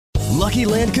Lucky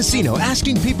Land Casino,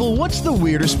 asking people, what's the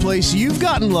weirdest place you've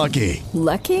gotten lucky?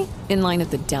 Lucky? In line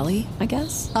at the deli, I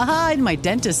guess? Aha, in my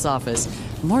dentist's office.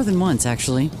 More than once,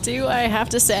 actually. Do I have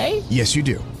to say? Yes, you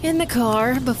do. In the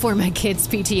car before my kids'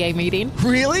 PTA meeting.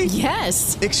 Really?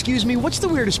 Yes. Excuse me, what's the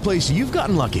weirdest place you've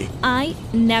gotten lucky? I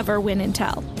never win and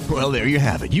tell. Well, there you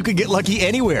have it. You can get lucky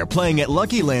anywhere, playing at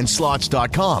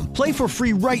LuckyLandSlots.com. Play for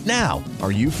free right now.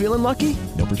 Are you feeling lucky?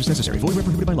 No purchase necessary. Void where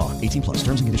prohibited by law. 18 plus.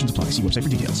 Terms and conditions apply. See website for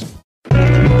details.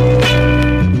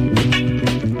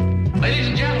 Ladies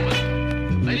and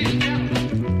gentlemen. Ladies and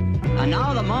gentlemen. And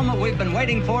now the moment we've been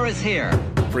waiting for is here.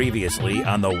 Previously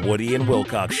on the Woody and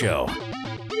Wilcox Show.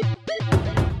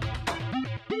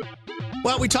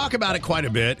 Well, we talk about it quite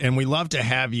a bit, and we love to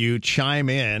have you chime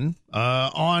in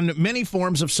on many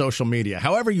forms of social media.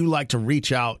 However you like to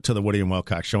reach out to the Woody and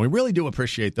Wilcox Show. We really do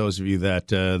appreciate those of you that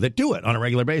do it on a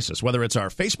regular basis, whether it's our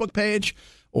Facebook page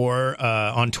or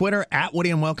on Twitter, at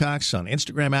Woody and Wilcox, on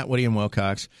Instagram, at Woody and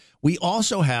Wilcox. We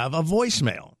also have a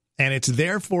voicemail, and it's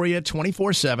there for you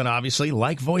 24/7, obviously,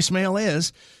 like voicemail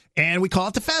is. And we call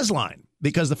it the Fez line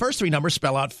because the first three numbers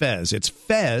spell out Fez. It's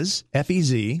Fez,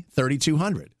 F-E-Z,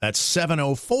 3200. That's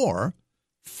 704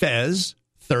 Fez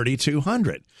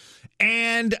 3200.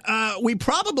 And we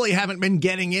probably haven't been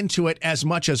getting into it as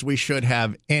much as we should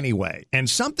have anyway. And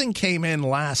something came in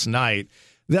last night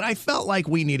that I felt like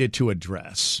we needed to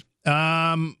address.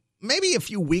 Maybe a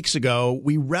few weeks ago,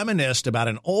 we reminisced about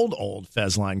an old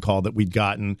Fez line call that we'd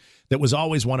gotten that was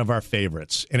always one of our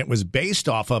favorites. And it was based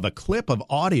off of a clip of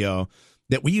audio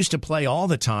that we used to play all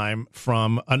the time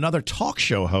from another talk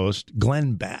show host,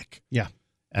 Glenn Beck. Yeah.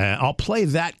 I'll play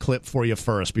that clip for you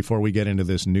first before we get into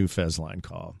this new Fez line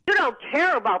call. You don't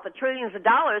care about the trillions of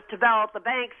dollars to bail out the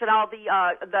banks and all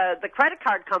the credit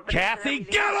card companies. Kathy,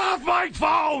 get off my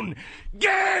phone!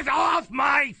 Get off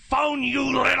my phone,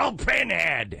 you little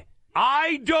pinhead!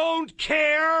 I don't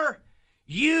care.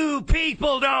 You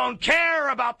people don't care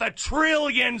about the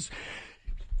trillions.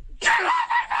 Get off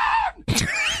my phone!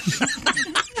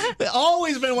 It's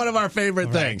always been one of our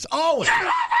favorite things. Always. Get off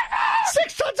my phone!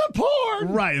 6 tons of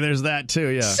porn! Right, there's that too,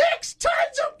 yeah. 6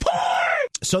 tons of porn!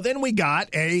 So then we got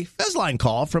a Fez line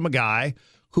call from a guy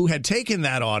who had taken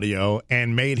that audio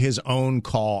and made his own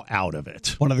call out of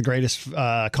it. One of the greatest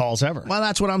calls ever. Well,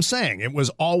 that's what I'm saying. It was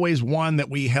always one that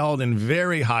we held in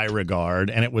very high regard,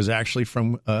 and it was actually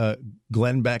from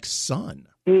Glenn Beck's son.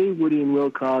 Hey, Woody and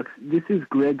Wilcox. This is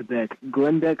Greg Beck,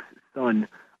 Glenn Beck's son.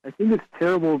 I think it's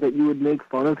terrible that you would make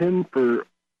fun of him for...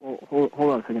 Oh, hold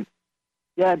on a second.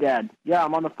 Yeah, Dad. Yeah,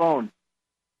 I'm on the phone.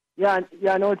 Yeah,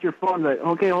 I know it's your phone, but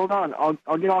okay, hold on.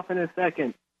 I'll get off in a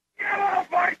second. Get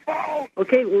off my phone!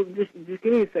 Okay, well, just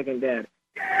give me a second, Dad.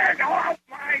 Get off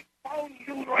my phone,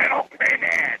 you little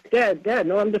pinhead! Dad,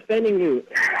 no, I'm defending you.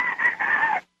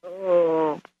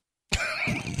 Oh.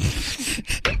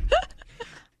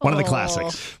 One of the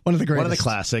classics. One of the greatest. One of the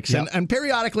classics. Yep. And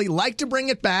periodically like to bring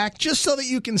it back just so that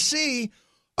you can see,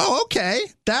 oh, okay,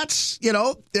 that's,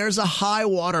 there's a high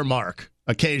water mark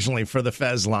occasionally for the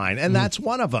Fez line, and that's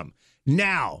one of them.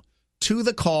 Now, to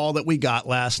the call that we got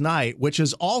last night, which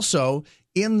is also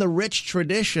in the rich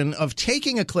tradition of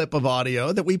taking a clip of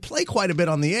audio that we play quite a bit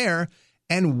on the air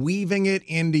and weaving it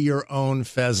into your own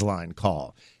Fez line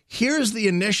call. Here's the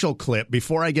initial clip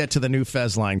before I get to the new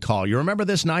Fez line call. You remember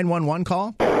this 911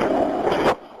 call?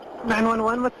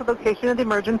 911, what's the location of the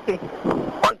emergency?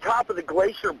 On top of the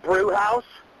Glacier Brew House.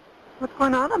 What's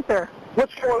going on up there?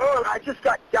 What's going on? I just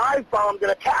got dive bombed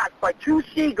and attacked by 2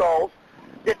 seagulls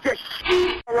that just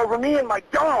all over me and my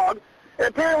dog, and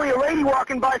apparently a lady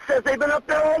walking by says they've been up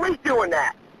there all week doing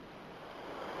that.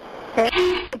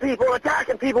 People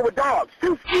attacking people with dogs.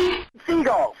 2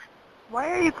 seagulls. Why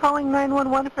are you calling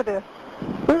 911 for this?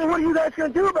 Well, what are you guys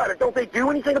going to do about it? Don't they do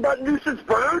anything about nuisance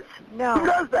birds? No. Who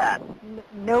does that?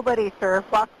 Nobody, sir.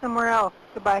 Walk somewhere else.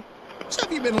 Goodbye. So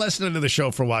if you've been listening to the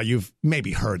show for a while, you've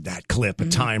maybe heard that clip a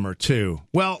time or two.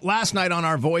 Well, last night on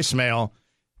our voicemail,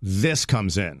 this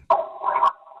comes in.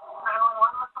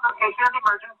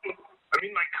 Emergency. I'm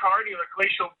in my car near the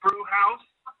Glacial Brew House.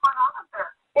 What's going on up there?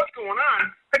 What's going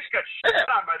on? I just got shit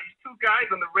on by these 2 guys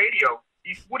on the radio.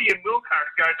 These Woody and Wilcox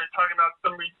guys are talking about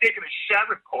some ridiculous shat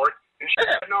report and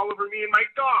shitting all over me and my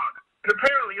dog. And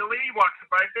apparently a lady walks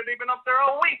by and said they've been up there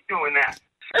all week doing that.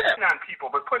 Spitting on people,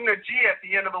 but putting a G at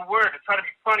the end of the word to try to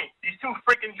be funny. These 2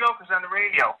 freaking jokers on the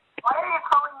radio. Why are you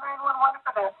calling 911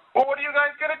 for this? Well, what are you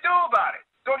guys going to do about it?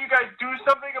 Don't you guys do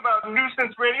something about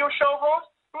nuisance radio show hosts?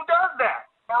 Who does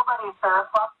that? Nobody, sir.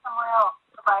 Walk somewhere else.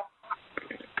 Goodbye.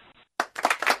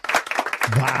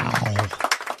 Wow.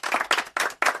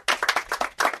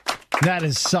 That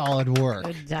is solid work.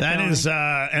 That is,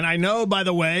 and I know, by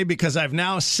the way, because I've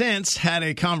now since had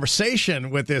a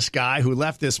conversation with this guy who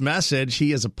left this message.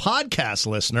 He is a podcast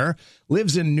listener,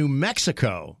 lives in New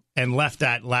Mexico, and left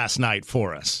that last night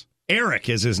for us. Eric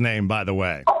is his name, by the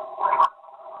way.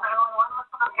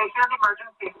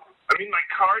 I'm in my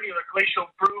car near the Glacial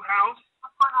Brew House.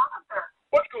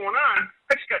 What's going on?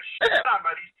 I just got shit on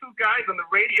by these two guys on the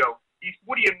radio. These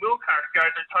Woody and Wilcox guys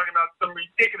are talking about some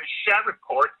ridiculous shat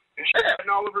report and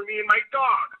shitting all over me and my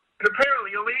dog. And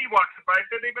apparently a lady walks by and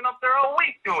said they've been up there all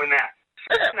week doing that.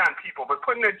 Shitting on people, but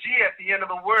putting a G at the end of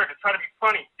the word to try to be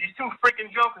funny. These two freaking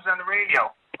jokers on the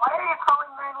radio. Why are you calling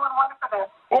 911 for this?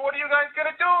 Well, what are you guys going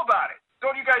to do about it?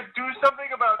 Don't you guys do something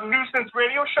about nuisance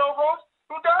radio show hosts?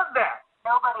 Who does that?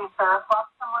 Nobody, sir. Walk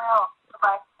somewhere else.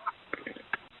 Goodbye.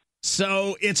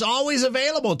 So it's always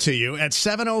available to you at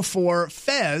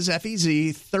 704-FEZ,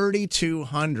 F-E-Z,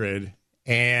 3200.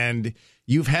 And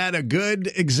you've had a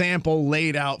good example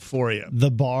laid out for you. The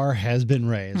bar has been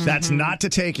raised. That's not to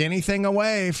take anything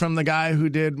away from the guy who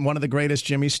did one of the greatest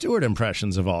Jimmy Stewart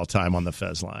impressions of all time on the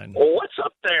Fez line. Well, what's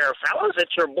up there, fellas?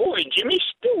 It's your boy, Jimmy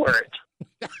Stewart.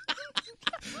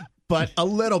 But a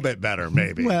little bit better,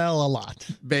 maybe. Well, a lot.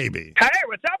 Maybe. Hey,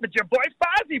 what's up? It's your boy,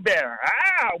 Fozzie Bear.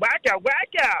 Ah,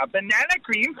 wacka, banana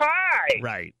cream pie.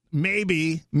 Right.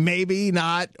 Maybe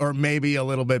not, or maybe a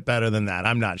little bit better than that.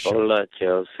 I'm not sure. Hola,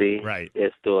 Chelsea. Right.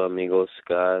 Es tu amigo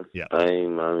Scott. Yeah. Ay,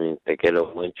 mami, te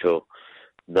quiero mucho.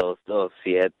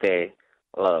 227.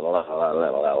 So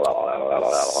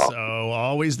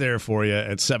always there for you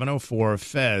at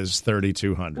 704-FEZ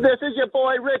 3200. This is your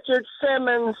boy, Richard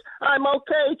Simmons. I'm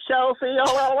okay, Chelsea.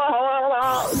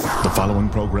 The following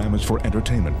program is for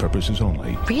entertainment purposes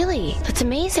only. Really? That's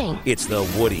amazing. It's the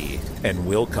Woody and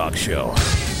Wilcox Show.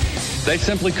 They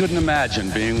simply couldn't imagine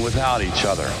being without each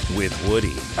other. With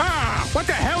Woody. Ah, what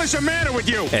the hell is the matter with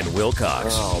you? And Wilcox.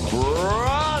 Oh,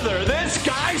 brother, this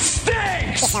guy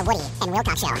stinks! It's the Woody and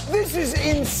Wilcox Show. This is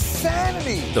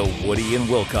insanity! The Woody and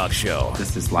Wilcox Show.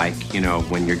 This is like,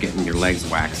 when you're getting your legs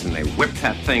waxed and they whip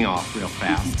that thing off real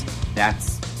fast.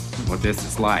 That's what this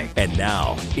is like. And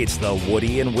now, it's the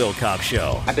Woody and Wilcox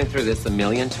Show. I've been through this a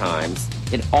million times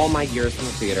in all my years in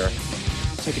the theater.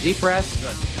 Take a deep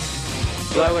breath.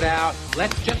 Blow it out.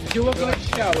 Let's just do a good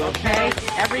show, okay?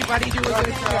 Everybody do a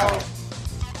good show.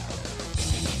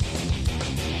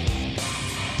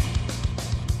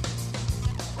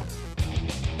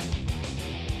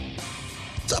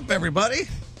 What's up, everybody?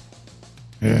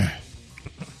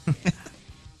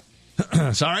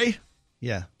 Sorry?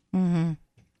 Yeah. Mm-hmm.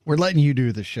 We're letting you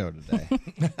do the show today.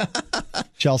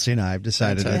 Chelsea and I have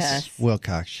decided it's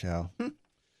Wilcox Show.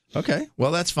 Okay.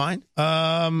 Well, that's fine.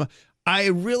 I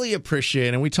really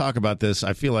appreciate, and we talk about this,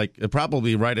 I feel like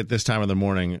probably right at this time of the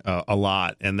morning a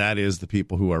lot, and that is the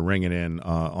people who are ringing in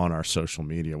on our social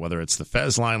media, whether it's the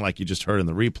Fez line like you just heard in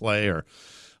the replay or,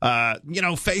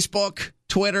 Facebook,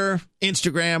 Twitter,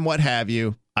 Instagram, what have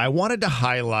you. I wanted to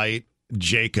highlight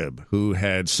Jacob, who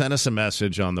had sent us a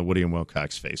message on the Woody and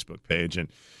Wilcox Facebook page, and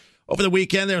over the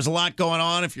weekend, there's a lot going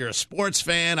on. If you're a sports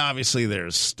fan, obviously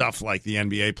there's stuff like the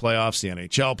NBA playoffs, the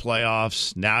NHL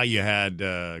playoffs. Now you had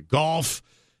golf.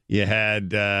 You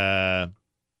had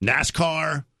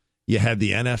NASCAR. You had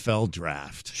the NFL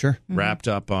draft. Sure. Wrapped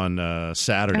up on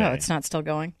Saturday. Oh, it's not still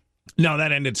going? No,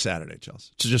 that ended Saturday, Chelsea.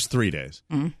 It's just 3 days.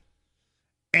 Mm-hmm.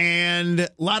 And a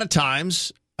lot of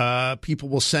times, people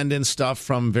will send in stuff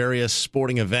from various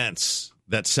sporting events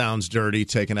that sounds dirty,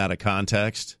 taken out of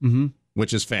context. Mm-hmm.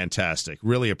 Which is fantastic.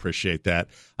 Really appreciate that.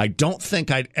 I don't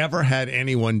think I'd ever had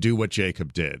anyone do what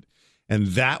Jacob did, and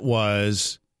that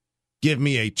was give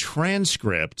me a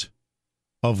transcript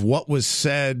of what was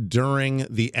said during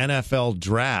the NFL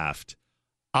draft,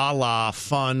 a la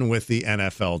fun with the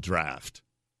NFL draft.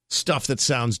 Stuff that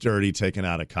sounds dirty taken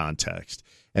out of context.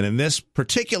 And in this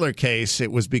particular case,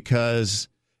 it was because,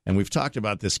 and we've talked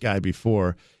about this guy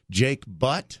before, Jake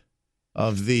Butt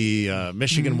of the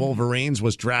Michigan Wolverines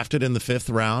was drafted in the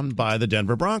 5th round by the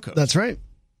Denver Broncos. That's right.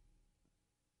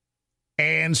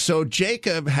 And so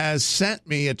Jacob has sent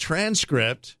me a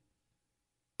transcript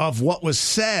of what was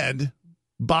said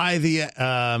by the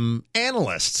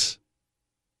analysts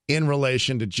in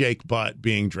relation to Jake Butt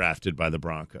being drafted by the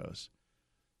Broncos.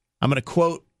 I'm going to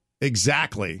quote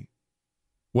exactly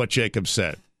what Jacob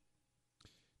said.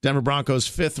 Denver Broncos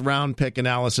 5th round pick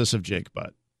analysis of Jake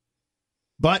Butt.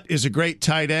 Butt is a great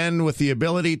tight end with the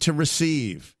ability to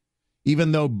receive.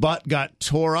 Even though Butt got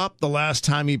tore up the last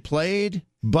time he played,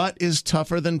 Butt is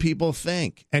tougher than people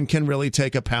think and can really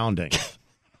take a pounding.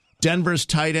 Denver's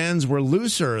tight ends were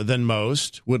looser than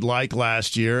most would like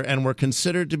last year and were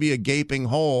considered to be a gaping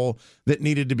hole that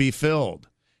needed to be filled.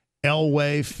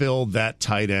 Elway filled that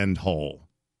tight end hole.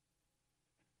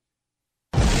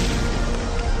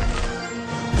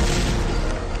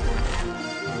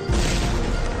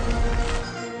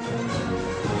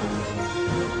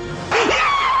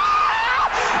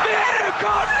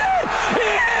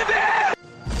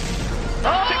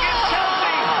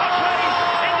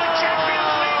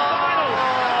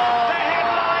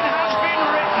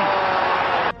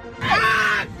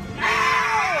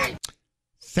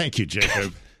 Thank you,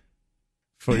 Jacob,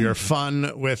 for your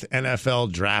fun with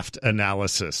NFL draft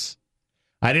analysis.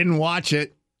 I didn't watch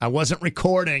it. I wasn't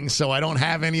recording, so I don't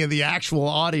have any of the actual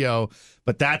audio,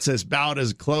 but that's about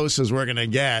as close as we're going to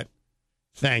get,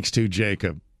 thanks to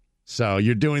Jacob. So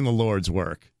you're doing the Lord's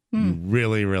work. You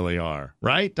really, really are,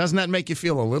 right? Doesn't that make you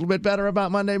feel a little bit better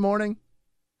about Monday morning?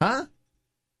 Huh?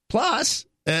 Plus,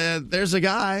 there's a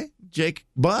guy, Jake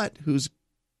Butt, who's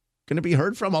going to be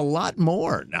heard from a lot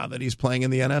more now that he's playing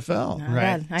in the NFL.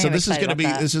 Right. So this is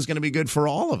going to be good for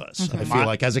all of us. I feel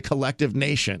like as a collective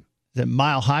nation. Is it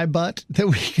Mile High Butt that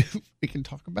we can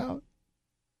talk about?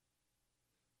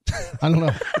 I don't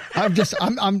know.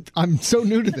 I'm so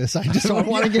new to this. I just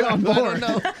want to get on board. I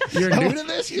don't know. You're new to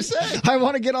this, you say? I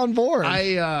want to get on board.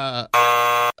 I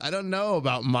don't know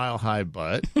about Mile High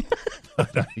Butt.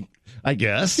 But I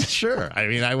guess. Sure. I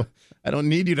mean, I don't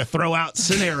need you to throw out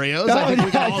scenarios. I think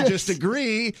we can all just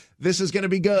agree this is going to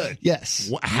be good.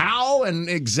 Yes. How and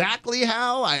exactly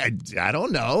how? I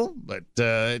don't know, but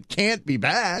it can't be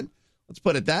bad. Let's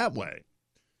put it that way.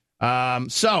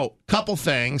 So, couple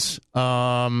things.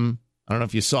 I don't know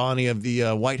if you saw any of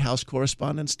the White House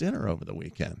Correspondents Dinner over the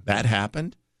weekend. That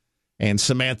happened. And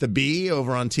Samantha Bee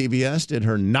over on TBS did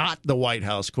her Not the White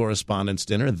House Correspondents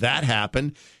Dinner. That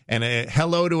happened. And a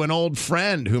hello to an old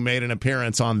friend who made an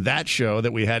appearance on that show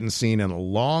that we hadn't seen in a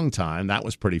long time. That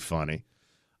was pretty funny.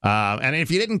 And if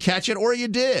you didn't catch it, or you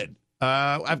did,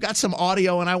 I've got some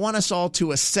audio, and I want us all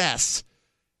to assess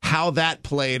how that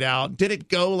played out. Did it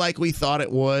go like we thought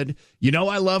it would? You know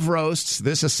I love roasts.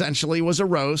 This essentially was a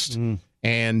roast.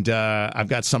 And I've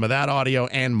got some of that audio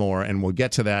and more, and we'll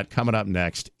get to that coming up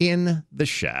next in the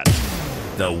Shat.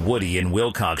 The Woody and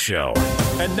Wilcox Show.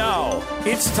 And now,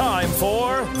 it's time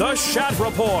for the Shat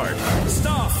Report.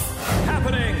 Stuff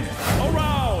happening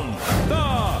around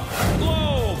the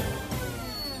globe.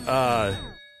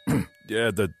 Yeah,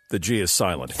 the G is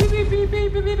silent. On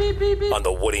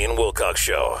the Woody and Wilcox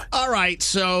Show. All right,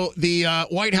 so the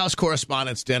White House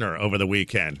Correspondents' Dinner over the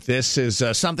weekend. This is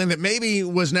something that maybe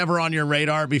was never on your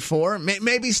radar before,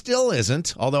 maybe still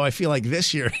isn't, although I feel like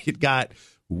this year it got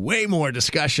way more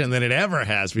discussion than it ever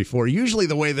has before. Usually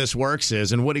the way this works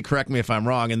is, and Woody, correct me if I'm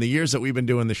wrong, in the years that we've been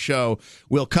doing the show,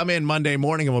 we'll come in Monday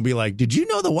morning and we'll be like, did you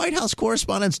know the White House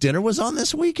Correspondents' Dinner was on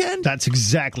this weekend? That's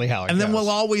exactly how it goes. And then we'll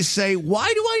always say, why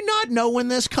do I not know when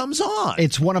this comes on?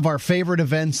 It's one of our favorite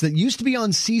events that used to be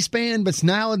on C-SPAN, but it's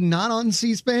now not on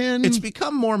C-SPAN. It's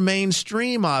become more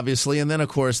mainstream, obviously, and then, of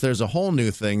course, there's a whole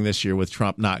new thing this year with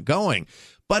Trump not going.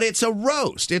 But it's a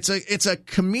roast. It's a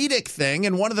comedic thing,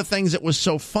 and one of the things that was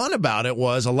so fun about it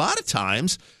was a lot of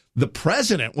times the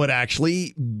president would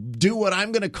actually do what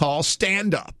I'm going to call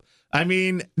stand-up. I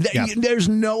mean, there's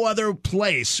no other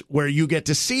place where you get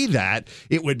to see that.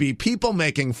 It would be people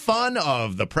making fun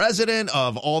of the president,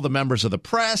 of all the members of the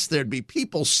press. There'd be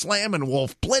people slamming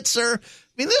Wolf Blitzer.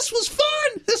 I mean, this was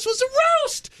fun. This was a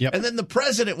roast. Yep. And then the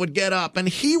president would get up and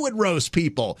he would roast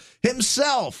people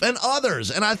himself and others.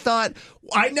 And I thought,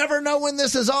 I never know when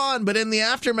this is on, but in the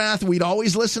aftermath, we'd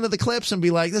always listen to the clips and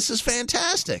be like, this is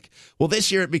fantastic. Well,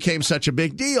 this year it became such a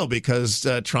big deal because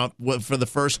Trump, for the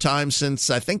first time since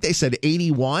I think they said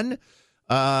 81,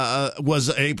 was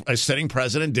a sitting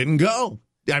president, didn't go.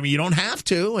 I mean, you don't have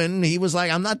to. And he was like,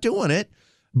 I'm not doing it.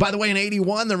 By the way, in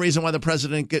 81, the reason why the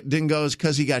president didn't go is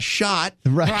because he got shot.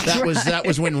 Right. That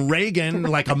was when Reagan,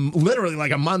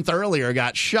 literally a month earlier,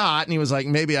 got shot, and he was like,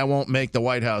 maybe I won't make the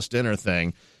White House dinner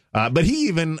thing. But he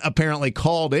even apparently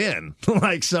called in.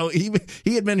 So he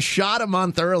had been shot a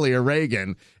month earlier,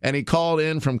 Reagan, and he called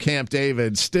in from Camp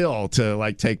David still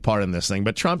to take part in this thing.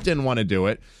 But Trump didn't want to do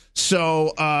it.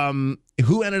 So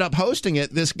who ended up hosting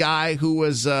it? This guy who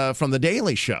was from The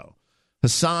Daily Show.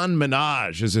 Hassan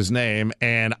Minhaj is his name,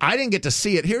 and I didn't get to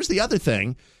see it. Here's the other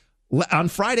thing. On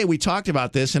Friday, we talked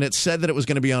about this, and it said that it was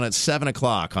going to be on at 7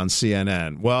 o'clock on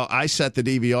CNN. Well, I set the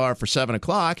DVR for 7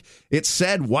 o'clock. It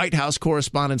said White House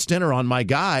Correspondents' Dinner on my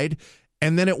guide,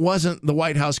 And then it wasn't the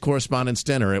White House Correspondents'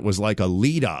 Dinner. It was like a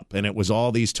lead up, and it was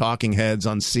all these talking heads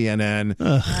on CNN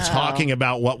talking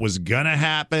about what was going to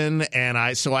happen. And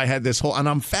I had this whole, and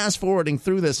I'm fast forwarding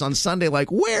through this on Sunday,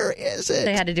 like, where is it?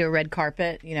 They had to do a red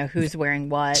carpet, who's wearing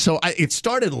what. So it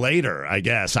started later, I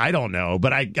guess. I don't know.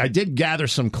 But I did gather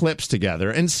some clips together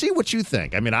and see what you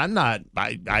think. I mean,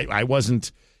 I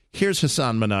wasn't. Here's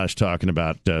Hassan Minhaj talking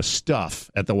about stuff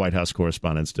at the White House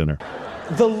Correspondents' Dinner.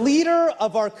 The leader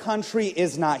of our country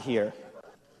is not here.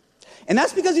 And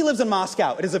that's because he lives in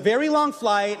Moscow. It is a very long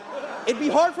flight. It'd be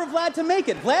hard for Vlad to make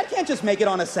it. Vlad can't just make it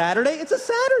on a Saturday. It's a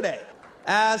Saturday.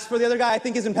 As for the other guy, I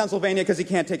think he's in Pennsylvania because he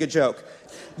can't take a joke.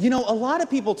 A lot of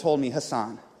people told me,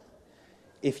 Hassan,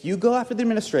 if you go after the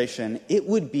administration, it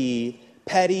would be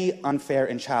petty, unfair,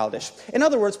 and childish. In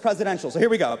other words, presidential. So here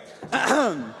we go.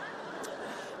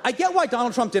 I get why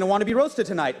Donald Trump didn't want to be roasted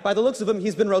tonight. By the looks of him,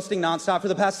 he's been roasting nonstop for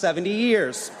the past 70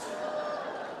 years.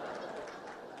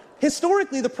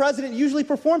 Historically, the president usually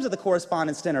performs at the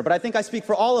Correspondents' Dinner, but I think I speak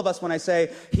for all of us when I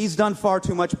say he's done far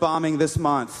too much bombing this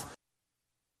month.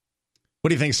 What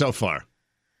do you think so far?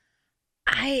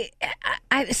 I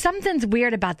something's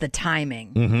weird about the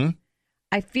timing. Mm-hmm.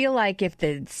 I feel like if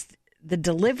the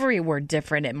delivery were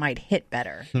different, it might hit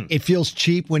better. It feels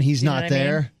cheap when he's not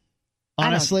there. I mean?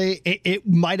 Honestly, it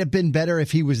might have been better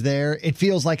if he was there. It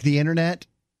feels like the internet,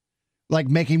 like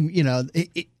making,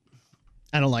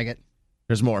 I don't like it.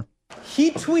 There's more.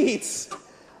 He tweets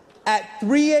at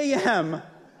 3 a.m.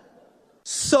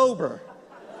 sober.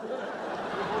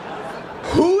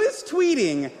 Who is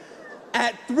tweeting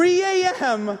at 3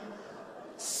 a.m.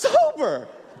 sober?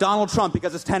 Donald Trump,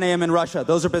 because it's 10 a.m. in Russia.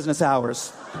 Those are business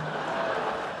hours.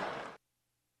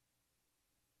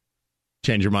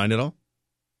 Change your mind at all?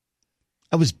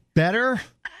 I was better,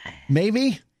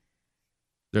 maybe.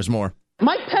 There's more.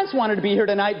 Mike Pence wanted to be here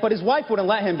tonight, but his wife wouldn't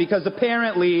let him because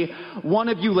apparently one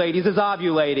of you ladies is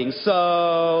ovulating.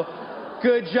 So,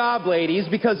 good job, ladies.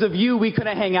 Because of you, we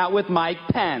couldn't hang out with Mike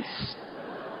Pence.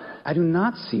 I do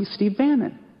not see Steve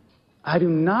Bannon. I do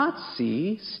not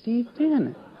see Steve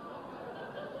Bannon.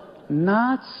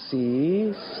 Not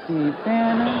see Steve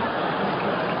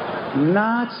Bannon.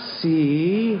 Not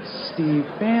see Steve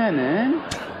Bannon.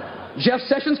 Jeff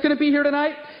Sessions going to be here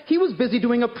tonight? He was busy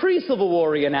doing a pre-Civil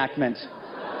War reenactment.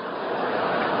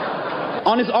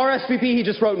 On his RSVP, he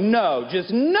just wrote no,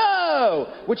 just no,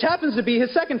 which happens to be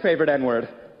his second favorite N-word.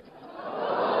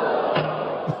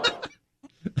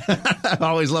 I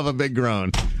always love a big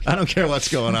groan. I don't care what's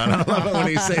going on. I love it when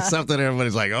he says something and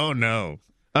everybody's like, oh, no.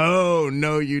 Oh,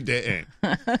 no, you didn't.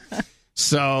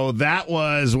 So that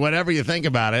was whatever you think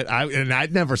about it. I'll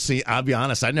be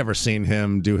honest, I'd never seen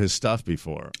him do his stuff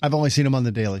before. I've only seen him on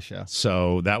The Daily Show.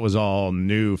 So that was all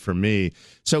new for me.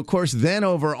 So, of course, then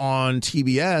over on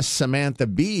TBS, Samantha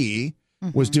Bee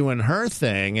was doing her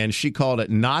thing, and she called it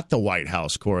not the White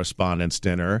House Correspondents'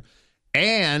 Dinner.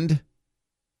 And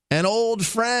an old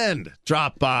friend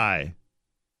dropped by.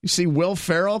 You see, Will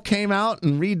Ferrell came out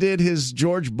and redid his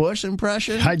George Bush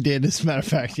impression? I did, as a matter of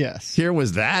fact, yes. Here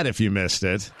was that, if you missed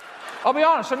it. I'll be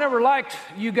honest, I never liked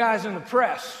you guys in the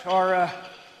press. Our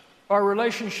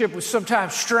relationship was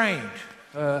sometimes strained,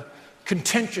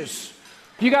 contentious.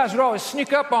 You guys would always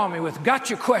sneak up on me with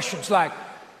gotcha questions like,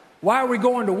 why are we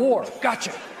going to war?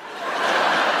 Gotcha.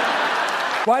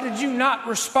 Why did you not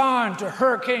respond to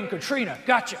Hurricane Katrina?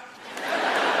 Gotcha.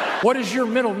 What is your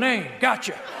middle name?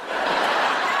 Gotcha.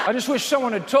 I just wish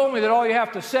someone had told me that all you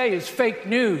have to say is fake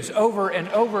news over and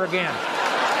over again.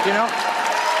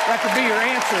 That could be your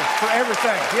answer for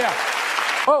everything. Yeah.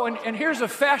 Oh, and here's a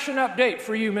fashion update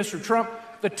for you, Mr. Trump.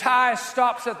 The tie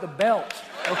stops at the belt,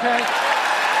 okay?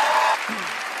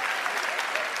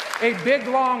 A big,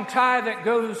 long tie that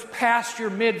goes past your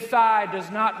mid-thigh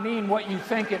does not mean what you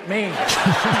think it means.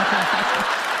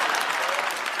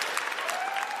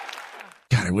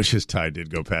 God, I wish his tie did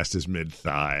go past his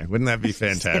mid-thigh. Wouldn't that be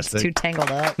fantastic? It's too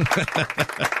tangled up.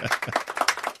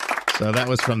 So that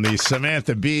was from the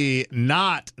Samantha Bee,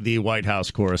 not the White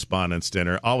House Correspondents'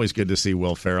 Dinner. Always good to see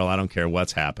Will Ferrell. I don't care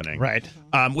what's happening. Right.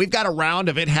 We've got a round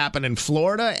of It Happened in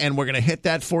Florida, and we're going to hit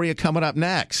that for you coming up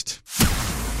next.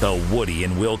 The Woody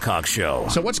and Wilcox Show.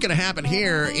 So what's going to happen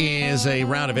here is a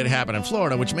round of It Happened in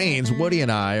Florida, which means Woody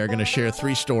and I are going to share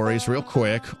 3 stories real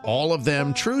quick, all of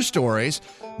them true stories,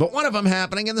 but one of them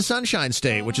happening in the Sunshine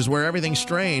State, which is where everything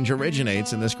strange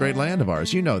originates in this great land of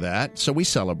ours. You know that. So we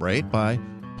celebrate by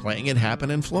playing It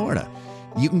Happened in Florida.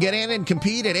 You can get in and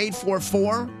compete at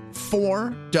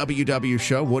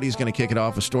 844-4WW-SHOW. Woody's going to kick it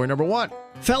off with story number 1.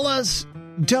 Fellas,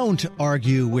 don't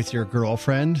argue with your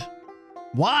girlfriend.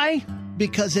 Why?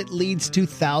 because it leads to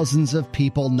thousands of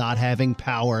people not having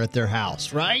power at their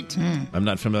house, right? I'm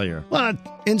not familiar. Well,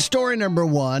 in story number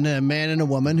 1, a man and a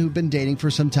woman who've been dating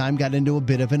for some time got into a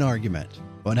bit of an argument.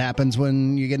 What happens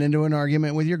when you get into an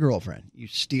argument with your girlfriend? You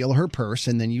steal her purse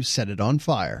and then you set it on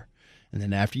fire. And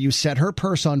then after you set her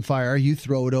purse on fire, you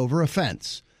throw it over a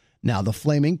fence. Now the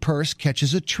flaming purse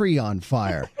catches a tree on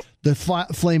fire. The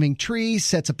flaming tree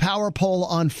sets a power pole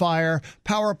on fire.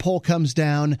 Power pole comes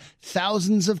down.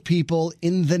 Thousands of people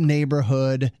in the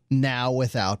neighborhood now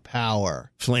without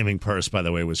power. Flaming purse, by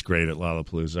the way, was great at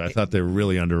Lollapalooza. I thought they were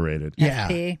really underrated. Yeah,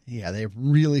 they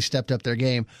really stepped up their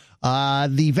game.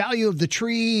 The value of the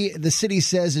tree, the city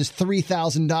says, is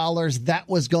 $3,000. That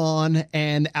was gone,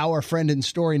 and our friend in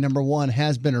story number 1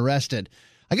 has been arrested.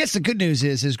 I guess the good news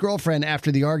is his girlfriend, after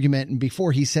the argument and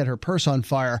before he set her purse on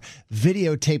fire,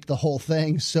 videotaped the whole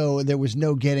thing, so there was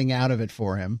no getting out of it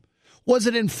for him. Was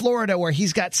it in Florida where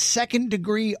he's got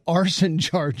second-degree arson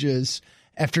charges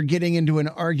after getting into an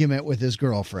argument with his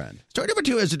girlfriend? Story number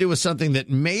 2 has to do with something that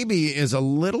maybe is a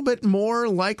little bit more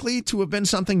likely to have been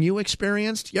something you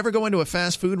experienced. You ever go into a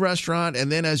fast food restaurant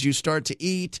and then as you start to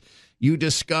eat, you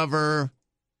discover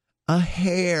a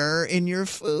hair in your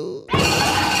food?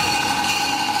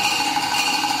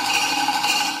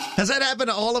 Has that happened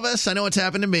to all of us? I know it's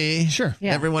happened to me. Sure.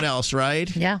 Yeah. Everyone else,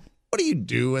 right? Yeah. What do you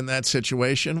do in that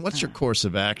situation? What's your course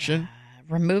of action?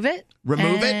 Remove it.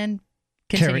 Remove and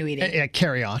continue eating. Yeah,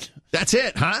 carry on. That's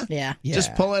it, huh? Yeah.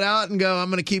 Just pull it out and go,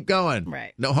 I'm going to keep going.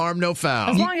 Right. No harm, no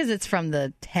foul. As long as it's from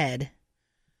the head.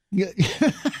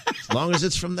 As long as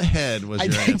it's from the head was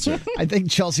your answer. I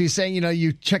think Chelsea's saying,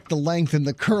 you check the length and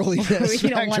the curliness. You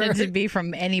don't want it to be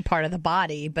from any part of the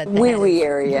body, but the Wee-wee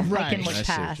area. Right. Can look I past.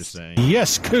 see what you're saying.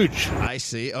 Yes, Cooch. I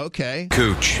see. Okay.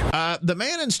 Cooch. The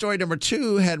man in story number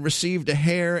 2 had received a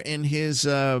hair in his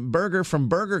burger from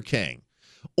Burger King.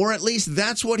 Or at least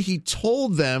that's what he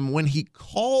told them when he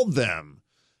called them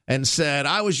and said,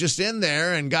 I was just in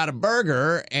there and got a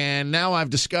burger, and now I've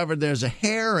discovered there's a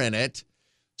hair in it.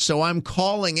 So I'm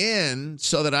calling in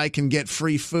so that I can get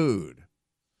free food.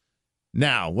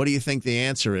 Now, what do you think the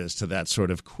answer is to that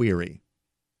sort of query?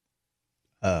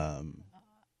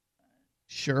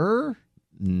 Sure.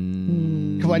 Why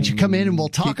don't you come in and we'll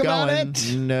talk about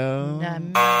it? No.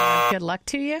 Good luck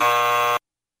to you.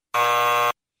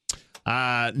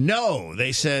 No,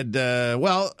 they said,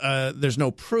 there's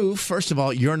no proof. First of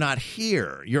all, you're not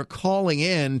here. You're calling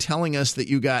in telling us that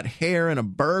you got hair in a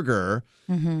burger.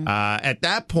 Mm-hmm. At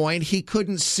that point, he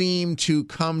couldn't seem to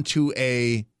come to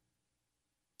a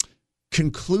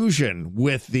conclusion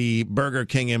with the Burger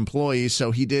King employee,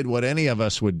 so he did what any of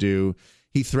us would do.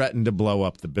 He threatened to blow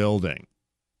up the building.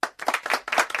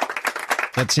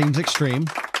 That seems extreme.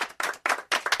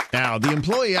 Now, the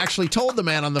employee actually told the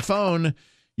man on the phone,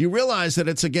 you realize that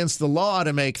it's against the law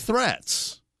to make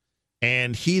threats.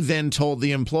 And he then told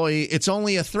the employee, it's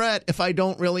only a threat if I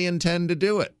don't really intend to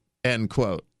do it, end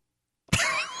quote.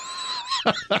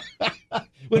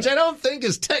 Which I don't think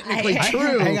is technically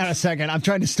true. Hang on a second. I'm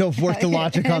trying to still work the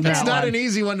logic on that. It's not an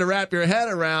easy one to wrap your head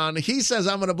around. He says,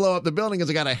 I'm going to blow up the building because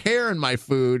I got a hair in my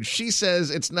food. She says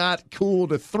it's not cool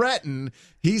to threaten.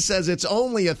 He says it's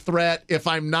only a threat if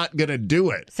I'm not going to do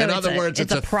it. So in other words,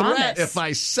 it's a threat if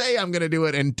I say I'm going to do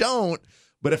it and don't.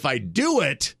 But if I do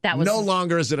it, no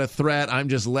longer is it a threat. I'm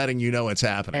just letting you know it's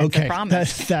happening. Okay,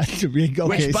 that's okay.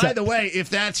 Which, by the way, if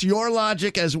that's your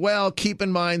logic as well, keep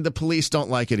in mind the police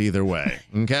don't like it either way.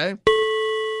 Okay?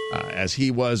 As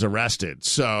he was arrested.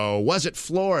 So, was it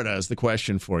Florida is the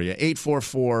question for you.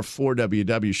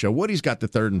 844-4WW show. Woody's got the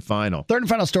third and final. Third and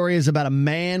final story is about a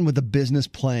man with a business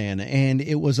plan, and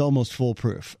it was almost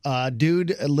foolproof.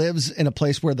 Dude lives in a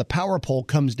place where the power pole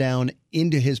comes down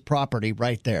into his property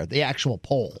right there, the actual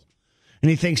pole. And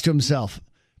he thinks to himself,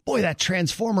 boy, that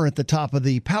transformer at the top of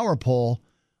the power pole,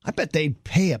 I bet they'd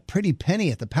pay a pretty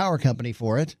penny at the power company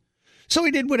for it. So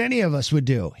he did what any of us would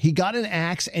do. He got an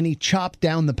axe and he chopped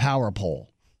down the power pole,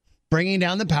 bringing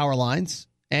down the power lines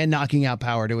and knocking out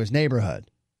power to his neighborhood.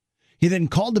 He then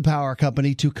called the power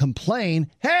company to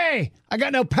complain, hey, I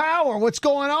got no power. What's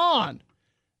going on?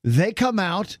 They come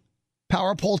out,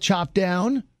 power pole chopped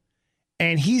down,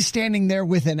 and he's standing there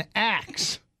with an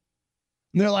axe.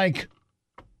 And they're like,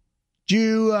 did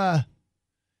you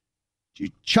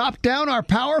chop down our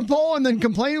power pole and then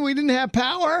complain we didn't have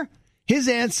power? His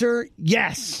answer,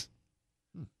 yes.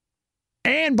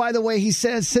 And by the way, he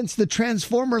says since the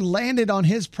transformer landed on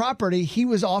his property, he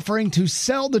was offering to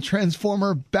sell the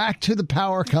transformer back to the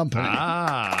power company.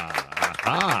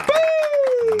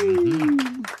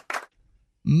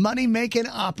 Money-making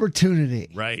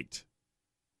opportunity. Right.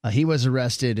 He was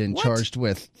arrested and charged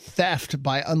with theft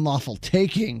by unlawful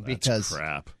taking because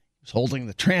crap. was holding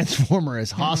the Transformer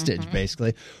as hostage,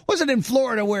 basically. Was it in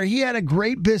Florida where he had a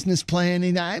great business plan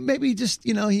and maybe just,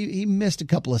 he missed a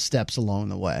couple of steps along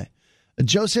the way.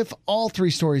 Joseph, all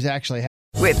three stories actually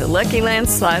With the Lucky Land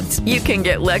Slots, you can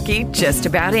get lucky just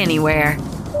about anywhere.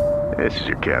 This is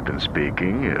your captain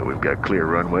speaking. We've got clear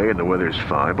runway and the weather's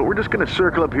fine, but we're just going to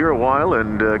circle up here a while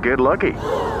and get lucky.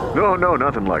 No,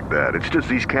 nothing like that. It's just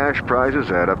these cash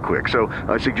prizes add up quick. So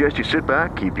I suggest you sit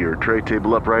back, keep your tray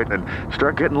table upright, and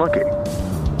start getting lucky.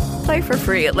 Play for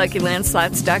free at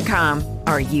LuckyLandSlots.com.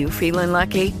 Are you feeling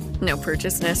lucky? No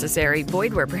purchase necessary.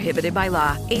 Void where prohibited by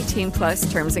law.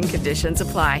 18+ terms and conditions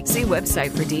apply. See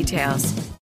website for details.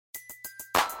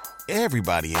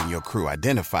 Everybody in your crew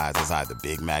identifies as either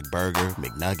Big Mac Burger,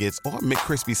 McNuggets, or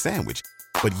McCrispy Sandwich.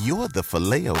 But you're the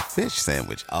Filet-O-Fish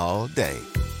Sandwich all day.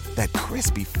 That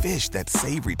crispy fish, that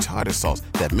savory tartar sauce,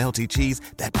 that melty cheese,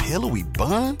 that pillowy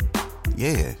bun.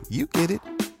 Yeah, you get it.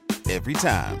 Every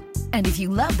time. And if you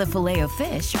love the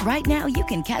Filet-O-Fish, right now you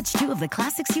can catch two of the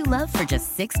classics you love for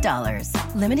just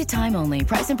 $6. Limited time only.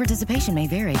 Price and participation may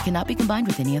vary. Cannot be combined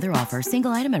with any other offer.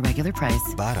 Single item at regular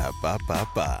price.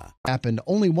 Ba-da-ba-ba-ba. happened.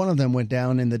 Only one of them went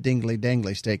down in the Dingley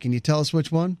Dangley State. Can you tell us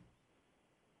which one?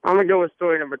 I'm going to go with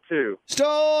story number 2.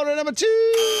 Story number 2!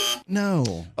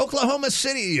 No. Oklahoma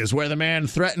City is where the man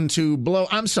promised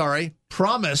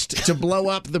to blow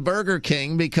up the Burger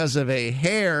King because of a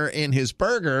hair in his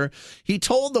burger. He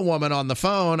told the woman on the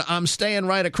phone, I'm staying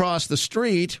right across the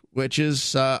street, which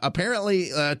is apparently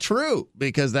true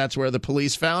because that's where the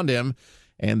police found him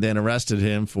and then arrested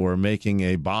him for making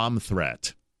a bomb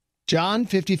threat. John,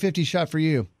 50-50 shot for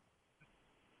you.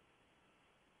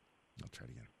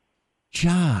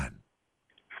 John.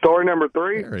 Story number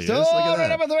 3. There he is. Story Look at that.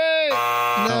 number 3.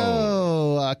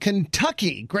 No.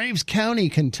 Kentucky, Graves County,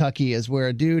 Kentucky is where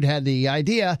a dude had the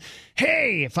idea,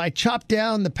 hey, if I chop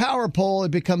down the power pole,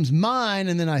 it becomes mine,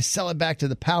 and then I sell it back to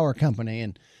the power company.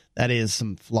 And that is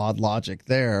some flawed logic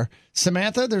there.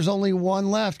 Samantha, there's only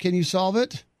one left. Can you solve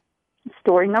it?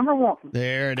 Story number 1.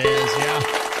 There it is, yeah.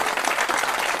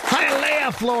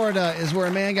 Hialeah, Florida is where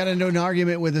a man got into an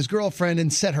argument with his girlfriend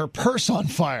and set her purse on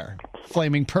fire.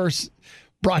 Flaming purse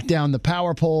brought down the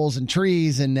power poles and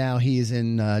trees, and now he's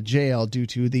in jail due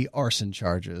to the arson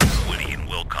charges. Woody and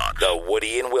Wilcox. The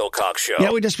Woody and Wilcox Show.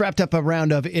 Yeah, we just wrapped up a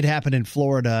round of It Happened in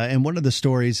Florida, and one of the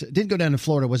stories didn't go down in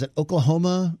Florida. Was it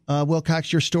Oklahoma,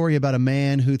 Wilcox? Your story about a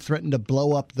man who threatened to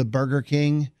blow up the Burger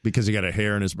King? Because he got a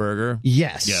hair in his burger?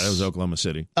 Yes. Yeah, that was Oklahoma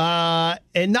City.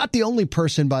 And not the only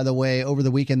person, by the way, over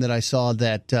the weekend that I saw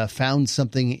that found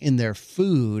something in their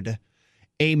food.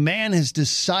 A man has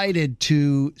decided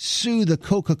to sue the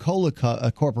Coca-Cola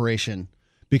Corporation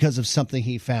because of something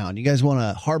he found. You guys want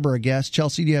to harbor a guess?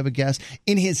 Chelsea, do you have a guess?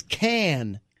 In his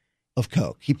can of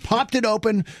Coke. He popped it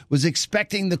open, was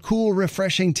expecting the cool,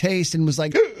 refreshing taste, and was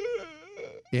like...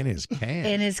 In his can.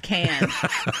 In his can.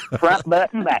 Front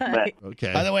butt and back butt.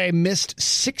 Okay. By the way, missed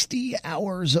 60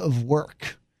 hours of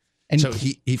work. And so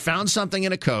he found something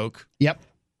in a Coke. Yep.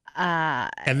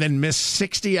 And then missed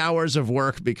 60 hours of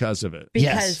work because of it.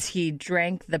 Because he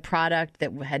drank the product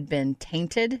that had been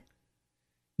tainted?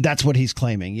 That's what he's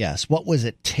claiming, yes. What was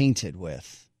it tainted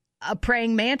with? A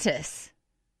praying mantis.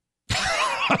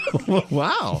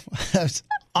 Wow. That's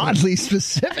oddly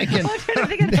specific and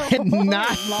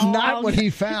not what he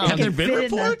found. Have there been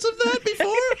reports of that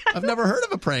before? I've never heard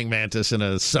of a praying mantis in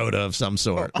a soda of some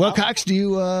sort. Well, Cox, do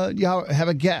you have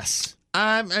a guess?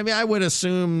 I mean, I would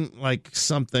assume like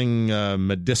something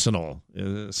medicinal,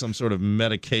 some sort of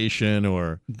medication,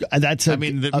 or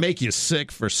that make you sick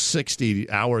for 60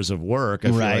 hours of work. I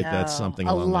feel like that's something.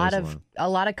 A lot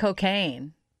of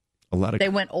cocaine. They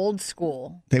went old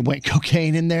school. They went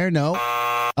cocaine in there. No.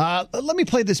 Let me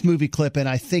play this movie clip, and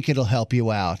I think it'll help you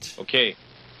out. Okay,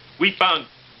 we found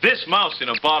this mouse in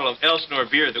a bottle of Elsinore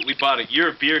beer that we bought at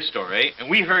your beer store, eh? And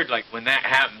we heard like when that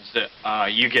happens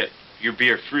that you get your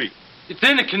beer free. It's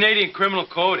in the Canadian Criminal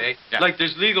Code, eh? Yeah. Like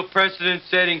there's legal precedent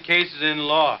setting cases in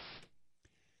law.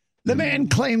 The man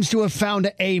claims to have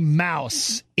found a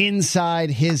mouse inside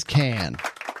his can.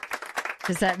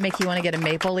 Does that make you want to get a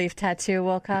maple leaf tattoo,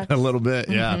 Wilcox? A little bit,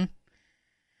 yeah.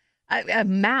 Mm-hmm. A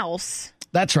mouse.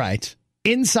 That's right.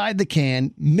 Inside the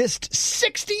can, missed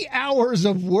 60 hours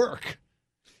of work.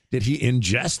 Did he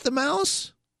ingest the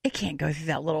mouse? It can't go through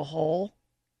that little hole.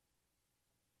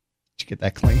 Did you get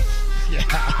that clean? Yeah.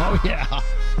 Oh, yeah.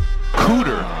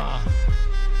 Hooter.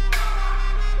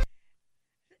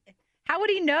 How would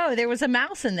he know there was a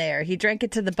mouse in there? He drank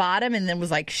it to the bottom and then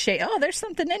was like, oh, there's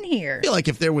something in here. I feel like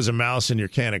if there was a mouse in your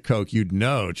can of Coke, you'd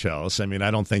know, Chelsea. I mean,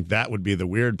 I don't think that would be the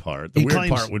weird part. The weird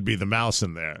part would be the mouse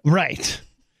in there. Right.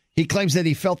 He claims that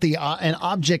he felt an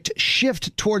object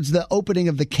shift towards the opening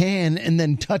of the can and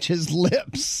then touch his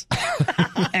lips.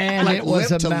 And like it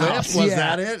was lip a to mouse. lip? Was Yeah,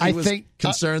 that it? I He was think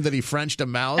concerned that he Frenched a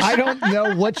mouse? I don't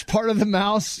know which part of the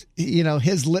mouse,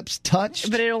 his lips touched.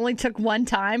 But it only took one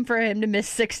time for him to miss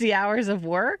 60 hours of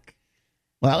work?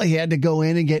 Well, he had to go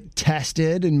in and get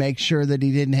tested and make sure that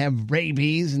he didn't have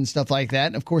rabies and stuff like that.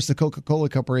 And, of course, the Coca-Cola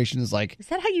Corporation is like, Is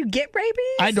that how you get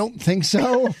rabies? I don't think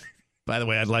so. By the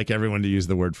way, I'd like everyone to use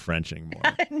the word Frenching more.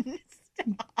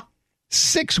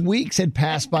 6 weeks had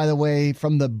passed, by the way,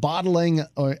 from the bottling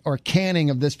or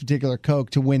canning of this particular Coke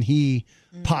to when he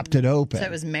popped it open. So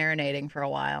it was marinating for a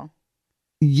while.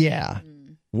 Yeah.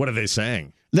 What are they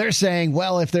saying? They're saying,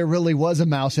 well, if there really was a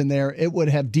mouse in there, it would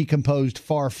have decomposed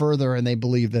far further, and they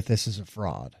believe that this is a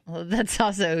fraud. Well, that's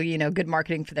also, good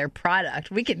marketing for their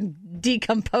product. We can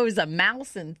decompose a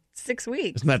mouse in 6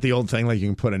 weeks. Isn't that the old thing? Like you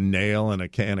can put a nail in a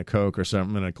can of Coke or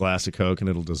something, in a glass of Coke, and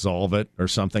it'll dissolve it or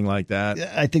something like that?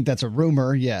 I think that's a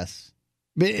rumor, yes.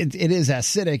 But it is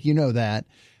acidic, you know that.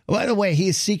 By the way, he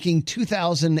is seeking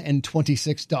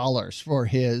 $2,026 for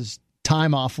his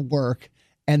time off work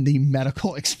and the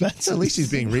medical expenses. At least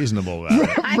he's being reasonable about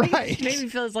it. Right. It maybe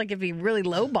feels like if he really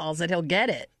lowballs it, he'll get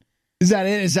it. Is that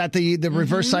it? Is that the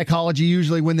reverse psychology?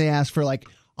 Usually when they ask for like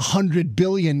 $100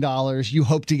 billion, you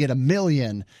hope to get $1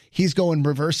 million. He's going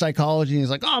reverse psychology, and he's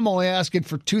like, I'm only asking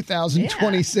for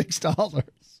 $2,026.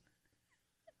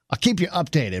 I'll keep you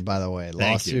updated, by the way.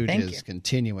 Lawsuit is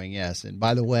continuing, yes. And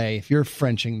by the way, if you're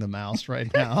Frenching the mouse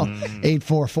right now,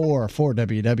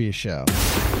 844-4WW-SHOW.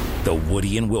 The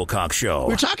Woody and Wilcox Show.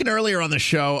 We were talking earlier on the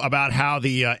show about how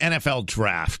the NFL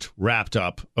draft wrapped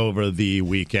up over the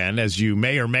weekend. As you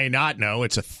may or may not know,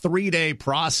 it's a 3-day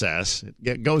process.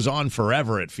 It goes on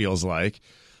forever, it feels like.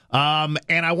 And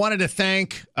I wanted to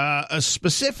thank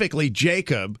specifically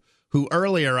Jacob, who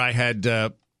earlier I had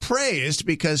praised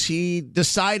because he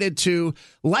decided to,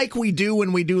 like we do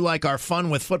when we do like our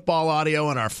Fun with Football audio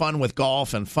and our Fun with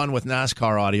Golf and Fun with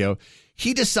NASCAR audio,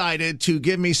 he decided to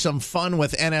give me some Fun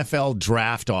with NFL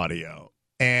draft audio.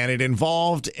 And it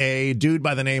involved a dude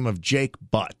by the name of Jake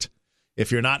Butt. If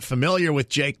you're not familiar with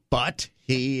Jake Butt,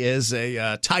 he is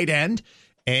a tight end.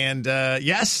 And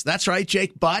yes, that's right.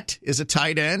 Jake Butt is a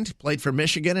tight end, played for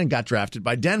Michigan and got drafted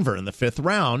by Denver in the 5th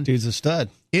round. Dude's a stud.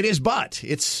 It is Butt.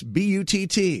 It's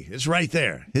B-U-T-T. It's right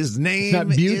there. His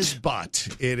name is Butt.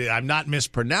 I'm not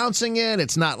mispronouncing it.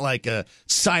 It's not like a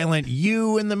silent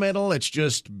U in the middle. It's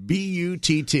just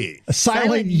B-U-T-T. A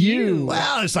silent U.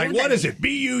 Well, it's like, what is it?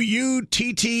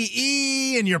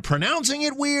 B-U-U-T-T-E, and you're pronouncing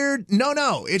it weird?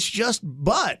 No. It's just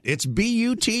Butt. It's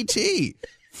B-U-T-T.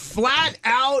 Flat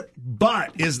out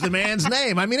Butt is the man's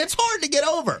name. I mean, it's hard to get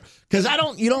over because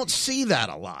you don't see that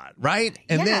a lot, right?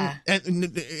 And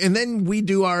then we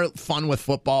do our Fun with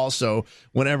Football. So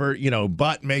whenever,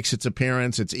 Butt makes its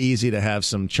appearance, it's easy to have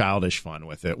some childish fun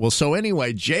with it. Well, so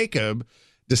anyway, Jacob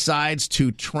decides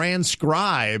to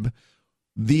transcribe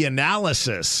the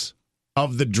analysis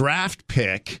of the draft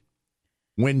pick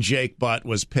when Jake Butt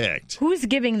was picked. Who's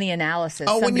giving the analysis?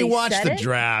 Oh, when you Somebody watch the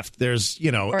draft, there's,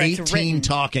 18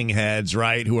 talking heads,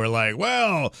 right, who are like,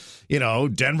 well,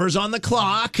 Denver's on the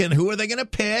clock, and who are they going to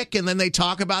pick? And then they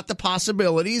talk about the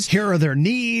possibilities. Here are their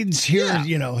needs.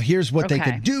 Here's what they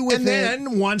could do with it. And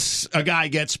then once a guy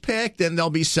gets picked, then there'll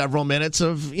be several minutes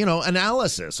of,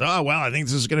 analysis. Oh, well, I think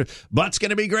Butt's going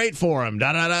to be great for him,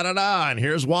 da-da-da-da-da, and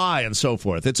here's why, and so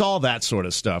forth. It's all that sort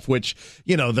of stuff, which,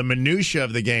 the minutia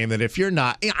of the game that if you're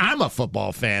not, I'm a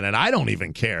football fan, and I don't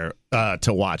even care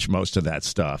to watch most of that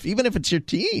stuff, even if it's your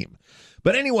team.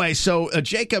 But anyway, so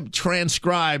Jacob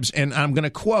transcribes, and I'm going to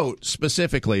quote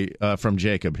specifically from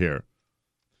Jacob here.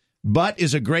 Butt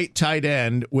is a great tight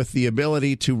end with the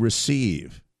ability to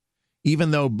receive.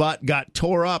 Even though Butt got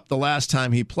tore up the last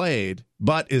time he played,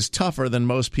 Butt is tougher than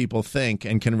most people think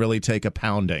and can really take a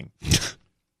pounding.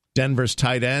 Denver's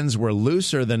tight ends were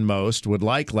looser than most would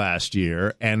like last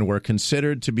year and were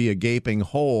considered to be a gaping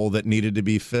hole that needed to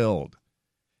be filled.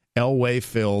 Elway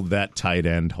filled that tight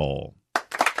end hole.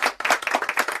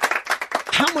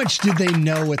 How much did they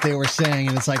know what they were saying?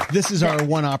 And it's like, this is our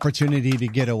one opportunity to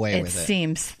get away with it. It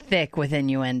seems thick with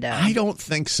innuendo. I don't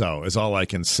think so, is all I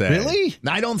can say. Really?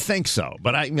 I don't think so,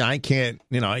 but I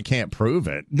can't prove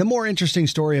it. The more interesting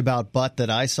story about Butt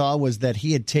that I saw was that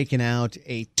he had taken out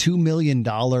a $2 million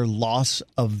loss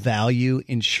of value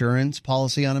insurance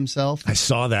policy on himself. I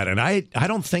saw that, and I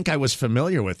don't think I was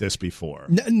familiar with this before.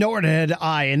 Nor did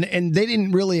I, and they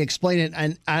didn't really explain it,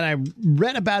 and I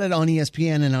read about it on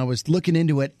ESPN, and I was looking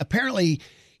into it. Apparently,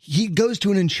 he goes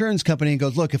to an insurance company and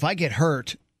goes, look, if I get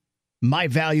hurt, my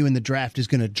value in the draft is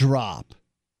going to drop.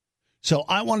 So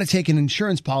I want to take an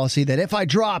insurance policy that if I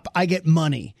drop, I get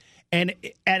money. And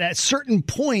at a certain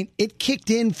point, it kicked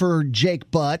in for Jake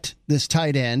Butt, this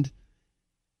tight end,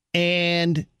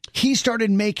 and he started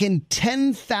making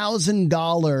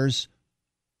 $10,000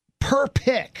 per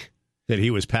pick. That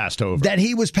he was passed over.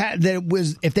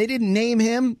 If they didn't name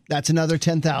him, that's another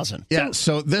 $10,000. Yeah,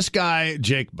 so this guy,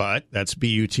 Jake Butt, that's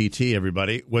B-U-T-T,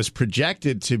 everybody, was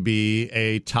projected to be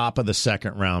a top of the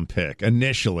second round pick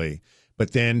initially,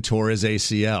 but then tore his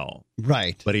ACL.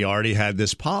 Right. But he already had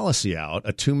this policy out,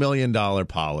 a $2 million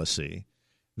policy,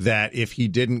 that if he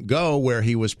didn't go where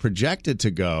he was projected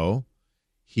to go,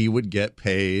 he would get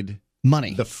paid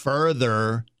money the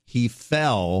further he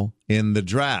fell in the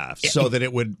draft, so that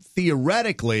it would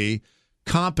theoretically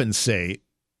compensate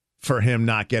for him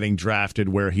not getting drafted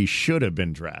where he should have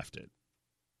been drafted.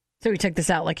 So he took this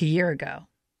out like a year ago.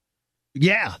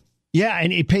 Yeah. Yeah,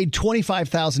 and he paid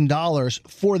 $25,000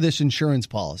 for this insurance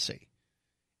policy.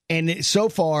 And so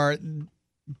far,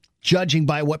 judging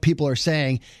by what people are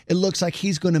saying, it looks like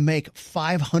he's going to make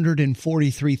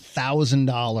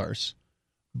 $543,000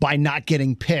 by not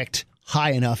getting picked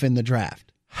high enough in the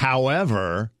draft.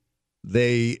 However,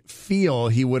 they feel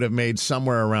he would have made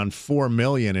somewhere around $4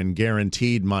 million in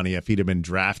guaranteed money if he'd have been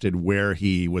drafted where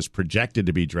he was projected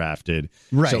to be drafted.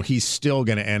 Right. So he's still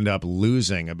going to end up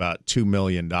losing about $2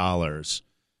 million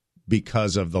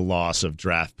because of the loss of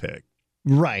draft pick.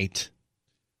 Right.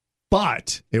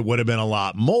 But it would have been a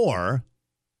lot more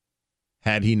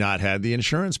had he not had the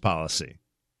insurance policy.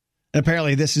 And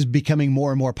apparently this is becoming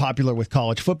more and more popular with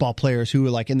college football players who are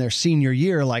like in their senior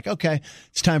year, like, okay,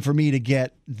 it's time for me to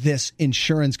get this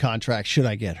insurance contract should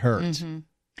I get hurt. Mm-hmm.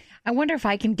 I wonder if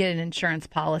I can get an insurance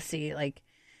policy like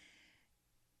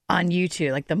on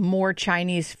YouTube, like the more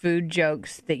Chinese food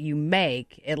jokes that you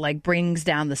make, it like brings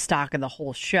down the stock of the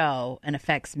whole show and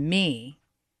affects me.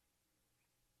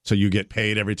 So you get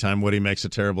paid every time Woody makes a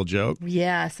terrible joke?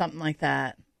 Yeah, something like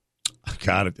that.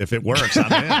 Got it. If it works,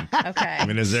 I'm in. Okay. I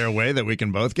mean, is there a way that we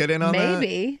can both get in on that?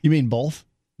 Maybe. You mean both?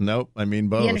 Nope, I mean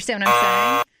both. You understand what I'm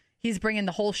saying? He's bringing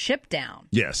the whole ship down.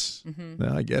 Yes. Mm-hmm.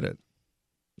 No, I get it.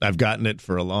 I've gotten it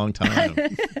for a long time.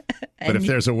 But if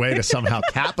there's a way to somehow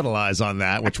capitalize on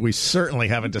that, which we certainly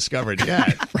haven't discovered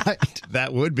yet, right?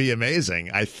 That would be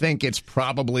amazing. I think it's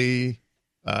probably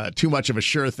too much of a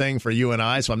sure thing for you and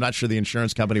I, so I'm not sure the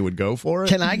insurance company would go for it.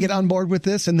 Can I get on board with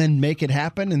this and then make it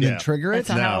happen and then trigger it? That's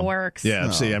not how it works. Yeah,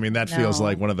 No. see, I mean, that feels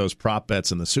like one of those prop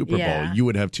bets in the Super Yeah. Bowl. You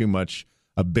would have too much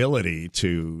ability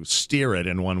to steer it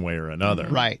in one way or another.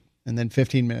 Right. And then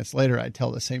 15 minutes later, I'd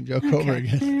tell the same joke over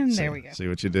again. There we go. See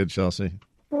what you did, Chelsea?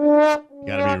 You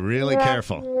got to be really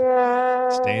careful.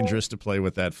 It's dangerous to play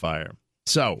with that fire.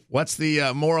 So, what's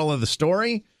the moral of the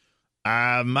story?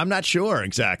 I'm not sure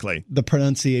exactly. The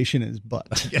pronunciation is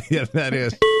but. Yeah, that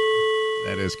is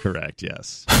correct,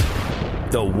 yes.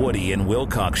 The Woody and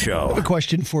Wilcox Show. I have a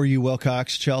question for you,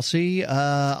 Wilcox, Chelsea.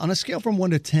 On a scale from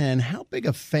 1 to 10, how big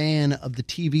a fan of the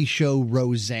TV show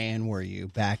Roseanne were you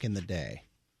back in the day?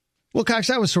 Wilcox,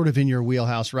 that was sort of in your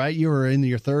wheelhouse, right? You were in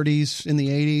your 30s, in the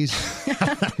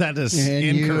 80s. That is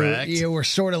and incorrect. You were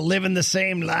sort of living the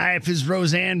same life as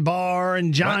Roseanne Barr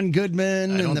and John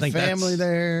Goodman and the family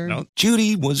there. No.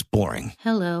 Judy was boring.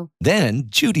 Hello. Then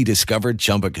Judy discovered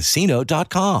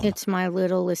ChumbaCasino.com. It's my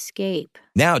little escape.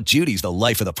 Now Judy's the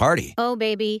life of the party. Oh,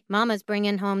 baby, mama's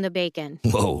bringing home the bacon.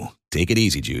 Whoa, take it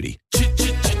easy, Judy.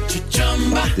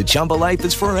 The Chumba life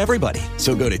is for everybody.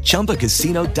 So go to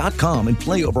ChumbaCasino.com and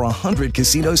play over 100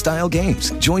 casino-style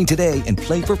games. Join today and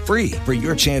play for free for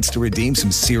your chance to redeem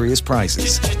some serious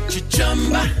prizes.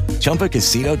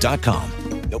 ChumbaCasino.com.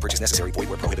 No purchase necessary. Void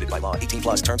where prohibited by law. 18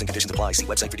 plus terms and conditions apply. See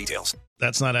website for details.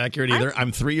 That's not accurate either.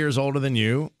 I'm 3 years older than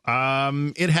you.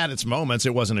 It had its moments.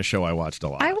 It wasn't a show I watched a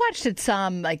lot. I watched it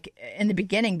some like in the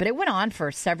beginning, but it went on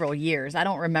for several years. I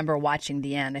don't remember watching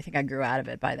the end. I think I grew out of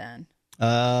it by then.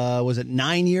 Was it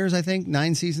 9 years, I think?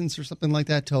 9 seasons or something like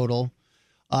that total.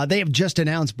 They have just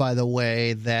announced, by the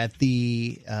way, that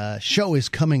the show is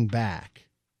coming back.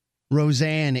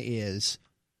 Roseanne is.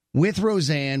 With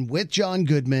Roseanne, with John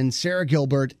Goodman, Sarah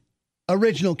Gilbert,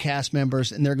 original cast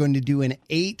members, and they're going to do an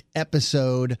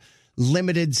 8-episode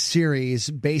limited series,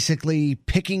 basically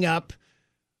picking up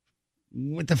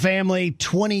with the family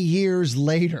 20 years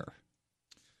later.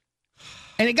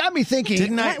 And it got me thinking.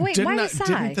 Didn't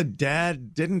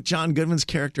John Goodman's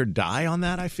character die on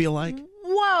that, I feel like?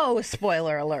 Whoa,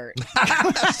 spoiler alert.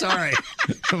 Sorry.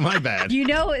 My bad. You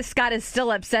know, Scott is still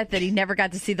upset that he never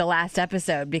got to see the last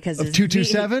episode because of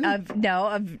 227?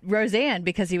 Of Roseanne,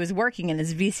 because he was working and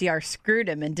his VCR screwed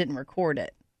him and didn't record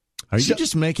it. Are you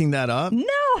just making that up? No,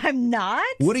 I'm not.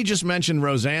 Woody just mentioned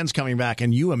Roseanne's coming back,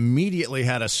 and you immediately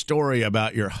had a story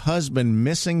about your husband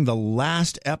missing the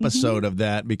last episode of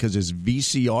that because his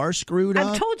VCR screwed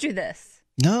up. I've told you this.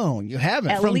 No, you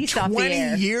haven't. At From least off the 20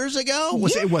 air. years ago?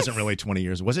 Yes. It wasn't really 20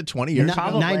 years. Was it 20 years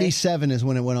ago? 97 is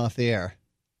when it went off the air.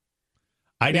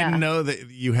 I didn't know that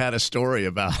you had a story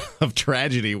of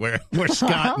tragedy where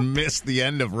Scott missed the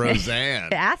end of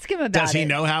Roseanne. Ask him about it. Does he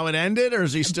know how it ended, or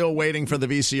is he still waiting for the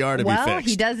VCR to be fixed? Well,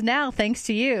 he does now, thanks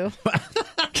to you.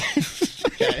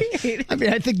 I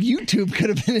mean, I think YouTube could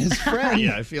have been his friend.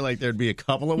 Yeah, I feel like there'd be a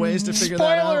couple of ways to figure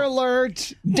that out. Spoiler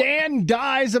alert, Dan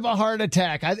dies of a heart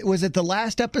attack. Was it the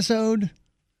last episode?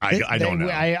 I don't know.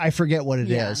 I forget what it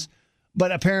is.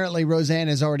 But apparently Roseanne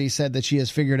has already said that she has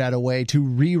figured out a way to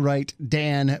rewrite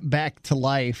Dan back to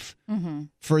life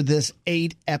for this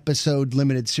 8-episode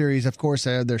limited series. Of course,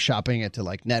 they're shopping it to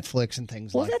like Netflix and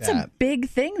things like that. Well, that's a big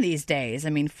thing these days. I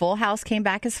mean, Full House came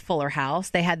back as Fuller House.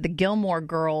 They had the Gilmore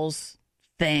Girls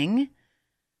thing.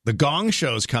 The Gong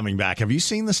Show's coming back. Have you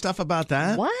seen the stuff about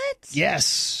that? What? Yes.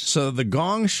 So the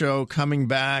Gong Show coming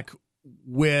back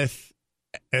with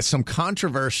some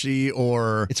controversy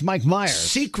or it's Mike Myers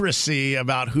secrecy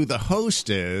about who the host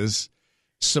is.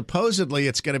 Supposedly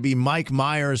it's going to be Mike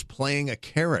Myers playing a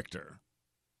character.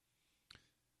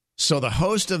 So the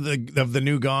host of the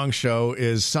new Gong Show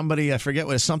is somebody, I forget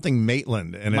what, something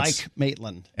Maitland, and Mike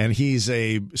Maitland, and he's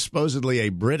supposedly a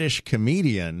British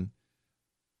comedian,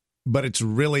 but it's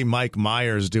really Mike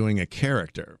Myers doing a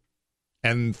character.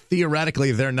 And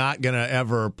theoretically, they're not going to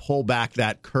ever pull back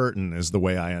that curtain, is the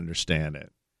way I understand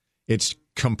it. It's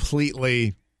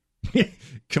completely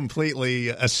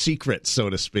a secret, so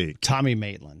to speak. Tommy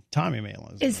Maitland.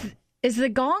 Is the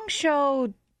Gong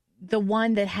Show the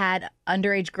one that had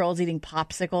underage girls eating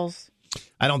popsicles?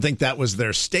 I don't think that was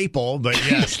their staple, but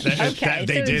yes, they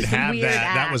did have that.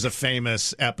 Act. That was a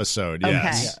famous episode.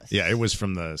 Yes. Okay. Yeah, it was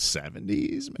from the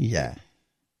 70s. Maybe. Yeah.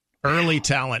 Early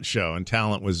talent show, and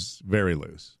talent was very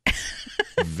loose.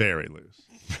 Very loose.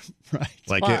 Right.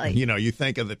 Like, you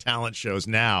think of the talent shows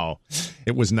now,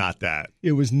 it was not that.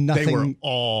 It was nothing. They were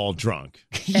all drunk.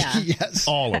 Yeah. Yes.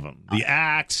 All of them. The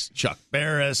acts, Chuck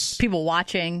Barris. People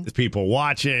watching.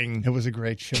 It was a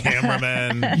great show.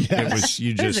 Cameramen. Yes.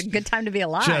 It was a good time to be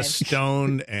alive. Just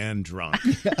stoned and drunk.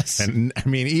 Yes. And, I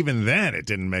mean, even then, it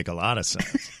didn't make a lot of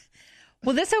sense.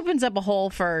 Well, this opens up a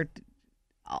hole for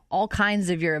all kinds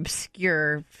of your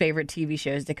obscure favorite TV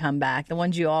shows to come back. The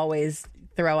ones you always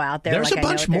throw out there. There's like a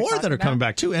bunch more that are coming about.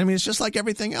 back, too. I mean, it's just like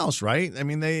everything else, right? I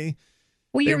mean, they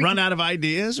run out of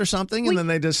ideas or something, and then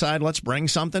they decide, let's bring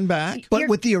something back. But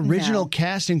with the original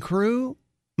cast and crew,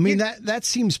 I mean, that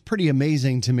seems pretty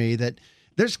amazing to me. That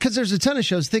because there's a ton of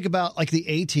shows. Think about like the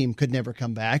A-Team could never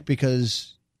come back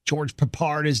because George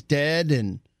Peppard is dead,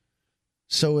 and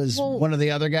so is one of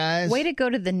the other guys. Way to go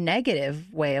to the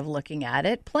negative way of looking at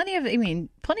it. Plenty of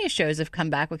shows have come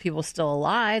back with people still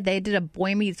alive. They did a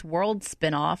Boy Meets World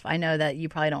spinoff. I know that you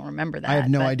probably don't remember that. I have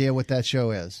no idea what that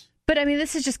show is. But I mean,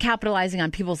 this is just capitalizing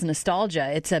on people's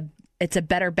nostalgia. It's a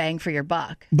better bang for your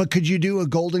buck. But could you do a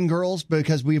Golden Girls?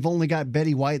 Because we've only got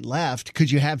Betty White left. Could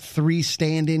you have 3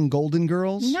 stand-in Golden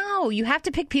Girls? No, you have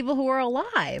to pick people who are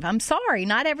alive. I'm sorry.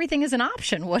 Not everything is an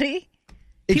option, Woody.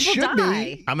 People should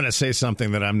die. be. I'm going to say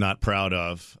something that I'm not proud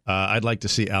of. I'd like to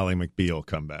see Ally McBeal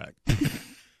come back.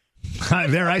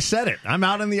 There, I said it. I'm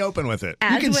out in the open with it.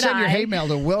 You can send your hate mail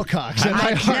to Wilcox at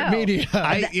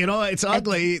iHeartMedia. It's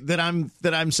ugly that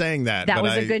I'm saying that. That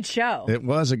was a good show. It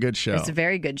was a good show. It's a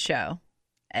very good show.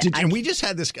 And we just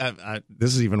had this.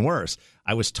 This is even worse.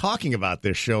 I was talking about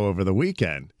this show over the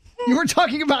weekend. You were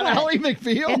talking about Ally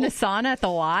McBeal in the sauna at the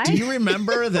Y. Do you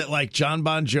remember that, like, John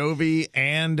Bon Jovi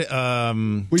and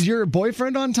was your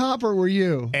boyfriend on top, or were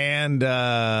you and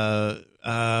Rob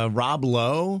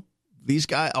Lowe? These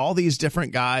guys, all these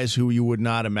different guys who you would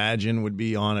not imagine would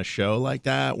be on a show like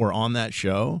that, were on that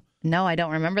show. No, I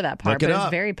don't remember that part. But it was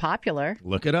very popular.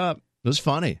 Look it up. It was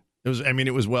funny. It was. I mean,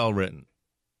 it was well written.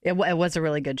 It was a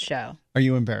really good show. Are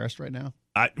you embarrassed right now?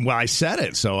 I said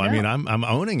it, so I mean, I'm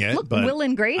owning it. Look, but Will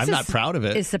and Grace I'm not proud of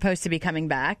it. Is supposed to be coming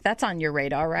back. That's on your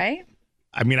radar, right?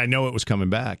 I mean, I know it was coming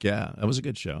back. Yeah, that was a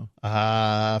good show.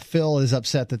 Phil is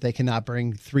upset that they cannot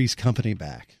bring Three's Company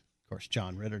back. Of course,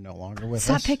 John Ritter no longer with us.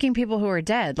 Stop picking people who are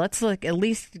dead. Let's at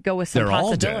least go with some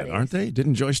possibilities. They're all dead, aren't they?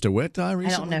 Didn't Joyce DeWitt die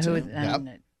recently? I don't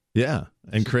know who. Yeah,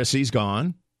 and Chrissy's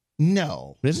gone.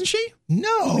 No. Isn't she?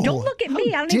 No. Don't look at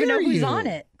me. I don't even know who's on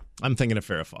it. I'm thinking of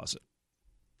Farrah Fawcett.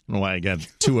 I don't know why I got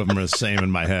 2 of them are the same in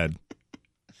my head.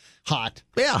 Hot.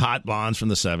 Yeah, hot blondes from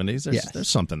the 70s. There's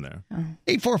something there.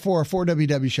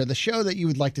 844-4WW show, the show that you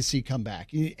would like to see come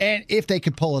back. And if they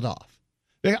could pull it off.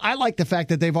 I like the fact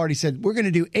that they've already said, we're going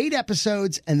to do 8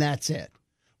 episodes and that's it.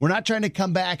 We're not trying to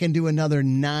come back and do another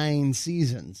 9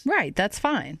 seasons. Right, that's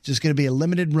fine. It's just going to be a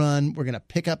limited run. We're going to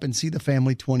pick up and see the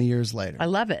family 20 years later. I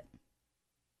love it.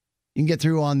 You can get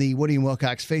through on the Woody and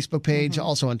Wilcox Facebook page,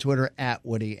 also on Twitter at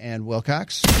Woody and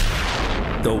Wilcox.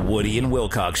 The Woody and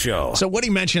Wilcox Show. So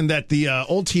Woody mentioned that the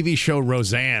old TV show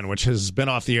Roseanne, which has been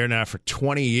off the air now for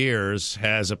 20 years,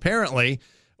 has apparently...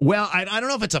 Well, I don't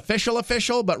know if it's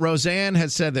official, but Roseanne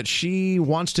has said that she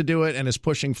wants to do it and is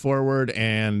pushing forward,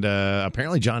 and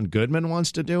apparently John Goodman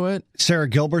wants to do it. Sarah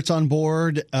Gilbert's on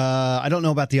board. I don't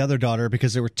know about the other daughter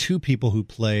because there were 2 people who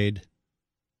played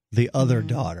the other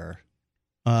daughter.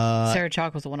 Sarah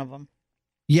Chalk was one of them.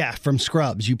 Yeah, from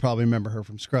Scrubs. You probably remember her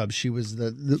from Scrubs. She was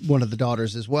the one of the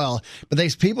daughters as well. But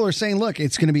people are saying, look,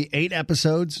 it's going to be 8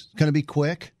 episodes. It's going to be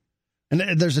quick.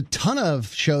 And there's a ton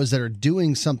of shows that are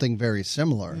doing something very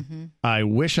similar. Mm-hmm. I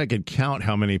wish I could count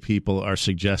how many people are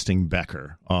suggesting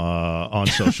Becker on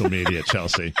social media,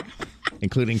 Chelsea,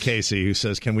 including Casey, who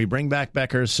says, can we bring back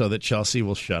Becker so that Chelsea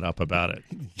will shut up about it?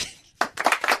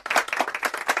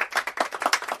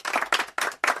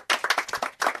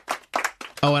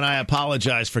 Oh, and I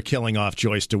apologize for killing off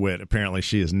Joyce DeWitt. Apparently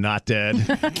she is not dead.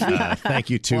 Thank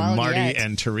you to Marty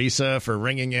and Teresa for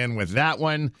ringing in with that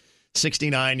one.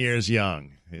 69 years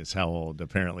young is how old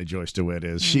apparently Joyce DeWitt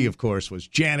is. She, of course, was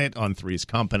Janet on Three's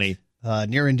Company.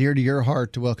 Near and dear to your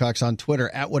heart, to Wilcox on Twitter,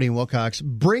 at Woody and Wilcox.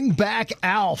 Bring back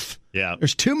Alf. Yeah.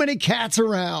 There's too many cats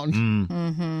around.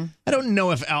 I don't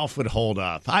know if Alf would hold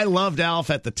up. I loved Alf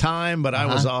at the time, but I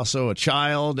was also a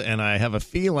child, and I have a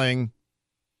feeling...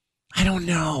 I don't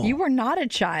know. You were not a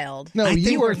child. No,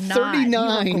 you were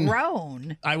 39. You were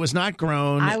grown. I was not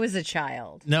grown. I was a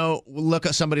child. No,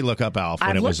 somebody look up Alf when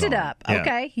I it was looked it on. up. Yeah.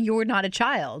 Okay, you were not a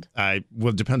child. Well,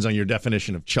 it depends on your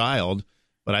definition of child,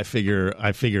 but I figure,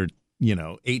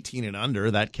 18 and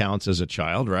under, that counts as a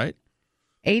child, right?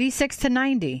 86 to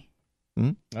 90.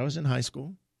 I was in high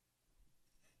school.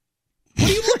 What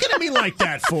are you looking at me like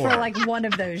that for? For like one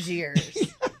of those years.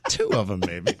 2 of them,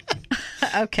 maybe.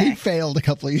 Okay. He failed a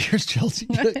couple of years, Chelsea.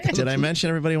 Did I mention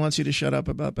everybody wants you to shut up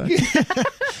about that?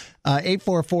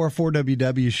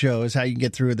 844-4WW show is how you can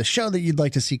get through the show that you'd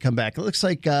like to see come back. It looks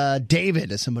like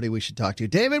David is somebody we should talk to.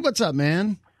 David, what's up,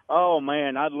 man? Oh,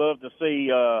 man, I'd love to see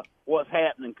What's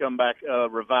Happening come back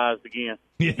revised again.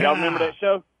 Yeah. Y'all remember that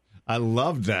show? I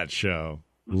loved that show.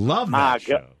 That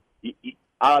show.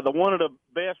 One of the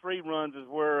best reruns is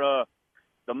where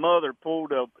the mother pulled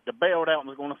the belt out and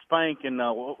was going to spank, and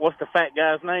what's the fat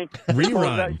guy's name?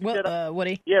 Rerun.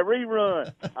 Woody? Yeah,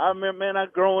 Rerun. I remember, man, I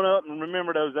was growing up and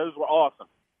remember those. Those were awesome.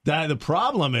 The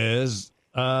problem is,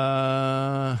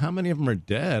 how many of them are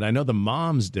dead? I know the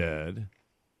mom's dead.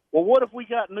 Well, what if we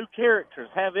got new characters,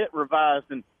 have it revised,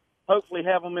 and hopefully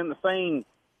have them in the same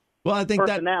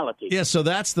personality? So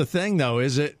that's the thing, though,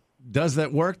 does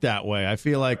that work that way? I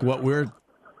feel like what we're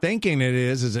thinking it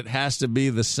is it has to be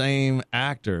the same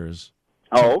actors.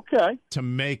 Okay. To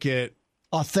make it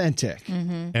authentic.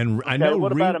 And I know.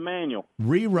 What about Emmanuel?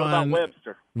 Rerun. What about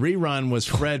Webster? Rerun was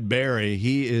Fred Berry.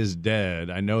 He is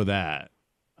dead. I know that.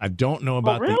 I don't know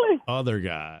about the other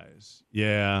guys.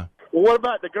 Yeah. Well, what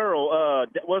about the girl?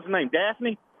 What's her name?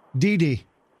 Daphne? Dee Dee.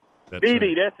 Dee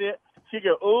Dee, that's it. She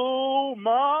go, "Oh,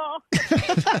 Ma."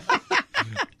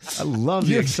 I love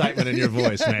the excitement in your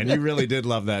voice, man. You really did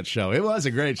love that show. It was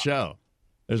a great show.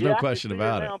 There's no question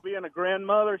about it. Now being a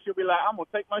grandmother, she'll be like, "I'm gonna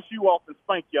take my shoe off and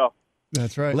spank y'all."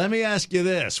 That's right. Let me ask you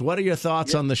this: what are your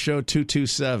thoughts on the show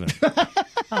 227?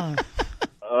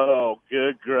 Oh,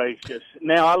 good gracious!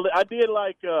 Now I did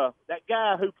like that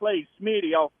guy who plays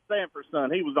Smitty off Sanford Son.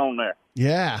 He was on there.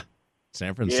 Yeah,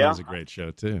 Sanford Son's a great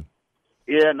show too.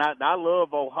 Yeah, and I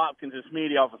love old Hopkins and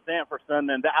Smitty off of Sanford Son,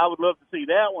 and I would love to see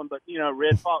that one. But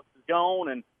Red Fox is gone,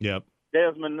 and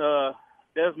Desmond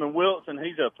Wilson,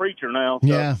 he's a preacher now.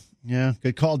 So. Yeah.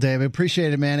 Good call, David.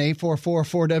 Appreciate it, man.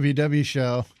 844-4WW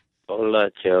show.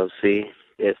 Hola, Chelsea.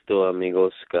 Es tu amigo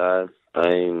Scott.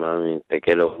 Ay, mami, te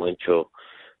quiero mucho.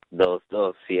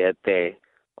 227.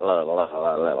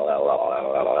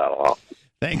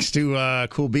 Thanks to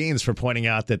Cool Beans for pointing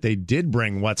out that they did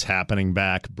bring What's Happening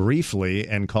back briefly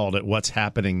and called it What's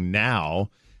Happening Now.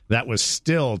 That was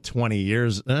still 30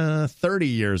 years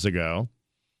ago.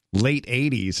 Late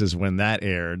 80s is when that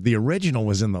aired. The original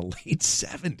was in the late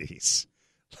 70s.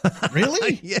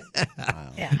 Really? Yeah.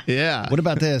 Wow. Yeah. What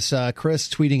about this? Chris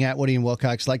tweeting at Woody and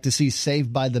Wilcox, like to see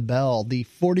Saved by the Bell, the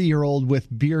 40-year-old with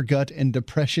beer gut and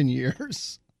depression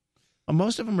years. Well,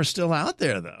 most of them are still out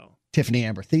there, though. Tiffany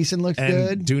Amber Thiessen looks and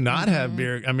good. Do not have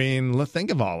beer. I mean, think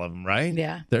of all of them, right?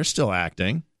 Yeah. They're still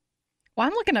acting. Well,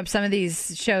 I'm looking up some of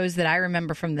these shows that I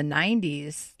remember from the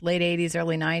 90s, late 80s,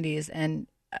 early 90s, and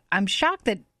I'm shocked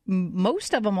that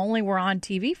most of them only were on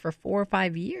TV for 4 or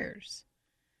 5 years.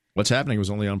 What's Happening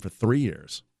was only on for 3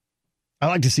 years. I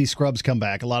like to see Scrubs come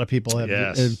back. A lot of people have.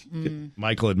 Yes.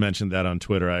 Michael had mentioned that on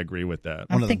Twitter. I agree with that.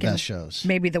 One of the best shows.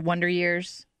 Maybe the Wonder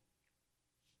Years.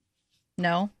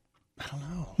 No? I don't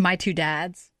know. My Two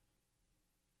Dads.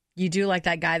 You do like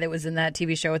that guy that was in that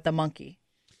TV show with the monkey.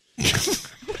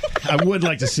 I would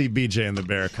like to see BJ and the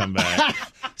Bear come back.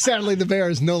 Sadly, the Bear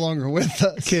is no longer with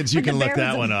us. Kids, you can look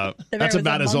that one up. That's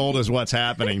about as old as What's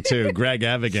Happening, too. Greg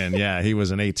Evigan, yeah, he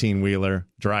was an 18-wheeler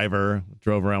driver,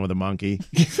 drove around with a monkey.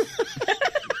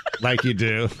 Like you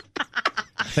do.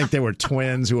 I think they were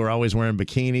twins who were always wearing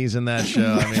bikinis in that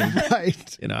show. I mean,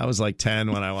 right. You know, I was like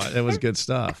 10 when I watched. It was good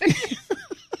stuff.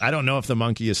 I don't know if the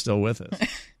monkey is still with us.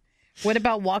 What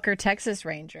about Walker, Texas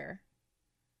Ranger?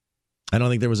 I don't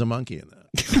think there was a monkey in that.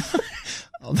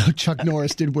 Although Chuck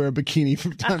Norris did wear a bikini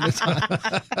from time to time.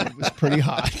 It was pretty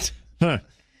hot.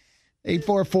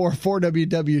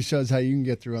 844-4WW shows how you can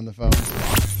get through on the phone.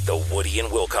 The Woody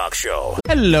and Wilcox Show.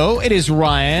 Hello, it is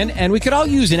Ryan, and we could all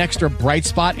use an extra bright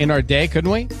spot in our day, couldn't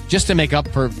we? Just to make up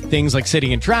for things like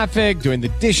sitting in traffic, doing the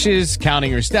dishes, counting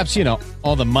your steps, you know,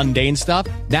 all the mundane stuff.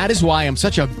 That is why I'm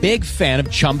such a big fan of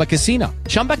Chumba Casino.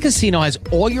 Chumba Casino has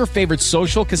all your favorite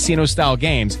social casino-style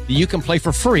games that you can play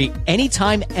for free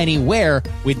anytime, anywhere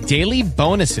with daily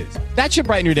bonuses. That should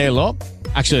brighten your day a little.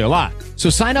 Actually, a lot.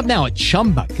 So sign up now at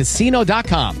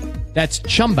ChumbaCasino.com. That's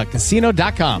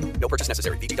ChumbaCasino.com. No purchase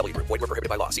necessary. VGW Group. Void where prohibited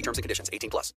by law. See terms and conditions.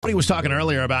 18+. He was talking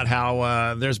earlier about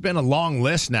how there's been a long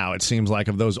list now, it seems like,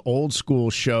 of those old school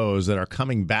shows that are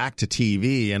coming back to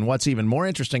TV. And what's even more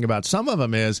interesting about some of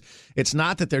them is it's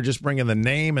not that they're just bringing the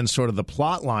name and sort of the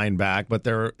plot line back, but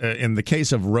they're, in the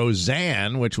case of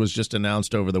Roseanne, which was just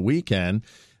announced over the weekend,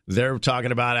 they're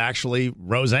talking about actually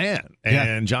Roseanne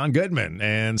and John Goodman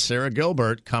and Sarah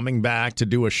Gilbert coming back to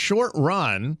do a short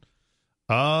run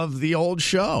of the old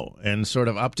show and sort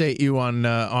of update you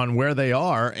on where they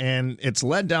are. And it's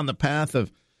led down the path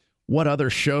of what other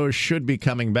shows should be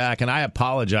coming back. And I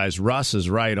apologize. Russ is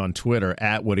right on Twitter,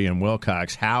 at Woody and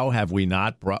Wilcox. How have we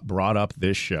not brought up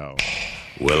this show?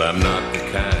 Well, I'm not the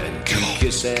kind to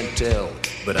kiss and tell,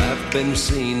 but I've been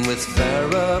seen with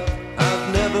Farrah.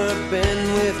 I've never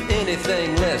been with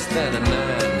anything less than a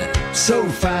 9. So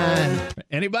fine.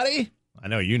 Anybody? I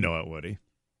know you know it, Woody.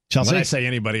 Chelsea? When I say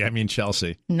anybody, I mean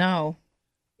Chelsea. No.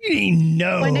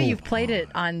 No. Well, I know you've played it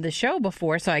on the show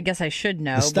before, so I guess I should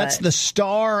know. That's the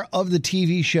star of the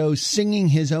TV show singing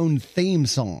his own theme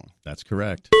song. That's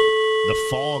correct. The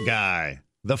Fall Guy.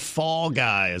 The Fall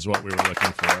Guy is what we were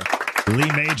looking for. Lee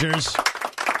Majors.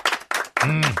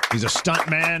 He's a stunt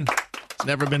man. He's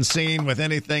never been seen with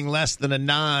anything less than a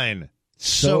 9.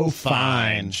 So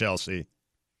fine, Chelsea.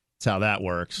 That's how that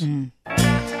works.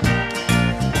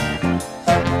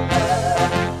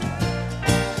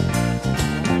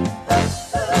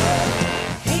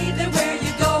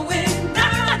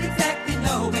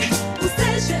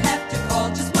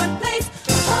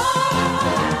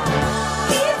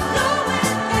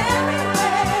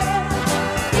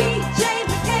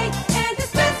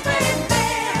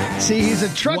 See, he's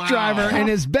a truck driver, and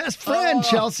his best friend,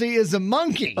 Chelsea, is a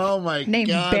monkey. Oh, my Named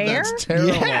God. Bear? That's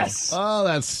terrible. Yes. Oh,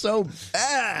 that's so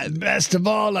bad. Best of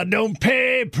all, I don't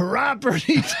pay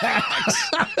property tax.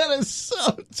 That is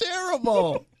so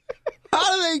terrible.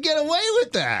 How do they get away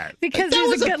with that? Because that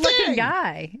he's a good-looking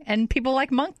guy, and people like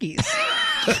monkeys.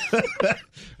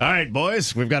 All right,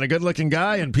 boys, we've got a good-looking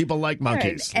guy, and people like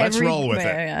monkeys. Right. Let's roll with it.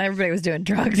 Everybody was doing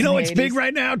drugs. You know in what's the big 80s.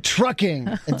 right now? Trucking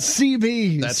and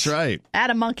CBs. That's right. Add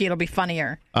a monkey, it'll be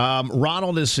funnier.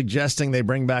 Ronald is suggesting they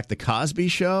bring back the Cosby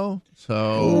Show.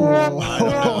 So, I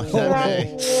don't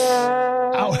know.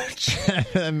 Ouch.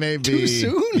 That may be Too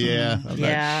soon? Yeah. I'm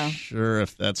not sure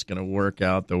if that's going to work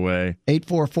out the way.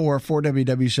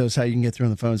 844-4WW shows how you can get through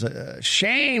on the phones.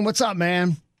 Shane, what's up,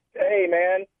 man? Hey,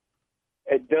 man.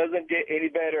 It doesn't get any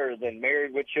better than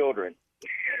Married with Children.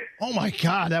 Oh, my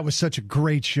God. That was such a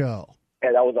great show.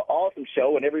 And that was an awesome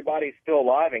show, and everybody's still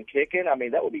alive and kicking. I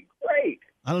mean, that would be great.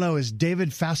 I don't know. Is David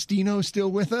Faustino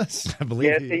still with us? I believe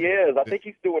Yes, he is. I think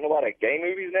he's doing a lot of gay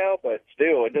movies now, but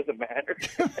still, it doesn't matter.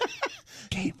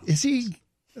 Is he?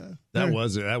 That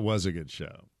was a good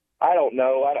show. I don't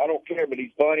know. I don't care, but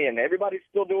he's funny, and everybody's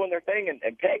still doing their thing, and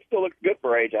Peg still looks good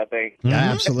for age, I think.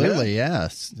 Yeah, absolutely,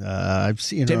 yes. I've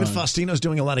seen David Faustino's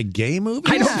doing a lot of gay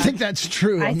movies? I don't think that's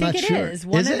true. I'm not sure. It is.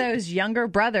 One of those younger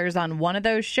brothers on one of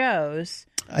those shows.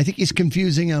 I think he's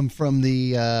confusing him from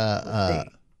the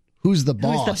Who's the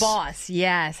Boss? Who's the Boss?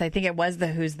 Yes, I think it was the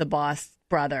Who's the Boss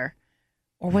brother.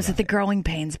 Or was it the Growing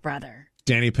Pains brother?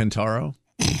 Danny Pintaro.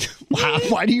 Wow,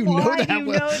 why do you know that? Why do you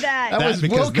know that? That was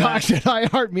Wilcox at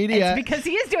iHeartMedia. It's because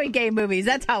he is doing gay movies.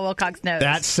 That's how Wilcox knows.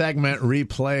 That segment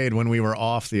replayed when we were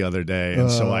off the other day, and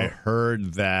so I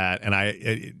heard that.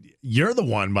 And you're the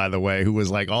one, by the way, who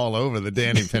was like all over the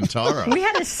Danny Pintaro. We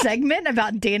had a segment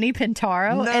about Danny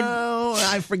Pintaro. No,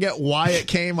 I forget why it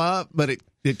came up, but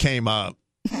it came up,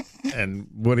 and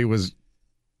Woody was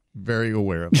very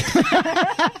aware of it.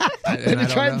 Did you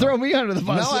try and throw me under the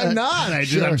bus? No, I'm not.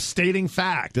 I'm stating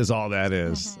fact is all that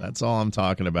is. That's all I'm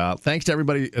talking about. Thanks to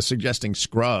everybody suggesting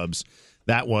Scrubs.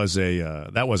 That was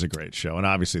a great show, and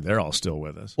obviously they're all still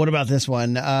with us. What about this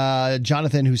one?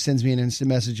 Jonathan, who sends me an instant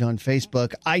message on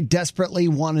Facebook. I desperately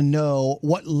want to know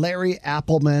what Larry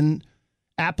Appleton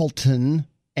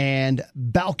and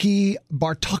Balki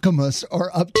Bartokomous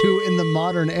are up to in the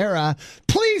modern era.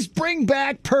 Please bring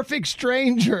back Perfect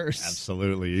Strangers.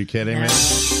 Absolutely. You kidding me? We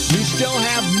still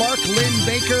have Mark Lynn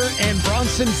Baker and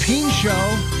Bronson Pinchot.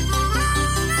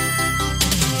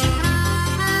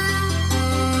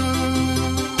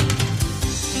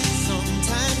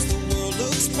 Sometimes the world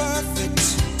looks perfect.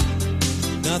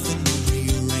 Nothing to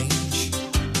rearrange.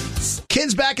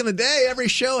 Kids back in the day, every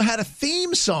show had a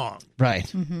theme song. Right.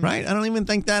 Mm-hmm. Right? I don't even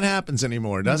think that happens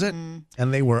anymore, does it? And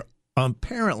they were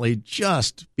apparently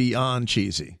just beyond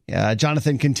cheesy. Yeah,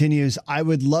 Jonathan continues, I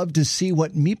would love to see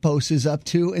what Mipos is up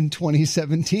to in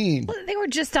 2017. Well, they were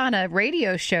just on a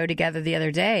radio show together the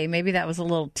other day. Maybe that was a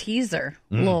little teaser,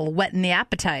 a little whetting the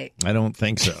appetite. I don't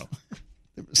think so.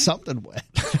 There was something wet.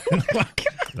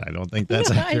 I don't think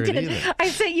that's accurate either. I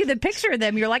sent you the picture of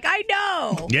them. You're like, I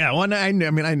know. Yeah, well, I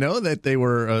know that they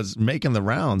were making the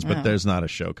rounds, but there's not a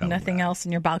show coming. Nothing else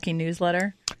in your Balky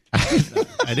newsletter?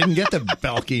 I didn't get the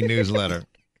Balky newsletter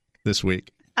this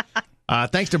week.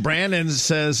 Thanks to Brandon,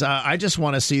 says, I just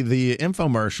want to see the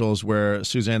infomercials where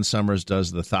Suzanne Summers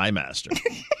does the Thigh Master.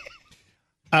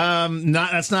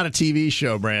 That's not a TV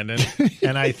show, Brandon.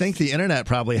 And I think the internet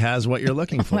probably has what you're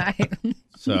looking for. Right.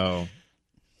 So,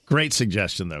 great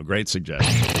suggestion, though. Great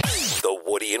suggestion. The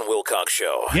Woody and Wilcox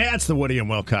Show. Yeah, it's the Woody and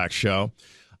Wilcox Show.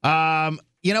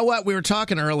 You know what? We were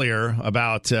talking earlier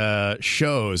about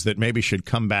shows that maybe should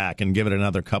come back and give it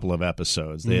another couple of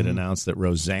episodes. They had announced that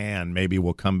Roseanne maybe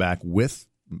will come back with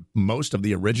most of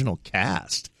the original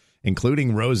cast,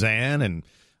 including Roseanne and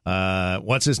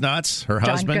what's his nuts? Her John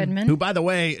husband, Goodman. who, by the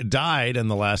way, died in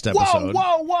the last episode.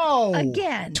 Whoa!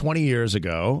 Again. 20 years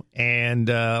ago, and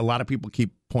a lot of people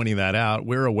keep pointing that out.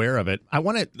 We're aware of it. I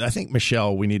think,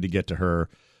 Michelle, we need to get to her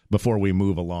before we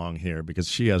move along here, because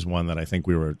she has one that I think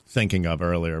we were thinking of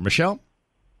earlier. Michelle?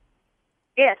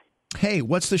 Yes. Hey,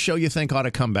 what's the show you think ought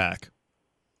to come back?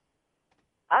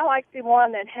 I like the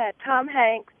one that had Tom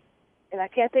Hanks, and I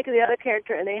can't think of the other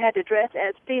character, and they had to dress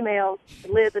as females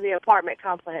to live in the apartment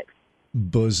complex.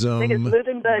 Bosom I think it's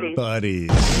Bosom Buddies.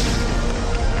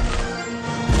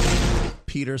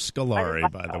 Peter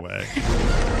Scolari, by the way.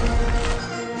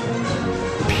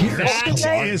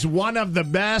 That is one of the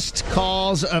best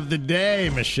calls of the day,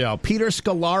 Michelle. Peter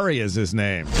Scolari is his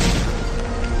name.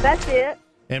 That's it.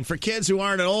 And for kids who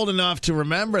aren't old enough to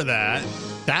remember that,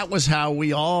 that was how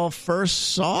we all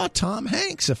first saw Tom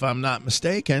Hanks, if I'm not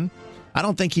mistaken. I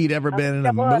don't think he'd ever been in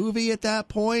a movie at that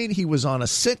point. He was on a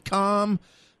sitcom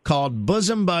called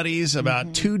Bosom Buddies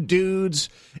about two dudes,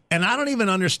 and I don't even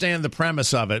understand the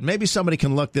premise of it. Maybe somebody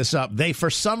can look this up. They,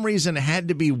 for some reason, had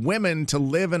to be women to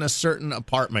live in a certain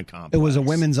apartment complex. It was a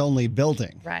women's-only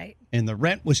building. Right. And the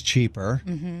rent was cheaper,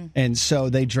 and so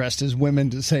they dressed as women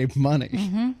to save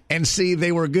money. And see,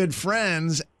 they were good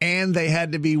friends, and they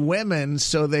had to be women,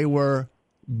 so they were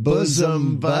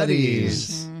bosom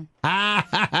buddies. Y'all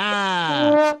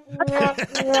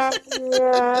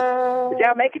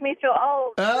making me feel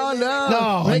old. Oh,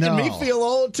 no. Making me feel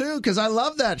old, too, because I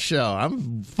love that show.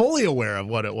 I'm fully aware of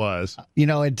what it was. You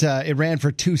know, it ran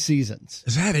for 2 seasons.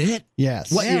 Is that it?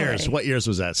 Yes. What years? What years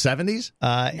was that? 70s?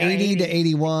 80 to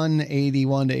 81,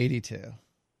 81 to 82.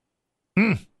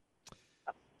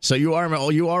 So you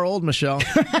are old, Michelle.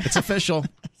 It's official.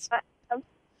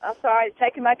 I'm sorry,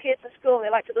 taking my kids to school, and they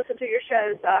like to listen to your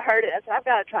shows. So I heard it, and so I've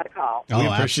got to try to call. We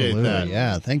appreciate absolutely. that.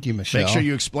 Yeah, thank you, Michelle. Make sure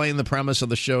you explain the premise of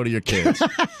the show to your kids.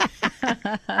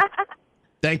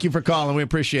 Thank you for calling. We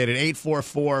appreciate it.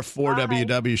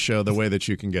 844-4WW show, the way that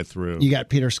you can get through. You got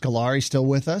Peter Scolari still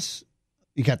with us.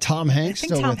 You got Tom Hanks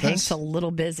still with us. Tom Hanks a little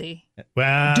busy.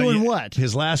 Well, doing what?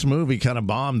 His last movie kind of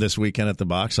bombed this weekend at the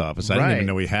box office. I didn't even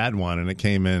know he had one, and it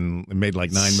made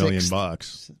like $9 million.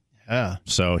 Yeah.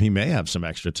 So he may have some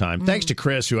extra time. Thanks to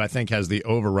Chris, who I think has the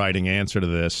overriding answer to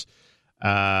this.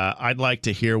 I'd like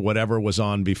to hear whatever was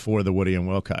on before the Woody and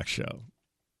Wilcox Show.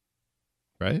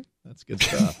 right? That's good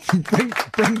stuff.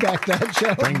 bring back that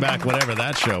show. Bring back whatever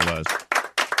that show was.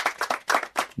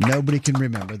 Nobody can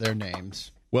remember their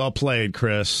names. Well played,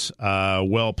 Chris.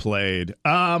 Well played.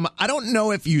 I don't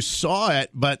know if you saw it,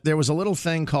 but there was a little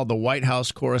thing called the White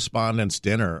House Correspondents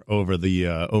Dinner over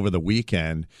the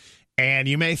weekend. And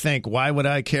you may think, why would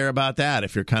I care about that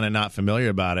if you're kind of not familiar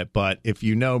about it? But if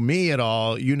you know me at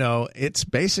all, you know it's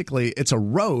a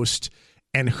roast.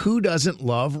 And who doesn't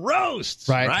love roasts,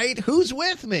 right? Who's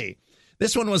with me?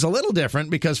 This one was a little different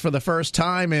because for the first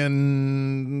time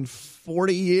in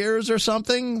 40 years or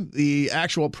something, the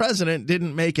actual president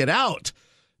didn't make it out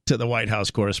to the White House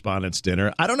Correspondents'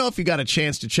 Dinner. I don't know if you got a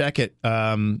chance to check it.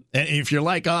 And if you're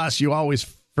like us, you always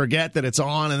forget that it's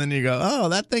on, and then you go, oh,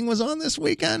 that thing was on this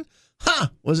weekend? Huh,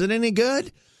 was it any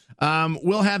good?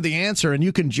 We'll have the answer, and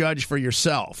you can judge for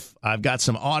yourself. I've got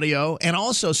some audio, and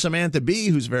also Samantha Bee,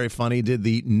 who's very funny, did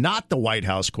the Not the White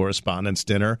House Correspondents'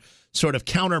 Dinner, sort of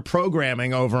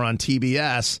counter-programming over on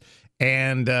TBS,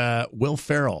 and Will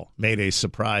Ferrell made a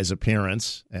surprise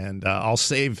appearance, and I'll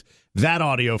save that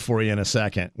audio for you in a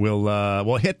second.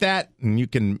 We'll hit that, and you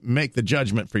can make the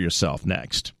judgment for yourself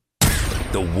next.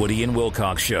 The Woody and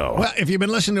Wilcox Show. Well, if you've been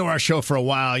listening to our show for a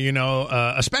while, you know,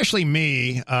 especially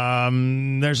me,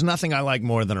 there's nothing I like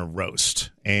more than a roast.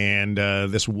 And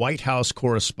this White House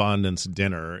Correspondents'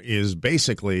 Dinner is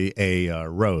basically a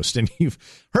roast. And you've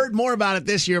heard more about it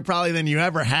this year probably than you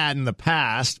ever had in the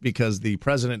past because the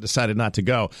president decided not to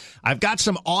go. I've got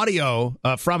some audio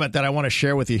from it that I want to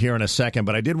share with you here in a second,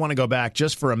 but I did want to go back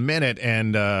just for a minute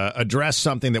and address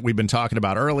something that we've been talking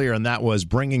about earlier, and that was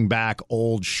bringing back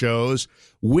old shows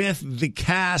with the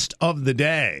cast of the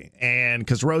day. And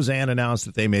because Roseanne announced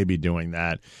that they may be doing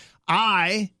that,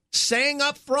 I saying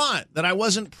up front that I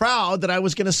wasn't proud that I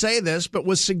was going to say this, but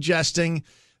was suggesting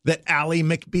that Ally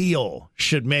McBeal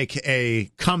should make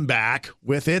a comeback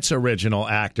with its original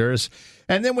actors.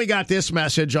 And then we got this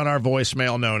message on our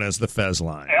voicemail known as the Fez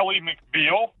line. Ally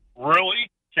McBeal,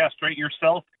 really? Castrate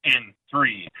yourself in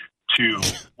 3, 2,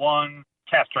 1.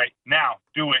 Castrate. Now.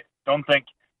 Do it. Don't think.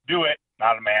 Do it.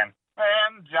 Not a man.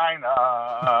 Angina.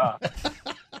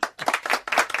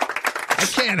 I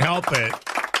can't help it.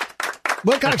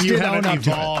 Wilcox you did haven't own up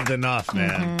evolved to it. enough,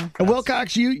 man. Mm-hmm.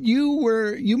 Wilcox,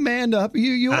 you manned up.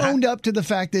 You owned up to the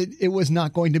fact that it was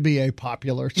not going to be a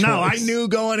popular choice. No, I knew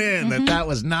going in that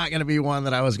was not going to be one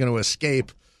that I was going to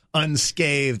escape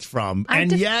unscathed from.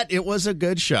 And yet it was a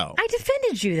good show. I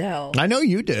defended you, though. I know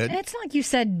you did. And it's not like you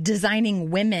said designing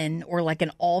women or like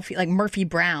an like Murphy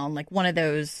Brown, like one of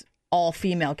those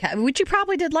all-female which you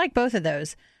probably did like both of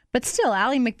those. But still,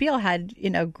 Ally McBeal had,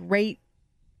 great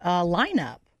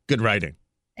lineup. Good writing.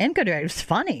 And good writing. It was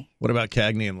funny. What about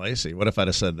Cagney and Lacey? What if I'd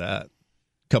have said that?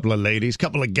 Couple of ladies,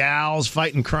 couple of gals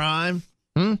fighting crime.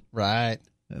 Right.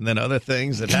 And then other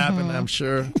things that happen, I'm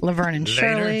sure. Laverne and later.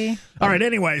 Shirley. All right,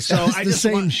 anyway, so it's the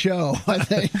same show, I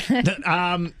think.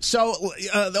 So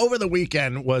over the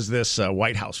weekend was this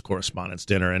White House Correspondents'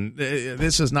 Dinner, and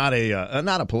this is not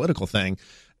a political thing.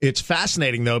 It's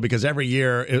fascinating, though, because every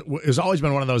year it's always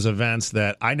been one of those events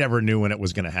that I never knew when it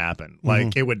was going to happen.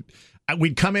 Like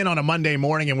we'd come in on a Monday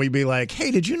morning and we'd be like,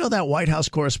 hey, did you know that White House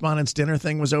Correspondents' Dinner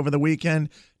thing was over the weekend?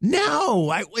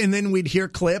 No. And then we'd hear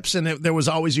clips, and there was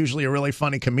always usually a really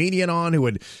funny comedian on who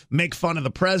would make fun of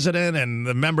the president and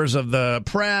the members of the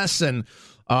press, and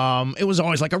it was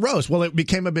always like a roast. Well, it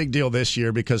became a big deal this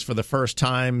year because for the first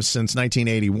time since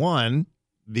 1981,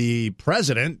 the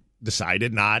president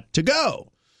decided not to go.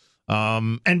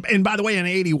 And by the way, in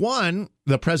 81,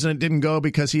 the president didn't go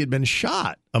because he had been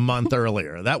shot a month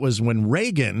earlier. That was when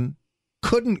Reagan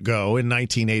couldn't go in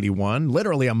 1981,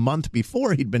 literally a month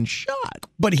before he'd been shot.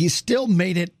 But he still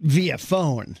made it via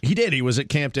phone. He did. He was at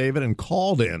Camp David and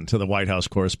called in to the White House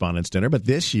Correspondents' Dinner. But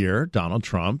this year, Donald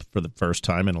Trump, for the first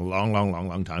time in a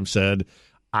long time, said,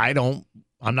 I'm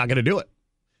not going to do it.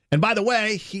 And by the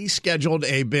way, he scheduled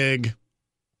a big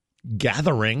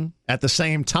gathering at the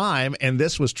same time, and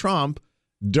this was Trump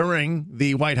during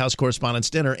the White House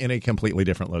Correspondents' Dinner in a completely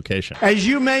different location. As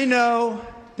you may know,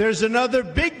 there's another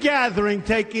big gathering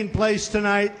taking place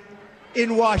tonight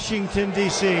in Washington,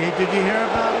 D.C. Did you hear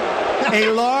about it?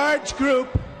 A large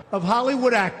group of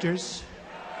Hollywood actors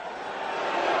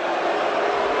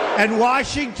and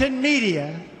Washington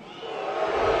media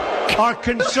are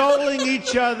consoling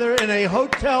each other in a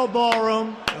hotel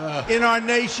ballroom in our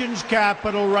nation's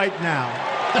capital right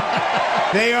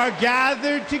now. They are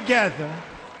gathered together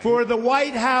for the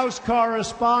White House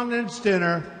Correspondents'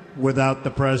 Dinner without the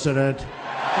president.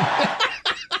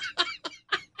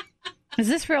 Is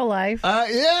this real life?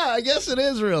 Yeah, I guess it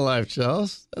is real life,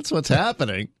 Charles. That's what's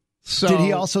happening. So, did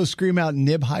he also scream out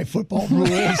nib high football rules?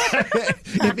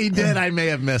 If he did, I may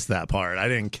have missed that part. I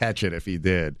didn't catch it if he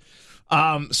did.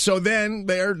 So then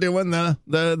they're doing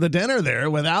the dinner there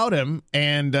without him.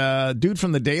 And dude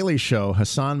from The Daily Show,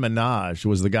 Hassan Minhaj,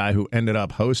 was the guy who ended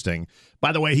up hosting.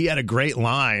 By the way, he had a great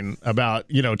line about,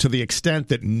 to the extent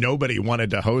that nobody wanted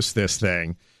to host this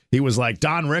thing. He was like,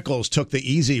 Don Rickles took the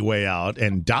easy way out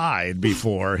and died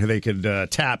before they could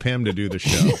tap him to do the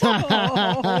show.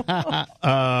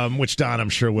 Which Don, I'm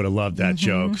sure, would have loved that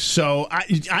joke. So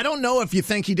I don't know if you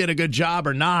think he did a good job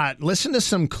or not. Listen to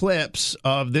some clips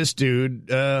of this dude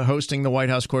hosting the White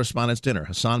House Correspondents' Dinner,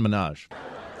 Hassan Minhaj.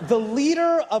 The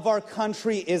leader of our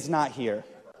country is not here.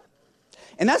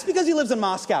 And that's because he lives in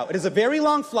Moscow. It is a very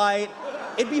long flight.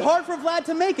 It'd be hard for Vlad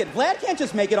to make it. Vlad can't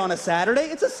just make it on a Saturday.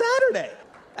 It's a Saturday.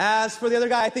 As for the other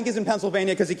guy, I think he's in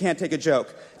Pennsylvania because he can't take a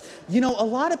joke. A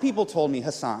lot of people told me,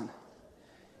 Hassan,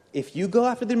 if you go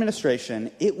after the administration,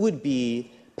 it would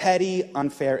be petty,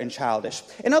 unfair, and childish.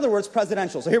 In other words,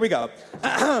 presidential. So here we go.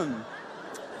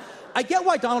 I get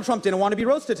why Donald Trump didn't want to be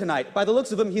roasted tonight. By the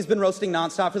looks of him, he's been roasting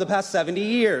nonstop for the past 70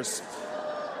 years.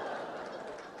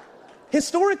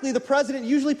 Historically, the president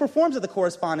usually performs at the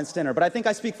Correspondents' Dinner, but I think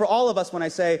I speak for all of us when I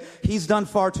say he's done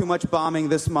far too much bombing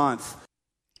this month.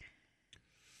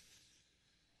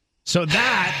 So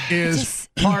that is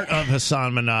part of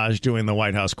Hassan Minhaj doing the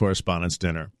White House Correspondents'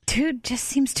 Dinner. Dude just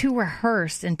seems too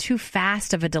rehearsed and too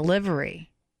fast of a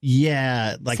delivery.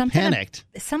 Yeah, panicked.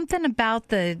 Something about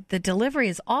the delivery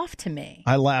is off to me.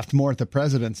 I laughed more at the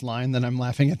president's line than I'm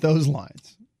laughing at those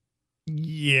lines.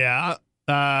 Yeah.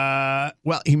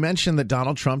 Well, he mentioned that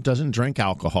Donald Trump doesn't drink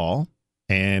alcohol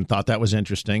and thought that was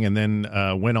interesting, and then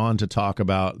went on to talk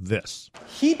about this.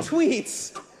 He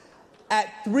tweets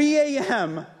at 3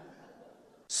 a.m.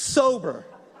 sober.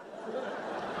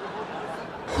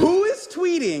 Who is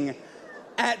tweeting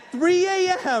at 3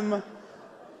 a.m.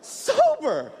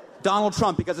 sober? Donald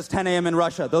Trump, because it's 10 a.m. in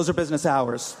Russia. Those are business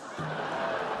hours.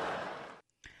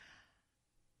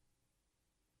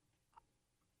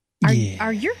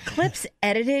 Are your clips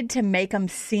edited to make them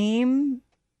seem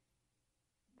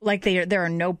like there are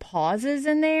no pauses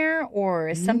in there, or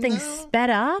is something sped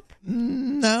up?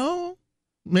 No.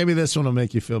 Maybe this one will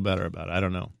make you feel better about it. I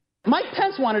don't know. Mike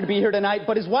Pence wanted to be here tonight,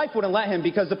 but his wife wouldn't let him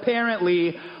because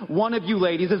apparently one of you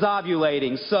ladies is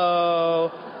ovulating.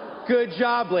 So, good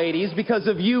job, ladies. Because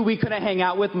of you, we couldn't hang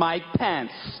out with Mike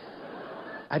Pence.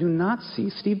 I do not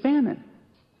see Steve Bannon.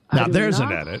 Now, there's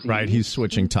an edit, right? He's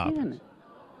switching topics.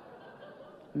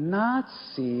 Not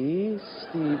see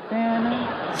Steve Bannon.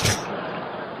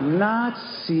 Not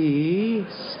see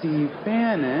Steve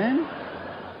Bannon.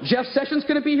 Jeff Sessions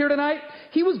going to be here tonight?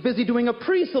 He was busy doing a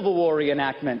pre-Civil War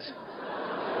reenactment.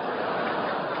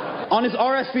 On his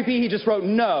RSVP, he just wrote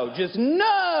no, just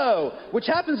no, which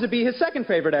happens to be his second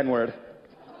favorite N-word.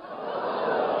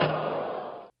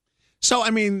 So,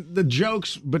 the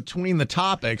jokes between the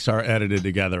topics are edited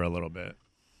together a little bit,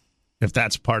 if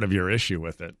that's part of your issue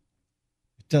with it.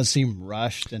 Does seem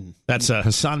rushed. And that's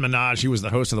Hassan Minhaj. He was the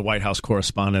host of the White House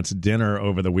Correspondents' Dinner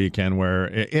over the weekend, where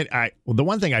the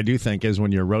one thing I do think is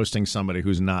when you're roasting somebody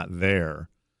who's not there,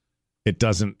 it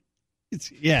doesn't.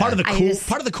 Part of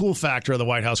the cool factor of the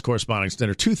White House Correspondents'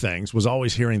 Dinner, two things, was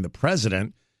always hearing the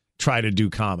president try to do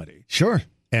comedy. Sure.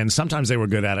 And sometimes they were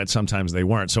good at it, sometimes they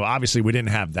weren't. So obviously we didn't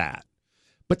have that.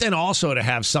 But then also to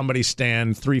have somebody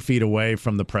stand 3 feet away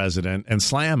from the president and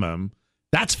slam him,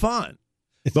 that's fun.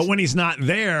 But when he's not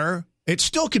there, it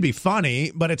still could be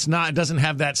funny, but it doesn't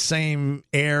have that same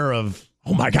air of,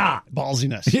 oh my God.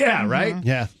 Ballsiness. Yeah, right?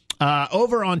 Yeah.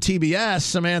 Over on TBS,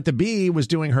 Samantha Bee was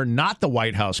doing her Not the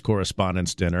White House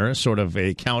Correspondents' Dinner, sort of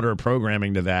a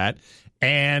counter-programming to that.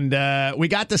 And we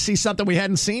got to see something we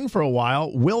hadn't seen for a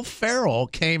while. Will Ferrell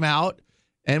came out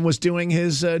and was doing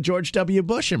his George W.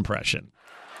 Bush impression.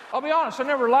 I'll be honest, I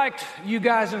never liked you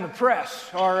guys in the press.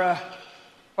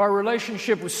 Our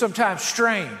relationship was sometimes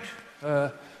strained,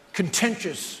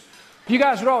 contentious. You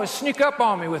guys would always sneak up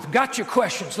on me with gotcha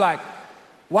questions like,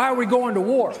 why are we going to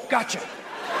war? Gotcha.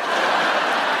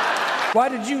 Why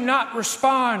did you not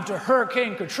respond to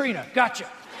Hurricane Katrina? Gotcha.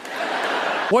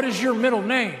 What is your middle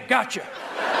name? Gotcha.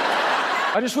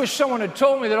 I just wish someone had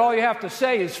told me that all you have to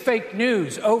say is fake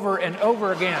news over and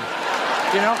over again.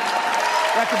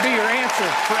 That could be your answer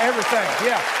for everything.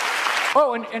 Yeah.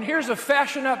 Oh, and here's a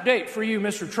fashion update for you,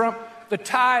 Mr. Trump. The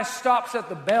tie stops at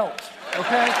the belt,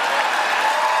 okay?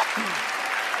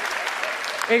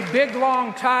 A big,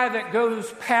 long tie that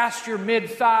goes past your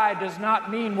mid-thigh does not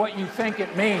mean what you think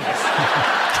it means.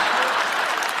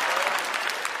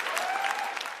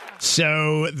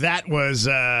 So that was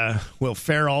Will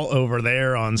Ferrell over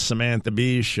there on Samantha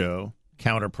Bee's show.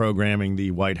 counter-programming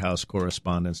the White House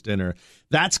Correspondents Dinner.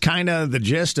 That's kind of the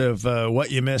gist of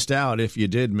what you missed out if you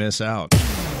did miss out.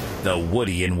 The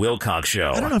Woody and Wilcox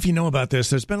Show. I don't know if you know about this.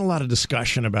 There's been a lot of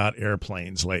discussion about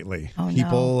airplanes lately. Oh,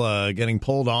 People getting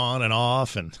pulled on and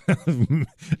off and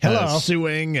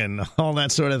suing and all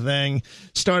that sort of thing.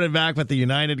 Started back with the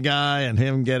United guy and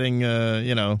him getting,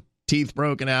 teeth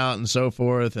broken out and so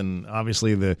forth. And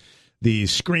obviously the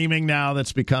screaming now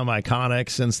that's become iconic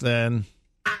since then.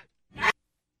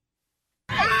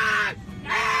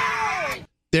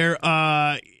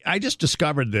 I just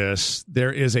discovered this.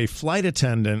 There is a flight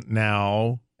attendant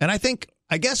now, and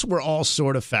I guess we're all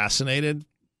sort of fascinated,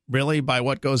 really, by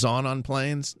what goes on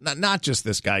planes. Not just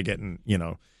this guy getting,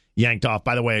 yanked off.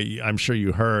 By the way, I'm sure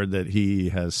you heard that he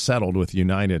has settled with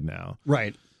United now.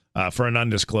 Right. For an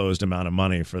undisclosed amount of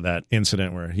money for that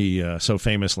incident where he so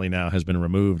famously now has been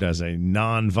removed as a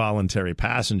non-voluntary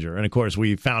passenger. And, of course,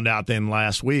 we found out then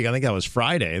last week, I think that was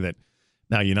Friday, that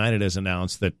now United has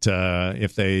announced that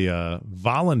if they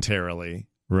voluntarily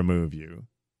remove you,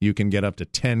 you can get up to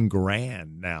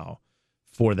 $10,000 now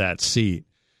for that seat.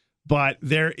 But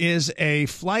there is a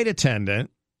flight attendant,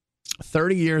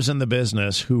 30 years in the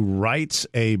business, who writes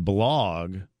a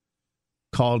blog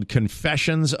called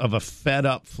Confessions of a Fed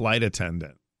Up Flight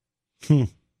Attendant.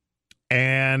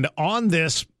 And on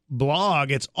this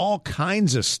blog, it's all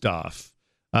kinds of stuff.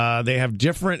 They have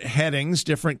different headings,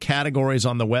 different categories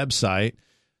on the website.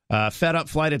 Fed Up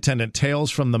Flight Attendant,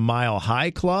 Tales from the Mile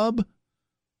High Club,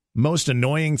 Most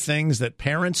Annoying Things That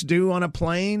Parents Do on a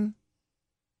Plane,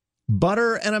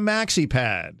 Butter and a Maxi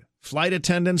Pad, Flight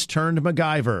Attendants Turned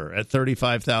MacGyver at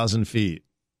 35,000 feet.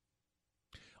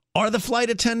 Are the flight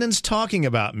attendants talking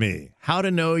about me? How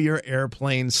to know your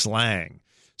airplane slang.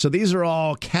 So these are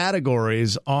all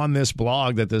categories on this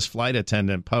blog that this flight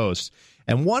attendant posts.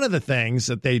 And one of the things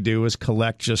that they do is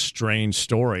collect just strange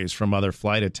stories from other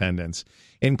flight attendants,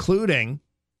 including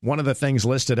one of the things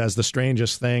listed as the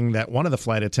strangest thing that one of the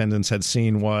flight attendants had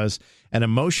seen was an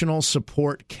emotional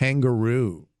support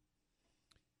kangaroo.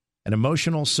 An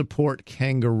emotional support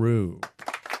kangaroo.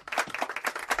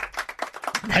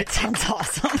 That sounds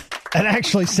awesome. That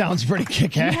actually sounds pretty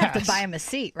kick-ass. You have to buy him a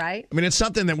seat, right? I mean, it's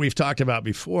something that we've talked about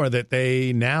before, that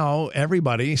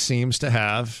everybody seems to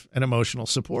have an emotional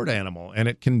support animal, and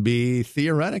it can be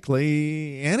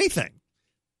theoretically anything.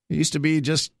 It used to be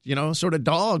just, sort of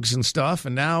dogs and stuff,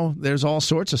 and now there's all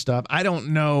sorts of stuff. I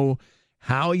don't know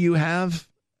how you have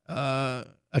a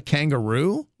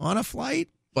kangaroo on a flight,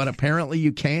 but apparently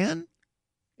you can.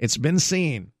 It's been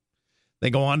seen. They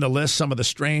go on to list some of the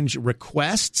strange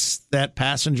requests that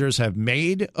passengers have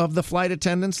made of the flight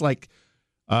attendants. Like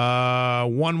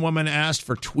one woman asked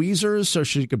for tweezers so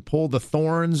she could pull the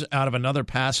thorns out of another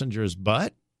passenger's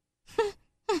butt.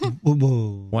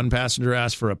 One passenger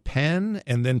asked for a pen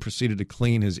and then proceeded to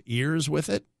clean his ears with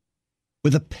it.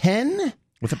 With a pen?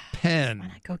 With a pen. Why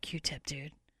not go Q-tip,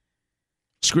 dude?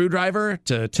 Screwdriver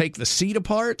to take the seat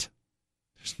apart.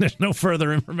 There's no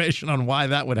further information on why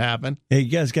that would happen. Hey, you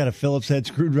guys got a Phillips head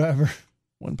screwdriver?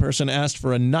 One person asked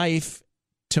for a knife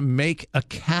to make a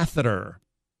catheter.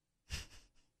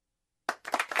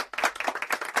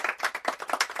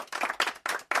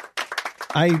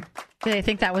 Do they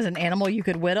think that was an animal you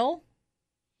could whittle?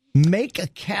 Make a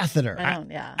catheter.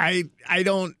 I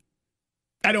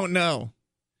don't know.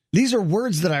 These are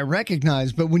words that I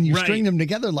recognize, but when you string them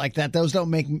together like that, those don't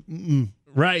make...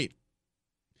 Right.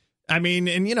 I mean,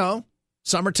 and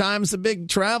summertime's the big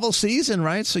travel season,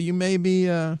 right? So you may be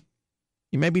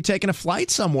taking a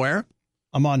flight somewhere.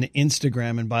 I'm on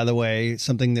Instagram, and by the way,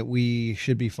 something that we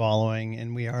should be following,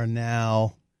 and we are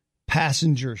now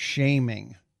passenger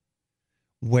shaming,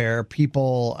 where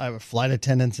people, flight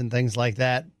attendants and things like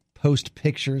that, post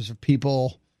pictures of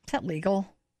people. Is that legal?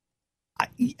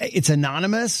 It's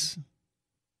anonymous.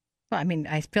 Well, I mean,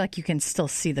 I feel like you can still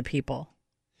see the people.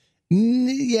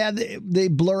 Yeah, they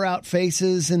blur out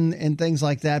faces and things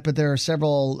like that, but there are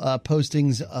several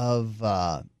postings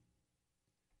of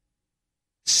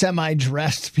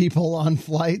semi-dressed people on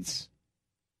flights.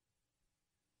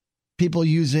 People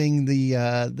using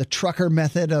the trucker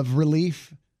method of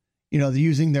relief.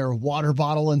 Using their water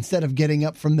bottle instead of getting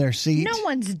up from their seat. No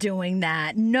one's doing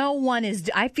that. No one is.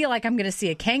 I feel like I'm going to see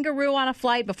a kangaroo on a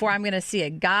flight before I'm going to see a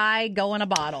guy go in a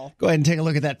bottle. Go ahead and take a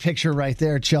look at that picture right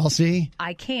there, Chelsea.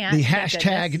 I can't. The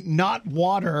hashtag not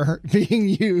water being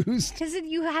used. Because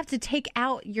you have to take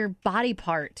out your body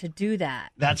part to do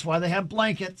that. That's why they have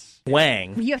blankets.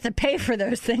 Wang. You have to pay for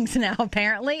those things now,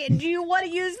 apparently. Do you want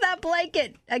to use that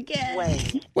blanket again?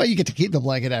 Wang. Well, you get to keep the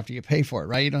blanket after you pay for it,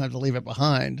 right? You don't have to leave it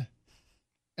behind.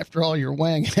 After all, your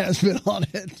wang has been on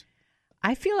it.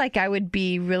 I feel like I would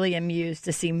be really amused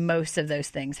to see most of those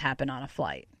things happen on a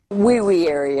flight. Wee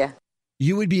area.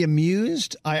 You would be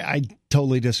amused? I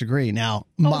totally disagree. Now,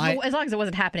 as long as it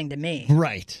wasn't happening to me.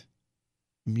 Right.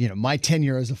 My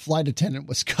tenure as a flight attendant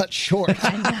was cut short.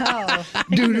 I know.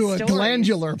 Due to a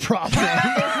glandular problem.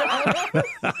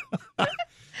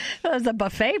 It was a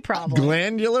buffet problem.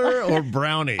 Glandular or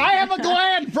brownie? I have a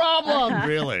gland problem.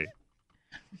 Really?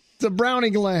 It's a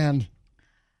brownie gland.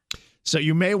 So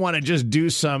you may want to just do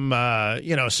some,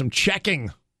 some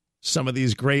checking, some of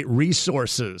these great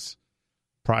resources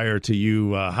prior to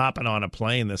you hopping on a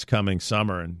plane this coming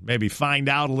summer, and maybe find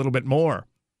out a little bit more.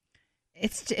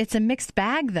 It's a mixed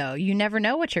bag, though. You never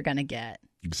know what you're going to get.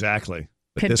 Exactly.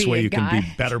 But Could this be way a you guy. can be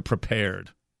better prepared.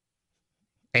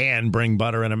 And bring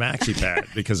butter in a maxi pad,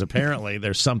 because apparently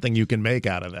there's something you can make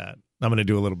out of that. I'm going to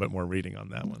do a little bit more reading on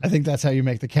that one. I think that's how you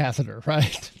make the catheter,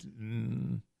 right?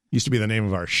 Used to be the name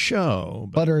of our show.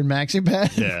 Butter and maxi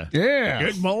pad? Yeah. Yeah.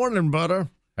 Good morning, butter.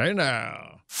 Hey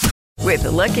now. With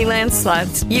the Lucky Land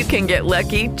Slots, you can get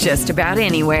lucky just about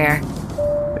anywhere.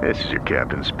 This is your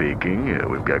captain speaking.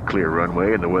 We've got clear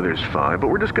runway and the weather's fine, but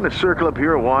we're just going to circle up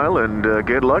here a while and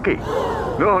get lucky.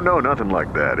 No, nothing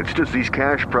like that. It's just these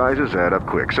cash prizes add up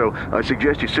quick. So I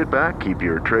suggest you sit back, keep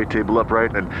your tray table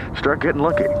upright, and start getting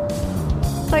lucky.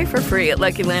 Play for free at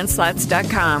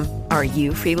LuckyLandSlots.com. Are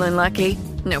you feeling lucky?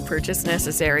 No purchase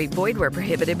necessary. Void where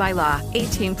prohibited by law.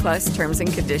 18+ terms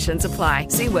and conditions apply.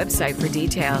 See website for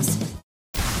details.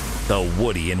 The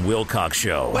Woody and Wilcox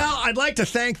Show. Well, I'd like to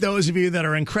thank those of you that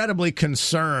are incredibly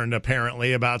concerned,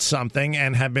 apparently, about something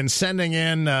and have been sending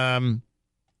in,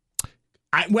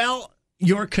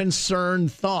 your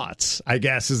concerned thoughts, I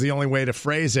guess, is the only way to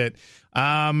phrase it.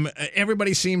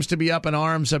 Everybody seems to be up in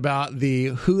arms about the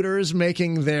Hooters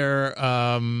making their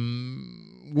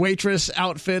waitress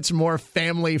outfits more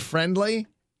family-friendly.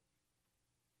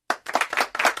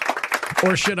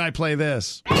 Or should I play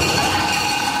this?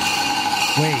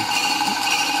 Wait.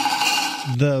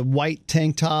 The white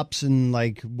tank tops and,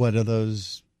 what are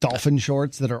those dolphin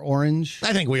shorts that are orange?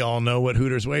 I think we all know what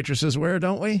Hooters waitresses wear,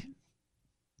 don't we?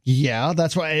 Yeah,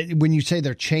 that's why when you say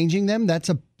they're changing them, that's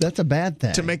a bad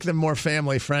thing. To make them more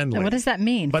family-friendly. What does that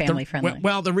mean, family-friendly?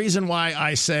 Well, the reason why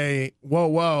I say,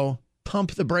 whoa,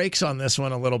 pump the brakes on this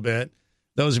one a little bit,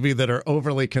 those of you that are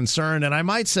overly concerned, and I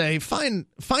might say find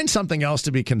something else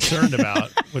to be concerned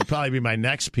about, would probably be my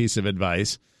next piece of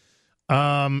advice.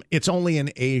 It's only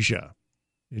in Asia.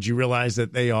 Did you realize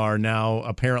that they are now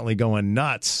apparently going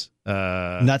nuts?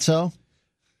 Nutso?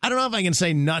 I don't know if I can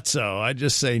say nutso. I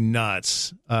just say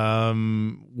nuts.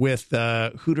 With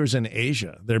Hooters in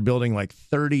Asia, they're building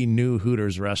 30 new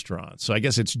Hooters restaurants. So I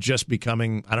guess it's just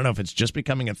becoming, I don't know if it's just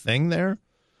becoming a thing there.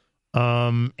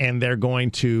 And they're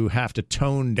going to have to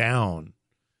tone down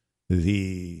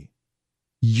the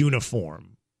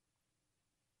uniform,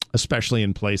 especially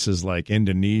in places like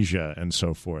Indonesia and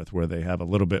so forth, where they have a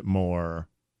little bit more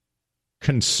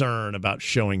concern about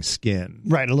showing skin.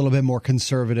 Right, a little bit more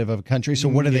conservative of a country. So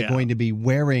what are they going to be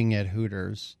wearing at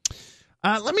Hooters?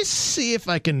 Let me see if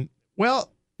I can,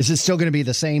 is it still going to be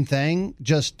the same thing?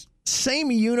 Just same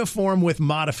uniform with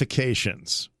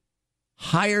modifications.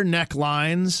 Higher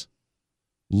necklines,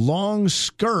 long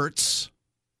skirts,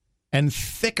 and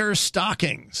thicker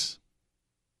stockings.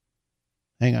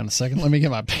 Hang on a second. Let me get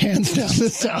my pants down.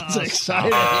 This sounds exciting.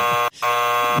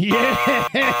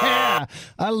 Yeah.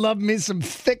 I love me some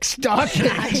thick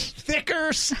stockings.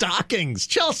 Thicker stockings.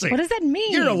 Chelsea. What does that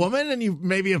mean? You're a woman and you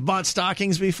maybe have bought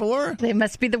stockings before. They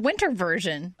must be the winter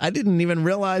version. I didn't even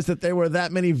realize that there were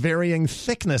that many varying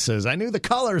thicknesses. I knew the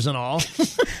colors and all.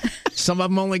 Some of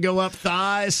them only go up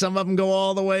thighs. Some of them go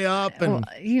all the way up. And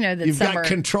you've got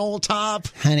control top.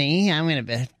 Honey, I'm going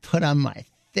to put on my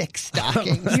thick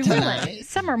stockings tonight.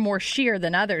 Some are more sheer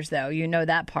than others, though. You know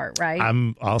that part, right?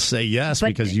 I'll say yes,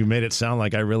 because you made it sound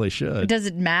like I really should. Does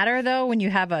it matter, though, when you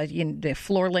have a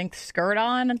floor-length skirt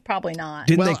on? Probably not.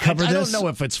 Didn't they cover this? I don't know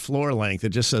if it's floor length. It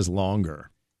just says longer.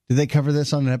 Did they cover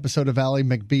this on an episode of Ally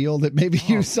McBeal that maybe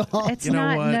you saw? It's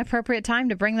not an appropriate time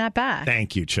to bring that back.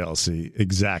 Thank you, Chelsea.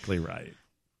 Exactly right.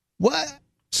 What?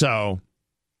 So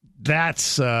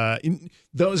that's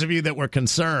those of you that were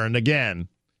concerned, again,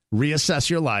 reassess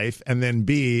your life, and then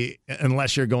B,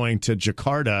 unless you're going to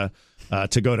Jakarta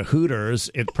to go to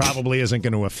Hooters, it probably isn't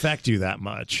going to affect you that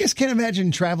much. I just can't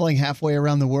imagine traveling halfway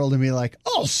around the world and be like,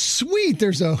 oh, sweet,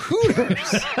 there's a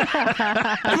Hooters.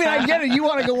 I mean, I get it. You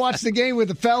want to go watch the game with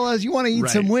the fellas. You want to eat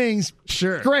some wings.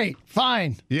 Sure. Great.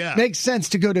 Fine. Yeah. Makes sense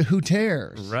to go to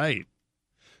Hooters. Right.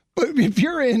 But if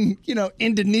you're in,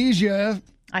 Indonesia.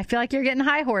 I feel like you're getting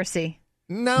high horsey.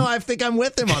 No, I think I'm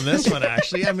with him on this one,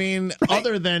 actually. I mean,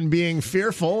 other than being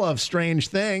fearful of strange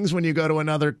things when you go to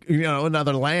another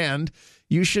land,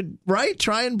 you should,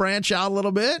 try and branch out a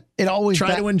little bit.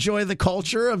 Try to enjoy the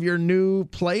culture of your new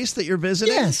place that you're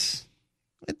visiting. Yes.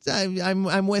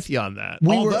 I'm with you on that.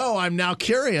 Although I'm now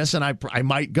curious, and I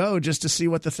might go just to see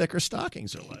what the thicker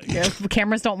stockings are like. Yeah,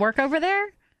 cameras don't work over there?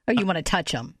 Or you want to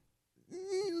touch them?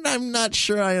 I'm not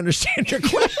sure I understand your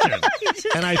question.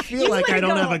 And I feel like I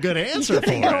don't have a good answer for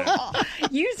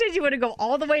it. You said you want to go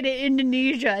all the way to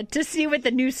Indonesia to see what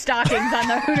the new stockings on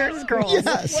the Hooters girls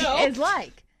is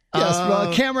like. Yes,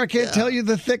 well, a camera can't tell you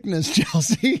the thickness,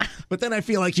 Chelsea. But then I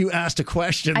feel like you asked a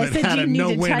question that had a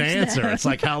no-win answer. It's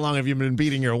like, how long have you been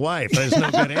beating your wife? There's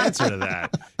no good answer to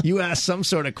that. You asked some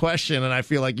sort of question, and I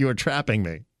feel like you were trapping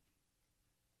me.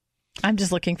 I'm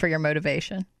just looking for your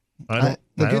motivation. The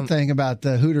good thing about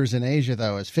the Hooters in Asia,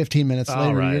 though, is 15 minutes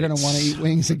later, you're going to want to eat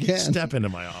wings again. Step into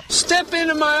my office. Step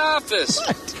into my office.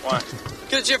 Why?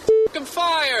 Because you're f***ing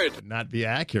fired. Not be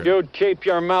accurate. You'd keep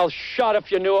your mouth shut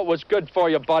if you knew it was good for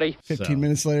you, buddy. 15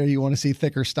 minutes later, you want to see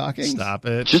thicker stockings? Stop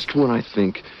it. Just when I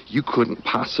think you couldn't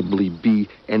possibly be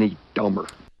any dumber.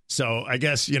 So I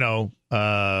guess, it's all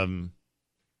going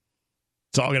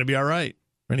to be all right.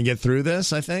 We're going to get through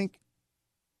this, I think.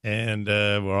 And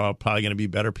we're all probably going to be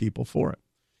better people for it.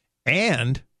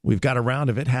 And we've got a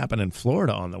round of It Happened in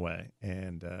Florida on the way.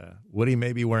 And Woody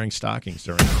may be wearing stockings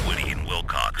during Woody and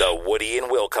Wilcox. The Woody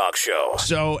and Wilcox Show.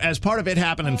 So as part of It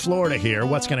Happened in Florida here,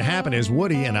 what's going to happen is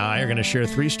Woody and I are going to share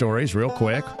 3 stories real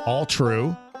quick, all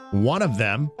true. One of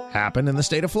them happened in the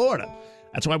state of Florida.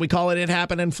 That's why we call it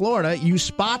Happened in Florida. You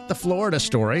spot the Florida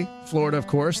story. Florida, of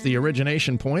course, the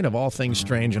origination point of all things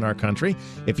strange in our country.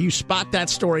 If you spot that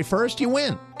story first, you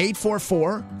win.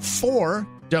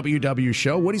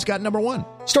 844-4WW-SHOW. Woody's got number 1.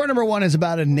 Story number 1 is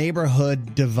about a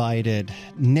neighborhood divided.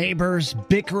 Neighbors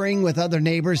bickering with other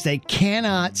neighbors. They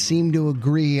cannot seem to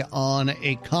agree on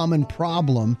a common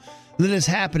problem that is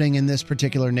happening in this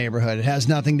particular neighborhood. It has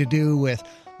nothing to do with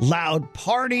loud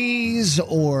parties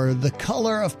or the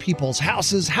color of people's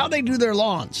houses, how they do their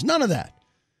lawns. None of that.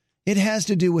 It has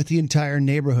to do with the entire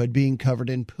neighborhood being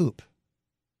covered in poop.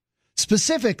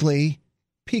 Specifically,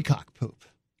 peacock poop.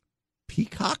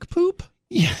 Peacock poop?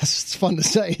 Yes, it's fun to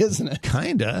say, isn't it?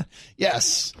 Kinda.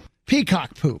 Yes,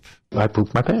 peacock poop. I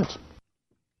pooped my pants.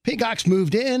 Peacocks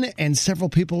moved in, and several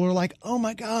people were like, oh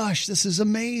my gosh, this is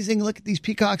amazing. Look at these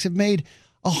peacocks have made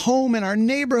a home in our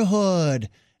neighborhood.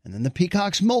 And then the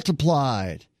peacocks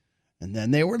multiplied, and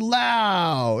then they were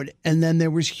loud, and then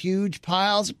there was huge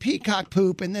piles of peacock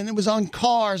poop, and then it was on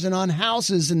cars and on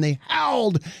houses, and they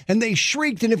howled and they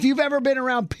shrieked. And if you've ever been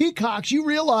around peacocks, you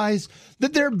realize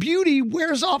that their beauty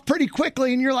wears off pretty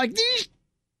quickly, and you're like, these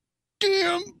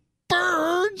damn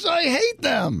birds, I hate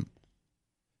them.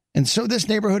 And so this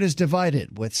neighborhood is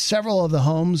divided, with several of the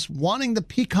homes wanting the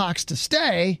peacocks to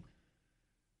stay,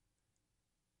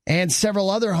 and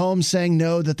several other homes saying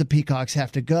no, that the peacocks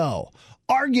have to go.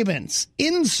 Arguments,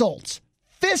 insults,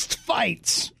 fist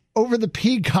fights over the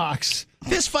peacocks.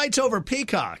 Fist fights over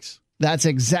peacocks. That's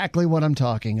exactly what I'm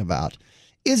talking about.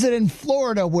 Is it in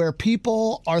Florida where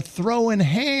people are throwing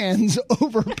hands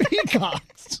over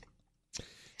peacocks?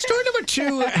 Story number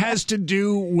 2 has to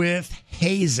do with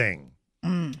hazing.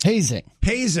 Hazing.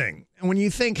 Hazing. And when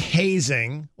you think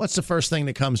hazing, what's the first thing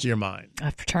that comes to your mind?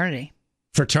 Fraternity.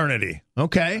 Fraternity.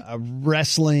 Okay. A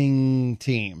wrestling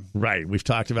team. Right. We've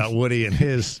talked about Woody and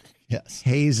his yes.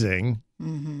 hazing,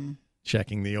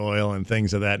 checking the oil and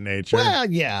things of that nature.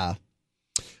 Well, yeah.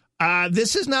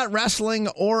 This is not wrestling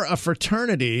or a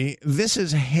fraternity. This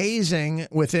is hazing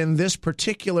within this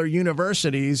particular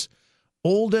university's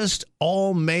oldest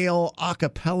all-male a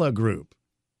cappella group.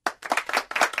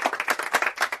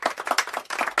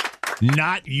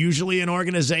 Not usually an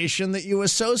organization that you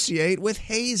associate with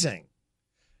hazing.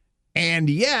 And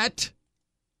yet,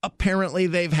 apparently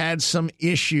they've had some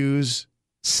issues,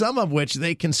 some of which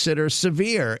they consider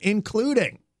severe,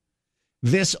 including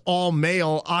this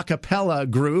all-male a cappella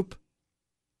group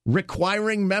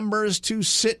requiring members to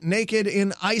sit naked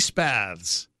in ice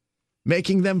baths,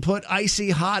 making them put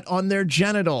icy hot on their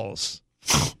genitals,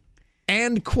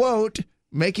 and, quote,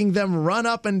 making them run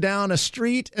up and down a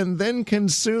street and then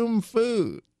consume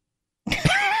food.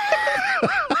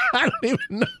 I don't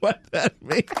even know what that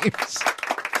means.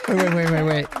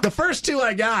 Wait. The first 2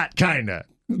 I got, kind of.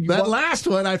 That last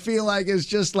one I feel like is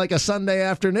just like a Sunday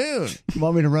afternoon. You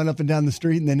want me to run up and down the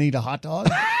street and then eat a hot dog?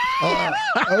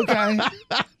 Okay.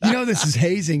 You know this is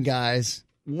hazing, guys.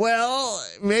 Well,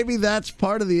 maybe that's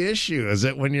part of the issue, is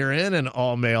that when you're in an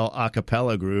all-male a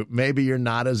cappella group, maybe you're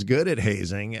not as good at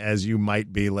hazing as you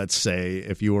might be, let's say,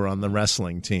 if you were on the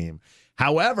wrestling team.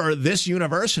 However, this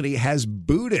university has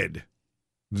booted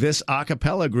this a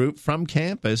cappella group from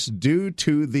campus due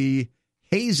to the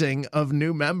hazing of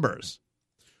new members.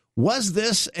 Was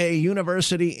this a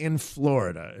university in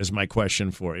Florida, is my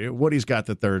question for you. Woody's got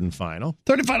the third and final.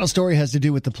 Third and final story has to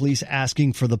do with the police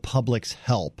asking for the public's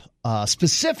help.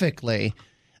 Specifically,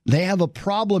 they have a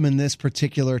problem in this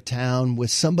particular town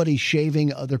with somebody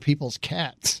shaving other people's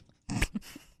cats. Is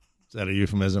that a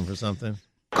euphemism for something?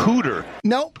 Cooter.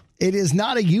 Nope, it is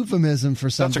not a euphemism for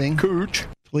something. That's a cooch.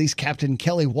 Police Captain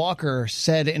Kelly Walker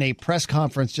said in a press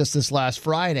conference just this last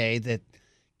Friday that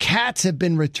cats have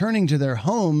been returning to their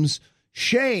homes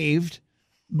shaved,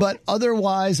 but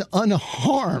otherwise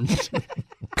unharmed.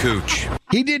 Cooch.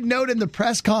 He did note in the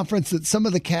press conference that some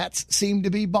of the cats seem to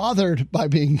be bothered by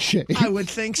being shaved. I would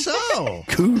think so.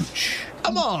 Cooch.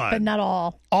 Come on. But not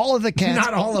all. All of the cats.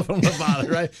 Not all of them were bothered,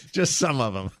 right? Just some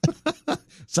of them.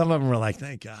 Some of them were like,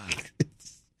 thank God.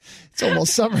 It's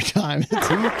almost summertime.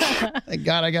 Thank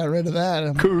God I got rid of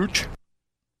that. Cooch.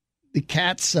 The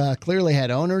cats clearly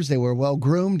had owners. They were well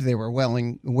groomed. They were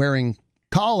wearing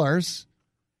collars.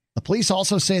 The police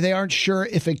also say they aren't sure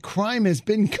if a crime has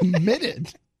been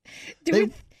committed. They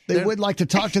would like to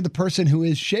talk to the person who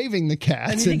is shaving the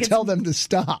cats and tell them to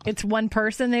stop. It's one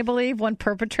person, they believe, one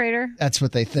perpetrator. That's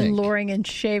what they think. Luring and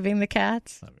shaving the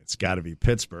cats. I mean, it's got to be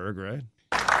Pittsburgh, right?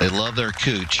 They love their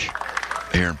cooch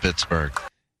here in Pittsburgh.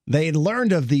 They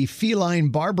learned of the feline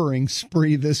barbering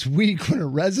spree this week when a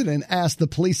resident asked the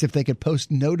police if they could post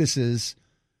notices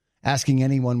asking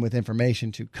anyone with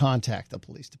information to contact the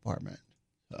police department.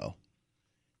 So,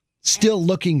 still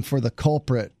looking for the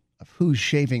culprit of who's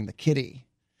shaving the kitty.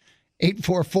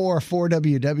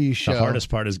 844-4WW show. The hardest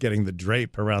part is getting the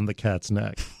drape around the cat's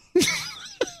neck.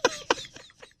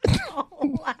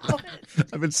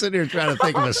 I've been sitting here trying to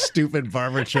think of a stupid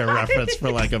barber chair reference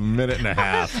for like a minute and a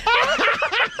half.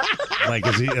 Like,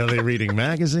 are they reading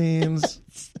magazines?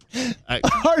 The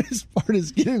hardest part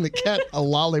is getting the cat a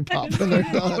lollipop when they're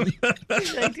done.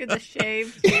 They do the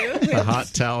shave, too. The hot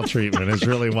towel treatment is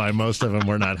really why most of them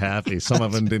were not happy. Some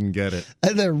of them didn't get it.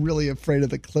 And they're really afraid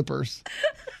of the clippers.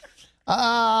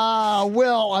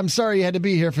 Will, I'm sorry you had to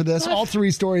be here for this. All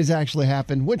three stories actually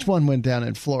happened. Which one went down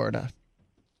in Florida?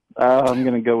 I'm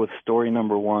going to go with story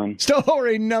number one.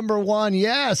 Story number one.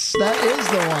 Yes, that is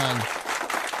the one.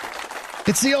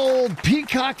 It's the old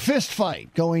peacock fist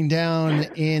fight going down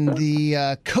in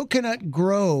the Coconut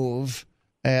Grove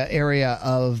area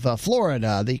of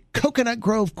Florida. The Coconut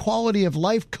Grove Quality of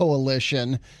Life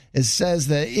Coalition says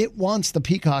that it wants the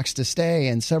peacocks to stay,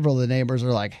 and several of the neighbors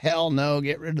are like, hell no,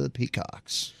 get rid of the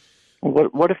peacocks.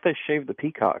 What if they shave the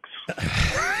peacocks?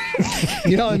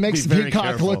 You know, it makes the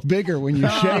peacock look bigger when you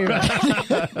shave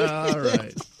it. All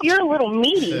right. You're a little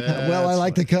meaty. Well, I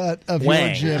like the cut of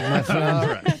your jib, my friend. All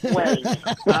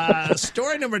right.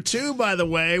 Story number two, by the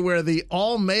way, where the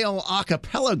all-male a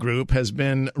cappella group has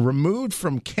been removed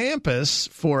from campus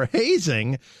for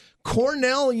hazing.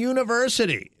 Cornell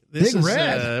University. This Big is,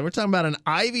 Red. We're talking about an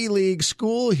Ivy League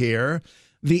school here.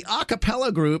 The a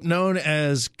cappella group known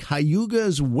as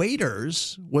Cayuga's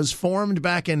Waiters was formed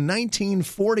back in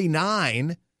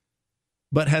 1949,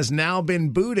 but has now been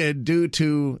booted due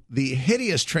to the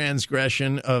hideous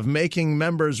transgression of making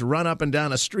members run up and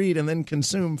down a street and then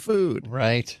consume food.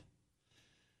 Right.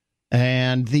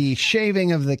 And the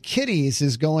shaving of the kitties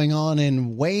is going on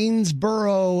in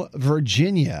Waynesboro,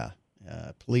 Virginia.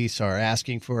 Police are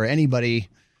asking for anybody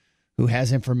who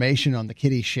has information on the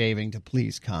kitty shaving to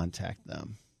please contact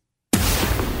them.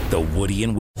 The Woody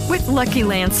and With Lucky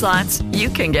Land Slots, you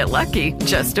can get lucky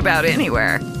just about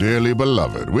anywhere. Dearly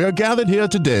beloved, we are gathered here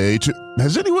today to...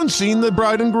 Has anyone seen the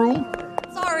bride and groom?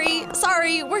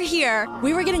 Sorry, we're here.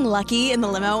 We were getting lucky in the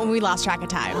limo and we lost track of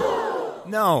time.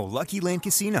 No, Lucky Land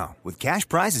Casino, with cash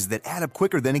prizes that add up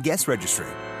quicker than a guest registry.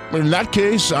 In that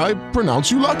case, I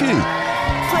pronounce you lucky.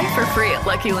 Play for free at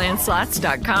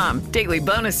LuckyLandSlots.com. Daily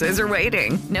bonuses are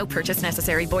waiting. No purchase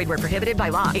necessary. Void where prohibited by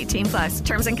law. 18+.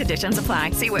 Terms and conditions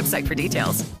apply. See website for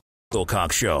details.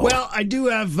 Wilcox Show. Well, I do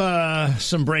have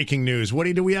some breaking news.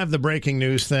 Woody, do we have the breaking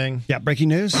news thing? Yeah, breaking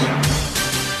news.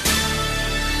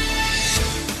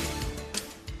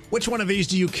 Which one of these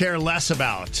do you care less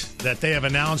about? That they have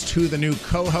announced who the new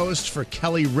co-host for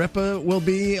Kelly Ripa will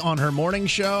be on her morning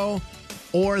show,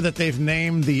 or that they've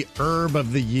named the herb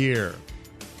of the year?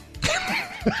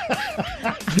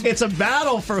 It's a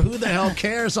battle for who the hell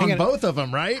cares on both of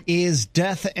them, right? Is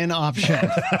death an option?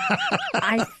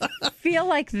 I feel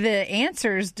like the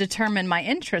answers determine my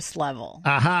interest level.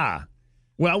 Aha.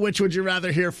 Well, which would you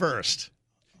rather hear first?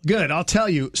 Good. I'll tell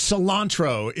you,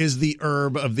 cilantro is the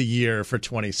herb of the year for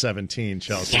 2017,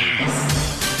 Chelsea.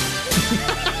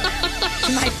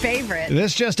 My favorite.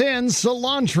 This just in,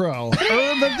 cilantro,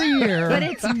 herb of the year. But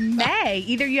it's May.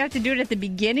 Either you have to do it at the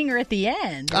beginning or at the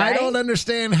end, right? I don't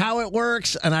understand how it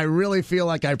works, and I really feel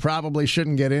like I probably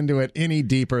shouldn't get into it any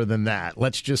deeper than that.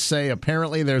 Let's just say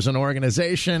apparently there's an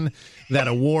organization that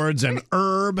awards an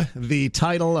herb the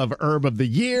title of Herb of the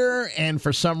Year, and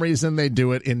for some reason they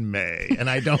do it in May. And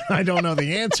I don't know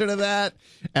the answer to that,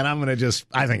 and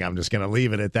I think I'm just going to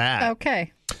leave it at that.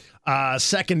 Okay.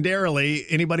 Secondarily,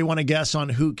 anybody want to guess on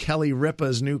who Kelly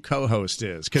Ripa's new co-host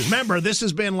is? Because remember, this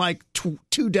has been like 2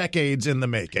 decades in the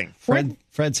making. Fred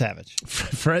Savage.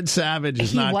 Fred Savage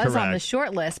is not correct. He was on the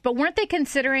short list, but weren't they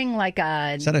considering like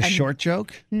a... Is that a short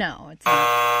joke? No, it's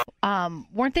not.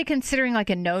 Weren't they considering like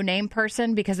a no-name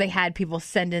person because they had people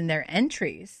send in their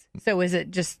entries? So is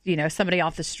it just, somebody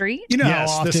off the street? You know how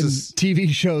often TV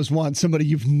shows want somebody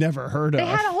you've never heard They of.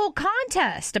 had a whole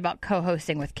contest about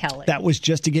co-hosting with Kelly. That was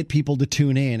just to get people to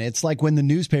tune in. It's like when the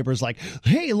newspaper's like,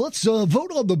 hey, let's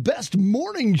vote on the best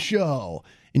morning show.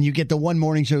 And you get the one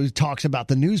morning show who talks about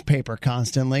the newspaper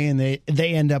constantly, and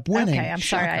they end up winning. Okay, I'm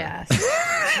sorry I asked.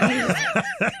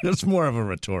 It's more of a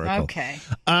rhetorical. Okay.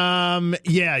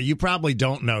 Yeah, you probably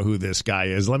don't know who this guy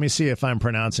is. Let me see if I'm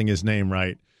pronouncing his name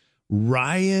right.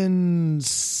 Ryan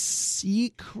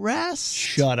Seacrest?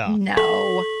 Shut up.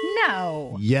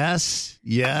 No. Yes,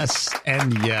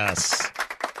 and yes.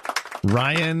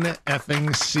 Ryan effing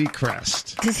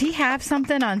Seacrest. Does he have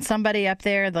something on somebody up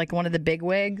there, like one of the big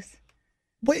wigs?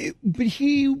 Wait, but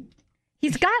he's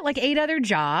got like 8 other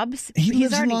jobs. He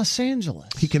lives in Los Angeles.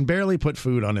 He can barely put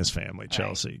food on his family,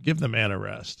 Chelsea. Right. Give the man a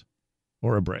rest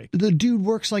or a break. The dude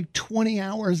works like 20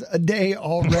 hours a day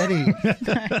already.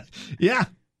 Yeah.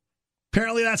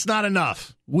 Apparently that's not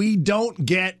enough. We don't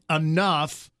get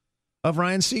enough of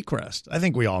Ryan Seacrest. I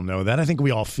think we all know that. I think we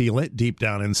all feel it deep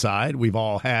down inside. We've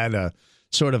all had a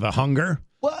sort of a hunger.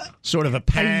 What? Sort of a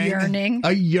pang.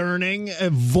 A yearning, a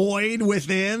void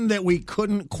within that we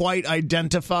couldn't quite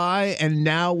identify, and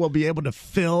now we'll be able to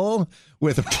fill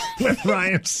with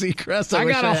Ryan Seacrest. I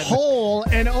got a hole,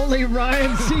 and only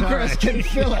Ryan Seacrest can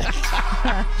fill it.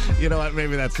 You know what?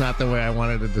 Maybe that's not the way I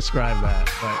wanted to describe that,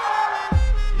 but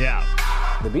yeah.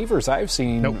 The beavers I've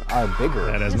seen are bigger.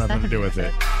 That has nothing to do with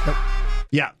it. Nope.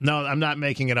 Yeah, no, I'm not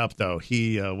making it up, though.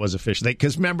 He was official.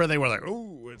 Because remember, they were like,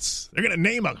 they're going to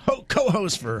name a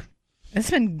co-host for... It's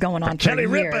been going on for Kelly a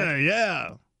year. Ripa,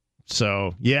 yeah.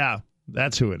 So, yeah,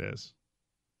 that's who it is.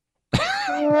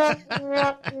 Can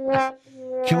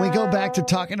we go back to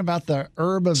talking about the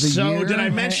herb of the year? So, did I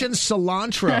mention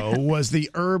cilantro was the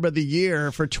herb of the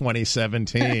year for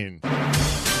 2017?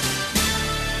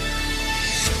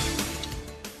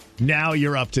 Now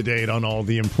you're up to date on all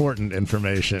the important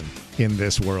information in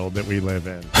this world that we live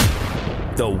in.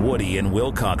 The Woody and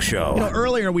Wilcox Show.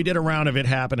 Earlier we did a round of It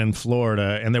Happened in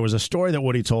Florida, and there was a story that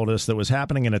Woody told us that was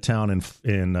happening in a town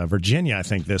in Virginia, I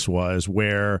think this was,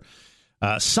 where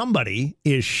somebody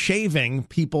is shaving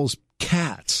people's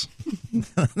cats.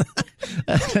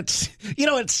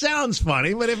 It sounds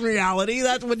funny, but in reality,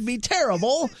 that would be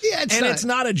terrible. Yeah, it's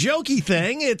not a jokey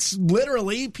thing. It's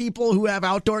literally people who have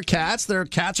outdoor cats. Their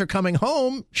cats are coming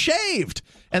home shaved,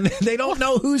 and they don't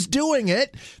know who's doing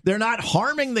it. They're not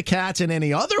harming the cats in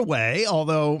any other way,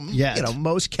 although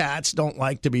most cats don't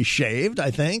like to be shaved, I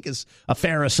think, is a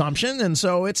fair assumption, and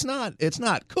so it's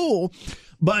not cool.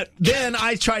 But then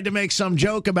I tried to make some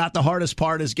joke about the hardest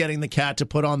part is getting the cat to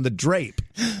put on the drape,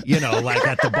 like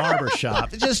at the barber shop.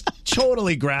 Just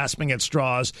totally grasping at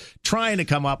straws, trying to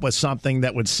come up with something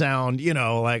that would sound,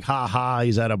 like, ha,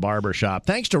 he's at a barber shop.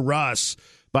 Thanks to Russ,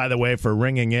 by the way, for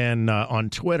ringing in on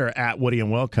Twitter at Woody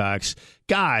and Wilcox.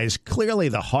 Guys, clearly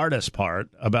the hardest part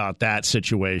about that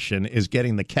situation is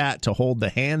getting the cat to hold the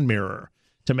hand mirror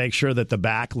to make sure that the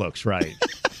back looks right.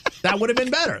 That would have been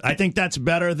better. I think that's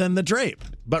better than the drape.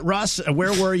 But Russ,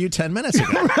 where were you 10 minutes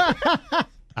ago?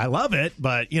 I love it,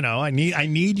 but I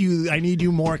need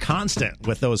you more constant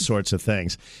with those sorts of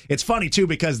things. It's funny too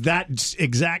because that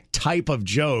exact type of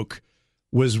joke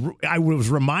I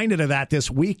was reminded of that this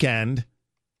weekend.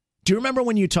 Do you remember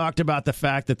when you talked about the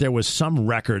fact that there was some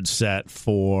record set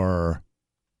for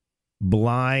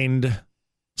blind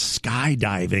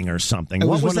skydiving or something?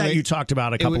 What was that you talked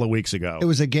about a couple of weeks ago? It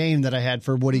was a game that I had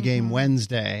for Woody Game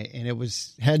Wednesday, and it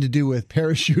had to do with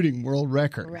parachuting world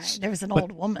records. Right. There was an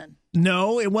old woman.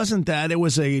 No, it wasn't that. It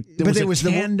was a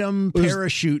tandem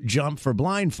parachute jump for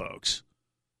blind folks.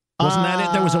 Wasn't that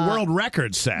it? There was a world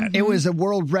record set. It was a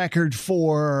world record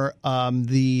for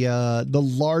the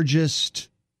largest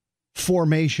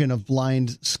formation of blind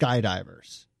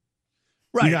skydivers.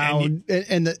 Right.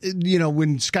 You know,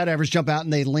 when skydivers jump out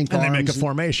and they link and arms. they make a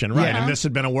formation, right? Yeah. And this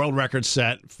had been a world record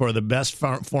set for the best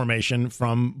formation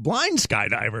from blind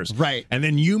skydivers. Right. And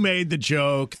then you made the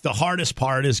joke, the hardest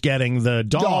part is getting the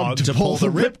dog to pull the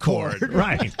ripcord.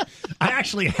 Right. I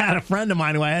actually had a friend of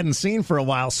mine who I hadn't seen for a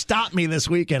while stop me this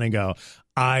weekend and go,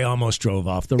 I almost drove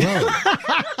off the road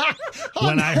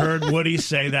when I heard Woody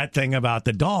say that thing about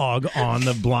the dog on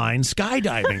the blind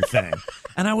skydiving thing.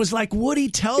 And I was like, Woody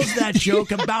tells that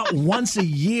joke about once a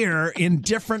year in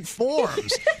different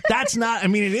forms. That's not, I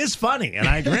mean, it is funny, and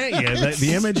I grant you,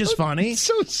 the image is funny. It's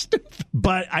so stupid.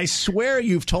 But I swear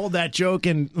you've told that joke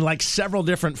in like several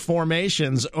different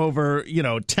formations over,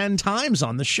 10 times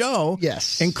on the show.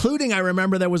 Yes. Including, I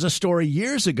remember there was a story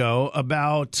years ago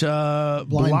about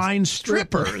blind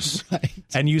strippers. Right.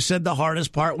 And you said the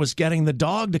hardest part was getting the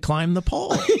dog to climb the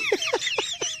pole.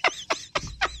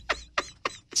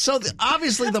 So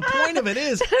obviously the point of it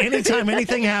is anytime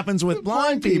anything happens with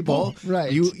blind people,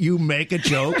 right. you make a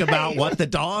joke about what the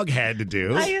dog had to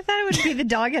do. I thought it would be the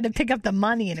dog had to pick up the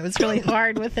money, and it was really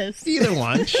hard with this. Either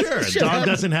one, sure. Dog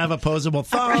doesn't have opposable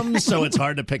thumbs, so it's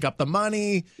hard to pick up the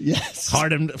money. Yes.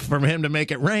 Hard for him to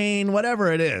make it rain,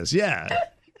 whatever it is. Yeah.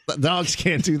 But dogs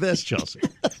can't do this, Chelsea.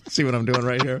 See what I'm doing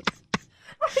right here?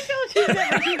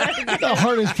 The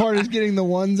hardest part is getting the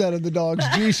ones out of the dog's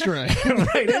G-string.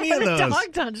 Right, any of The those.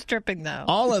 dog's on stripping, though.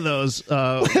 All of those.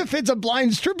 If it's a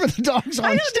blind stripper, the dog's on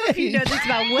I don't stage. know if you know this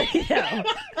about Woody, though.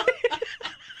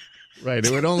 Right,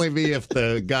 it would only be if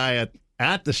the guy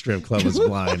at the strip club was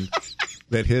blind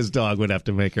that his dog would have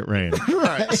to make it rain.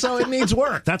 Right. So it needs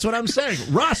work. That's what I'm saying.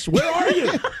 Russ, where are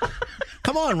you?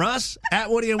 Come on, Russ.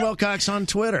 At Woody and Wilcox on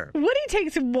Twitter. Woody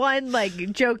takes one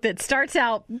joke that starts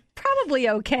out probably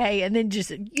okay and then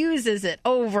just uses it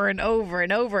over and over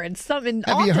and over and some.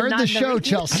 Have you heard the show,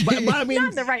 Chelsea? But I mean, not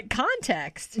in the right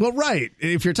context. Well, right.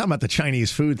 If you're talking about the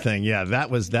Chinese food thing, yeah,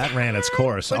 that ran its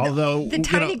course. Although the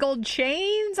tiny gold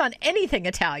chains on anything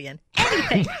Italian,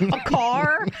 anything, a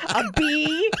car, a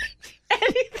bee.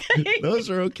 Anything. Those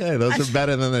are okay. Those are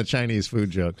better than the Chinese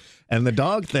food joke. And the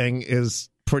dog thing is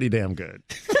pretty damn good.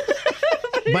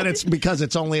 But it's because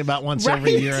it's only about once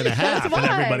every year and a half, and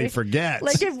everybody forgets.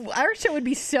 Like, if our show would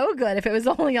be so good if it was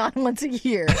only on once a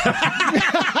year.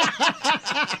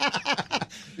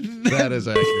 That is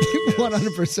accurate.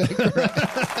 100%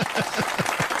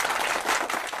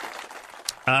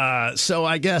 correct. So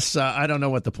I guess I don't know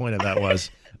what the point of that was.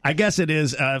 I guess it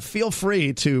is. Feel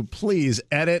free to please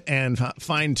edit and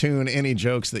fine-tune any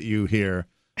jokes that you hear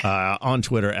on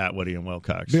Twitter at Woody and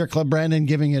Wilcox. Beer Club Brandon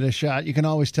giving it a shot. You can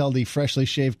always tell the freshly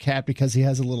shaved cat because he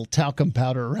has a little talcum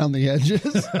powder around the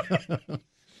edges.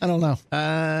 I don't know.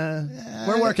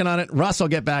 We're working on it. Russ will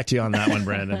get back to you on that one,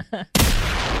 Brandon.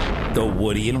 The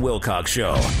Woody and Wilcox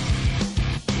Show.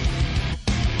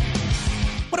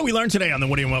 What did we learn today on the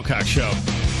Woody and Wilcox Show?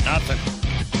 Nothing.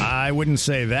 I wouldn't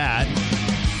say that.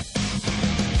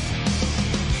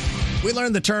 We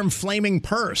learned the term flaming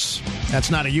purse.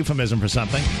 That's not a euphemism for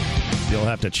something. You'll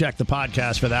have to check the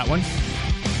podcast for that one.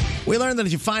 We learned that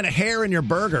if you find a hair in your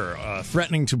burger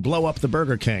threatening to blow up the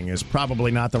Burger King is probably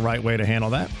not the right way to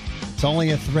handle that. It's only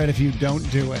a threat if you don't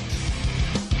do it.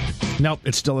 Nope,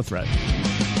 it's still a threat.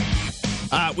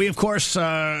 We, of course,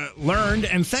 learned,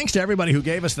 and thanks to everybody who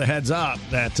gave us the heads up,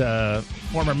 that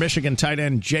former Michigan tight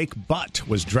end Jake Butt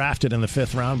was drafted in the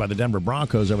 5th round by the Denver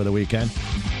Broncos over the weekend.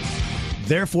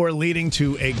 Therefore, leading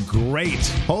to a great,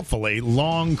 hopefully,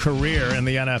 long career in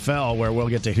the NFL where we'll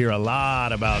get to hear a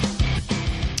lot about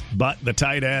Butt, the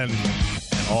tight end,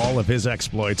 and all of his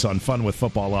exploits on Fun with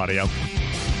Football Audio.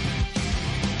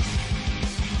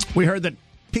 We heard that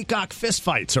peacock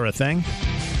fistfights are a thing.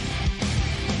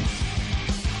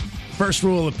 First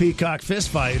rule of peacock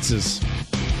fistfights is,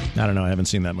 I don't know, I haven't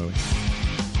seen that movie.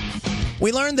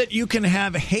 We learned that you can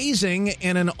have hazing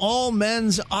in an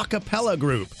all-men's a cappella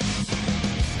group,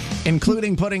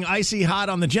 including putting icy hot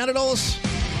on the genitals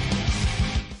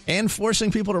and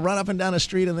forcing people to run up and down a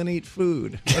street and then eat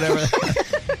food. Whatever.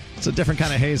 It's a different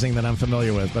kind of hazing than I'm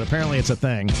familiar with, but apparently it's a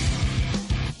thing.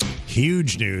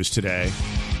 Huge news today.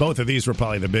 Both of these were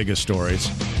probably the biggest stories.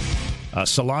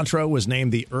 Cilantro was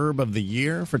named the Herb of the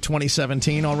Year for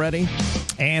 2017 already,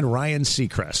 and Ryan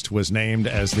Seacrest was named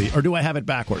as the... Or do I have it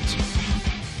backwards?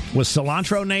 Was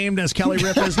Cilantro named as Kelly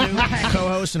Ripa's new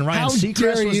co-host, and Ryan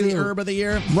Seacrest was the Herb of the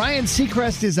Year? Ryan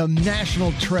Seacrest is a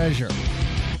national treasure.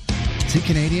 Is he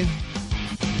Canadian?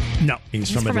 No,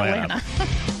 he's from Atlanta.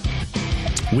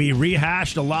 We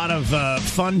rehashed a lot of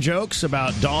fun jokes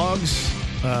about dogs.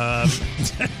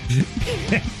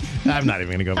 I'm not even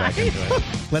going to go back into it.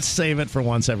 Let's save it for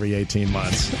once every 18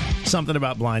 months. Something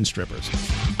about blind strippers.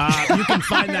 You can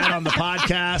find that on the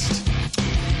podcast.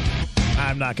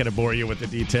 I'm not going to bore you with the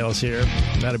details here.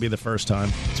 That'll be the first time.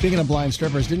 Speaking of blind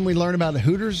strippers, didn't we learn about the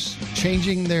Hooters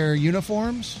changing their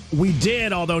uniforms? We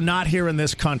did, although not here in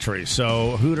this country.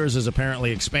 So Hooters is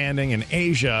apparently expanding in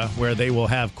Asia, where they will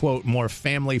have, quote, more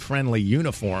family-friendly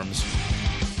uniforms.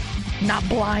 Not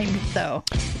blind, though.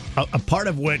 A part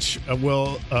of which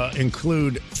will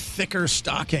include thicker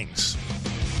stockings.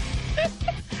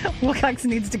 Wilcox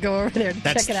needs to go over there and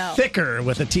That's check it out. Thicker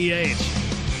with a TH.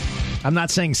 I'm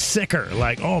not saying sicker,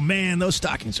 like, oh man, those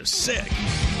stockings are sick.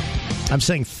 I'm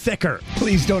saying thicker.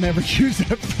 Please don't ever use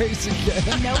that phrase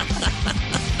again. Nope.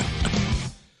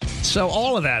 So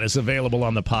all of that is available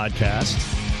on the podcast.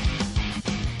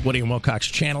 Woody and Wilcox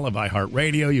channel of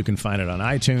iHeartRadio. You can find it on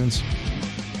iTunes.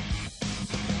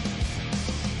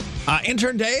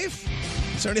 Intern Dave,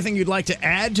 is there anything you'd like to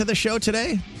add to the show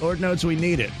today? Lord knows we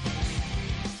need it.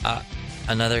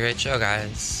 Another great show,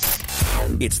 guys.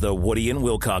 It's the Woody and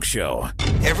Wilcox Show.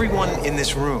 Everyone in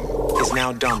this room is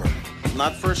now dumber.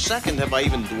 Not for a second have I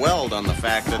even dwelled on the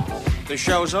fact that the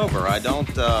show's over. I don't,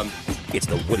 It's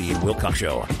the Woody and Wilcox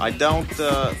Show. I don't,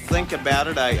 think about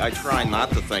it. I try not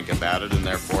to think about it, and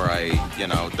therefore I,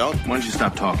 don't. Why don't you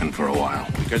stop talking for a while?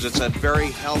 Because it's a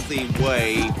very healthy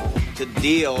way to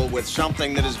deal with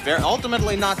something that is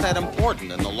ultimately not that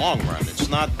important in the long run. It's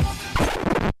not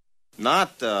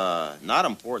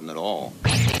important at all.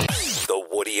 The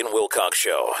Woody and Wilcox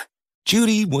Show.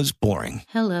 Judy was boring.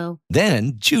 Hello.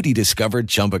 Then Judy discovered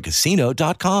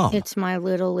ChumbaCasino.com. It's my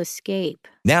little escape.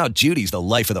 Now Judy's the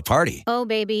life of the party. Oh,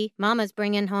 baby, mama's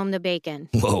bringing home the bacon.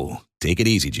 Whoa, take it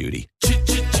easy, Judy.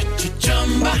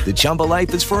 The Chumba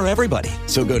life is for everybody.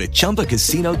 So go to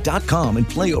ChumbaCasino.com and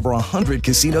play over 100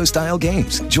 casino-style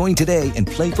games. Join today and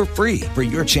play for free for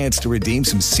your chance to redeem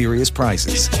some serious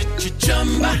prizes.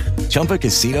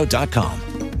 ChumbaCasino.com.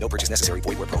 No purchase necessary.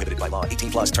 Void where prohibited by law. 18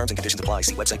 plus terms and conditions apply.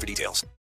 See website for details.